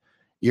that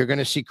you're going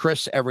to see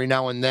Chris every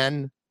now and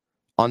then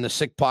on the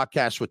Sick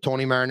Podcast with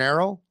Tony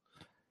Marinaro,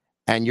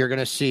 and you're going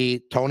to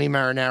see Tony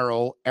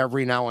Marinaro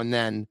every now and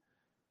then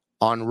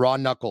on Raw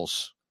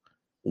Knuckles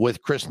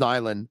with Chris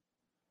Nyland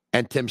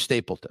and Tim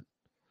Stapleton.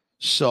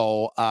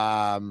 So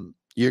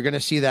you're going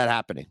to see that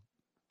happening.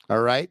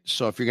 All right.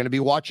 So if you're going to be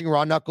watching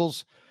Raw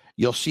Knuckles,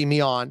 you'll see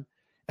me on.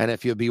 And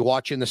if you'll be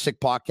watching the Sick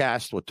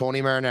Podcast with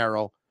Tony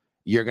Marinaro,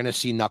 you're going to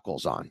see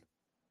Knuckles on.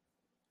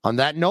 On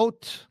that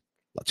note,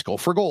 let's go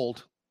for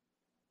gold.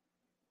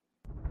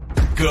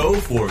 Go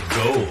for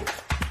gold.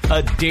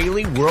 A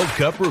daily World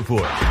Cup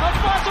report.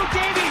 Alfonso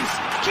Davies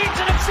keeps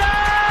it himself.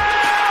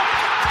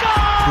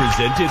 Goal!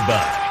 Presented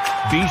by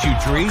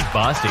Bijouterie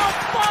Basti.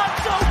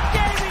 Alfonso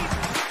Davies.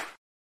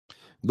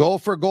 Go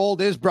for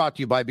Gold is brought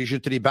to you by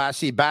Bijouterie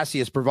Bassi. Bassi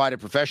has provided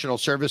professional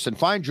service and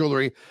fine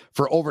jewelry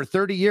for over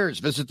 30 years.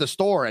 Visit the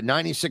store at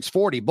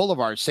 9640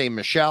 Boulevard, Saint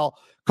Michel.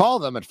 Call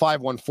them at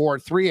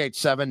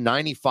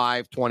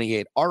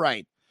 514-387-9528. All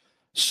right.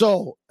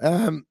 So,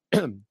 and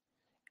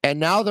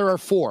now there are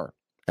four,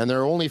 and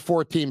there are only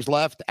 4 teams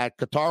left at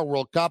Qatar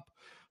World Cup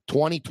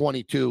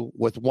 2022,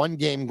 with one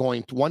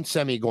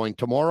semi going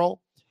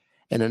tomorrow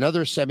and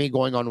another semi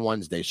going on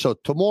Wednesday. So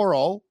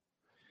tomorrow,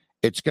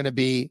 it's going to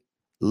be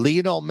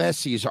Lionel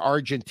Messi's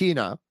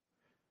Argentina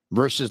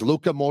versus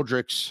Luka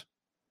Modric's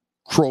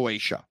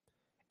Croatia.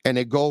 And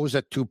it goes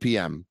at 2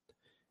 p.m.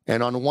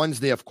 And on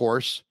Wednesday, of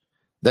course,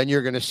 then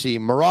you're going to see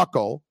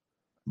Morocco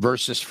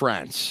versus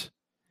France.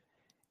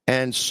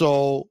 And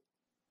so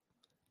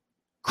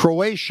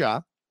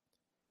Croatia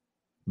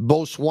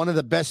boasts one of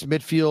the best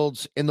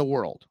midfields in the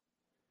world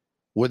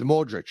with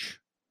Modric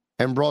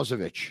and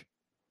Brozovic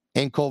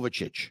and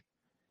Kovacic.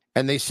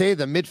 And they say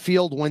the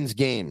midfield wins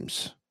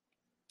games.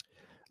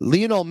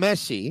 Lionel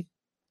Messi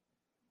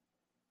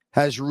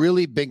has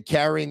really been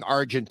carrying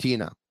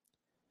Argentina.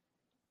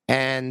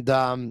 And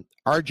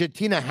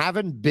Argentina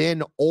haven't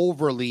been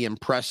overly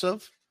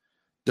impressive.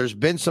 There's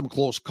been some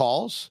close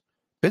calls.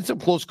 Been some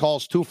close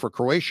calls, too, for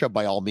Croatia,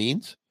 by all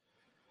means.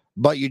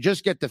 But you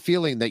just get the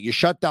feeling that you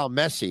shut down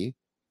Messi,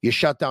 you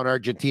shut down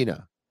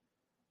Argentina.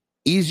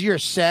 Easier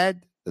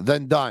said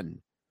than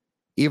done.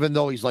 Even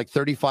though he's like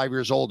 35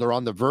 years old or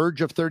on the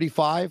verge of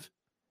 35.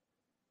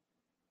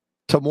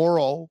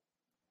 Tomorrow,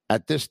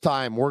 at this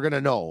time, we're going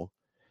to know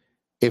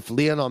if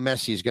Lionel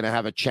Messi is going to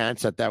have a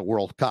chance at that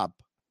World Cup,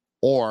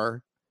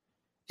 or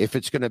if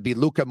it's going to be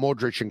Luka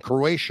Modric and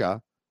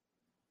Croatia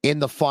in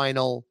the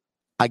final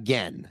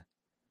again.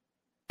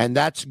 And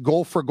that's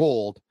go for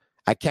gold.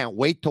 I can't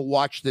wait to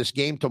watch this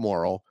game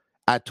tomorrow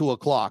at 2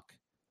 o'clock.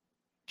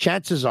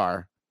 Chances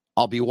are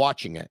I'll be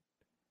watching it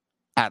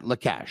at La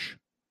Cache.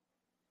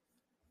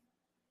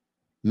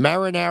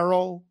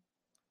 Marinaro,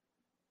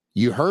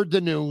 you heard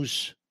the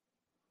news.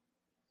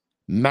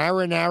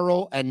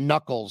 Marinaro and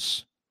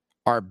Knuckles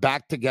are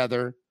back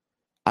together.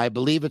 I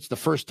believe it's the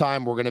first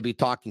time we're going to be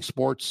talking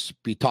sports,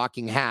 be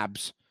talking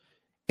Habs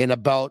in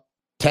about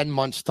 10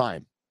 months'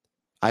 time.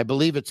 I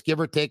believe it's give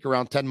or take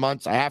around 10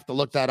 months. I have to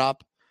look that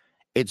up.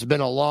 It's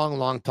been a long,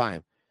 long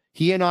time.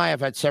 He and I have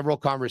had several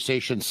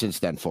conversations since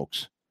then,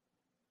 folks.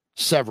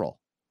 Several.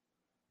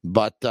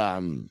 But I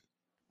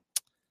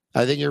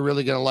think you're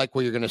really going to like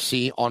what you're going to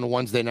see on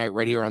Wednesday night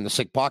right here on the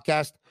Sick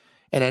Podcast.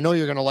 And I know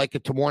you're going to like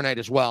it tomorrow night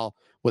as well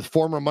with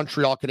former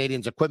Montreal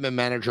Canadiens equipment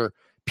manager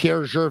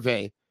Pierre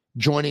Gervais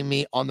joining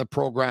me on the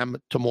program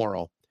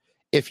tomorrow.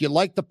 If you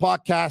like the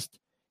podcast,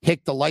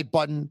 hit the like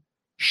button,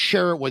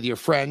 share it with your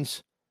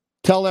friends,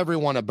 tell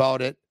everyone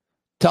about it,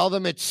 tell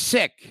them it's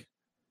sick.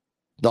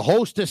 The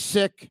host is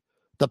sick.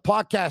 The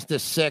podcast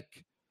is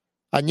sick.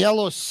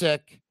 Agnello's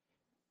sick.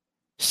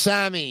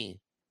 Sammy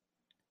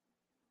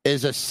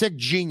is a sick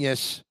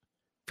genius.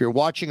 If you're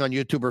watching on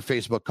YouTube or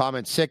Facebook,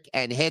 comment sick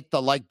and hit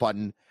the like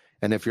button.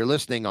 And if you're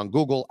listening on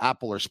Google,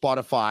 Apple, or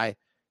Spotify,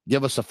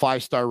 give us a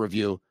 5-star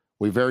review.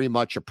 We very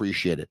much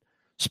appreciate it.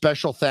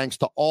 Special thanks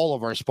to all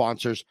of our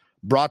sponsors,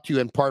 brought to you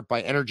in part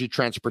by Energy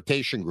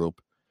Transportation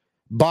Group,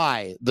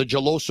 by the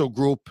Geloso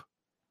Group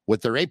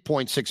with their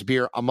 8.6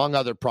 beer, among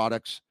other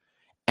products,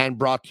 and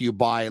brought to you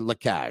by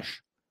Lacage.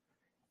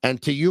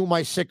 And to you,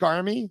 my sick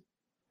army,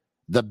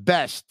 the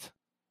best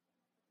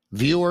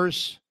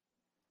viewers,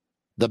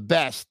 the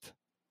best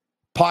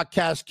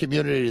podcast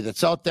community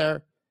that's out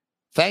there,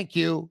 thank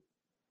you.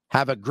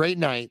 Have a great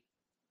night.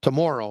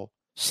 Tomorrow,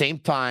 same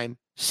time,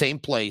 same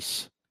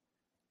place,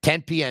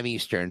 10 p.m.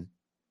 Eastern.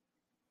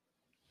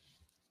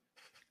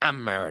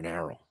 I'm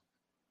Marinaro.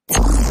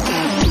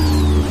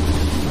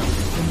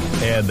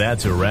 And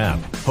that's a wrap.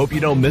 Hope you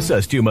don't miss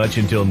us too much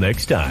until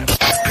next time.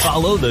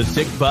 Follow the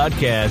Sick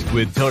Podcast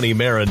with Tony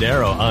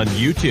Marinaro on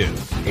YouTube,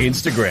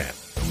 Instagram,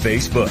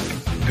 Facebook,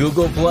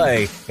 Google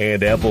Play,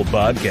 and Apple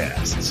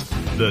Podcasts.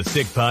 The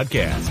Sick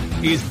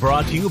Podcast is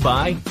brought to you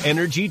by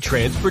Energy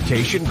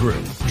Transportation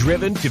Group.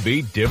 Driven to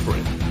be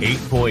different.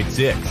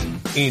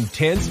 8.6.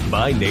 Intense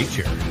by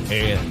nature.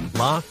 And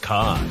La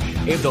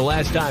Cage. If the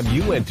last time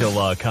you went to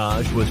La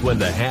Cage was when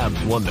the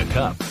Habs won the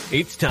cup,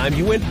 it's time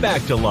you went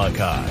back to La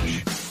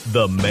Cage.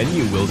 The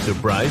menu will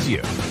surprise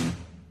you.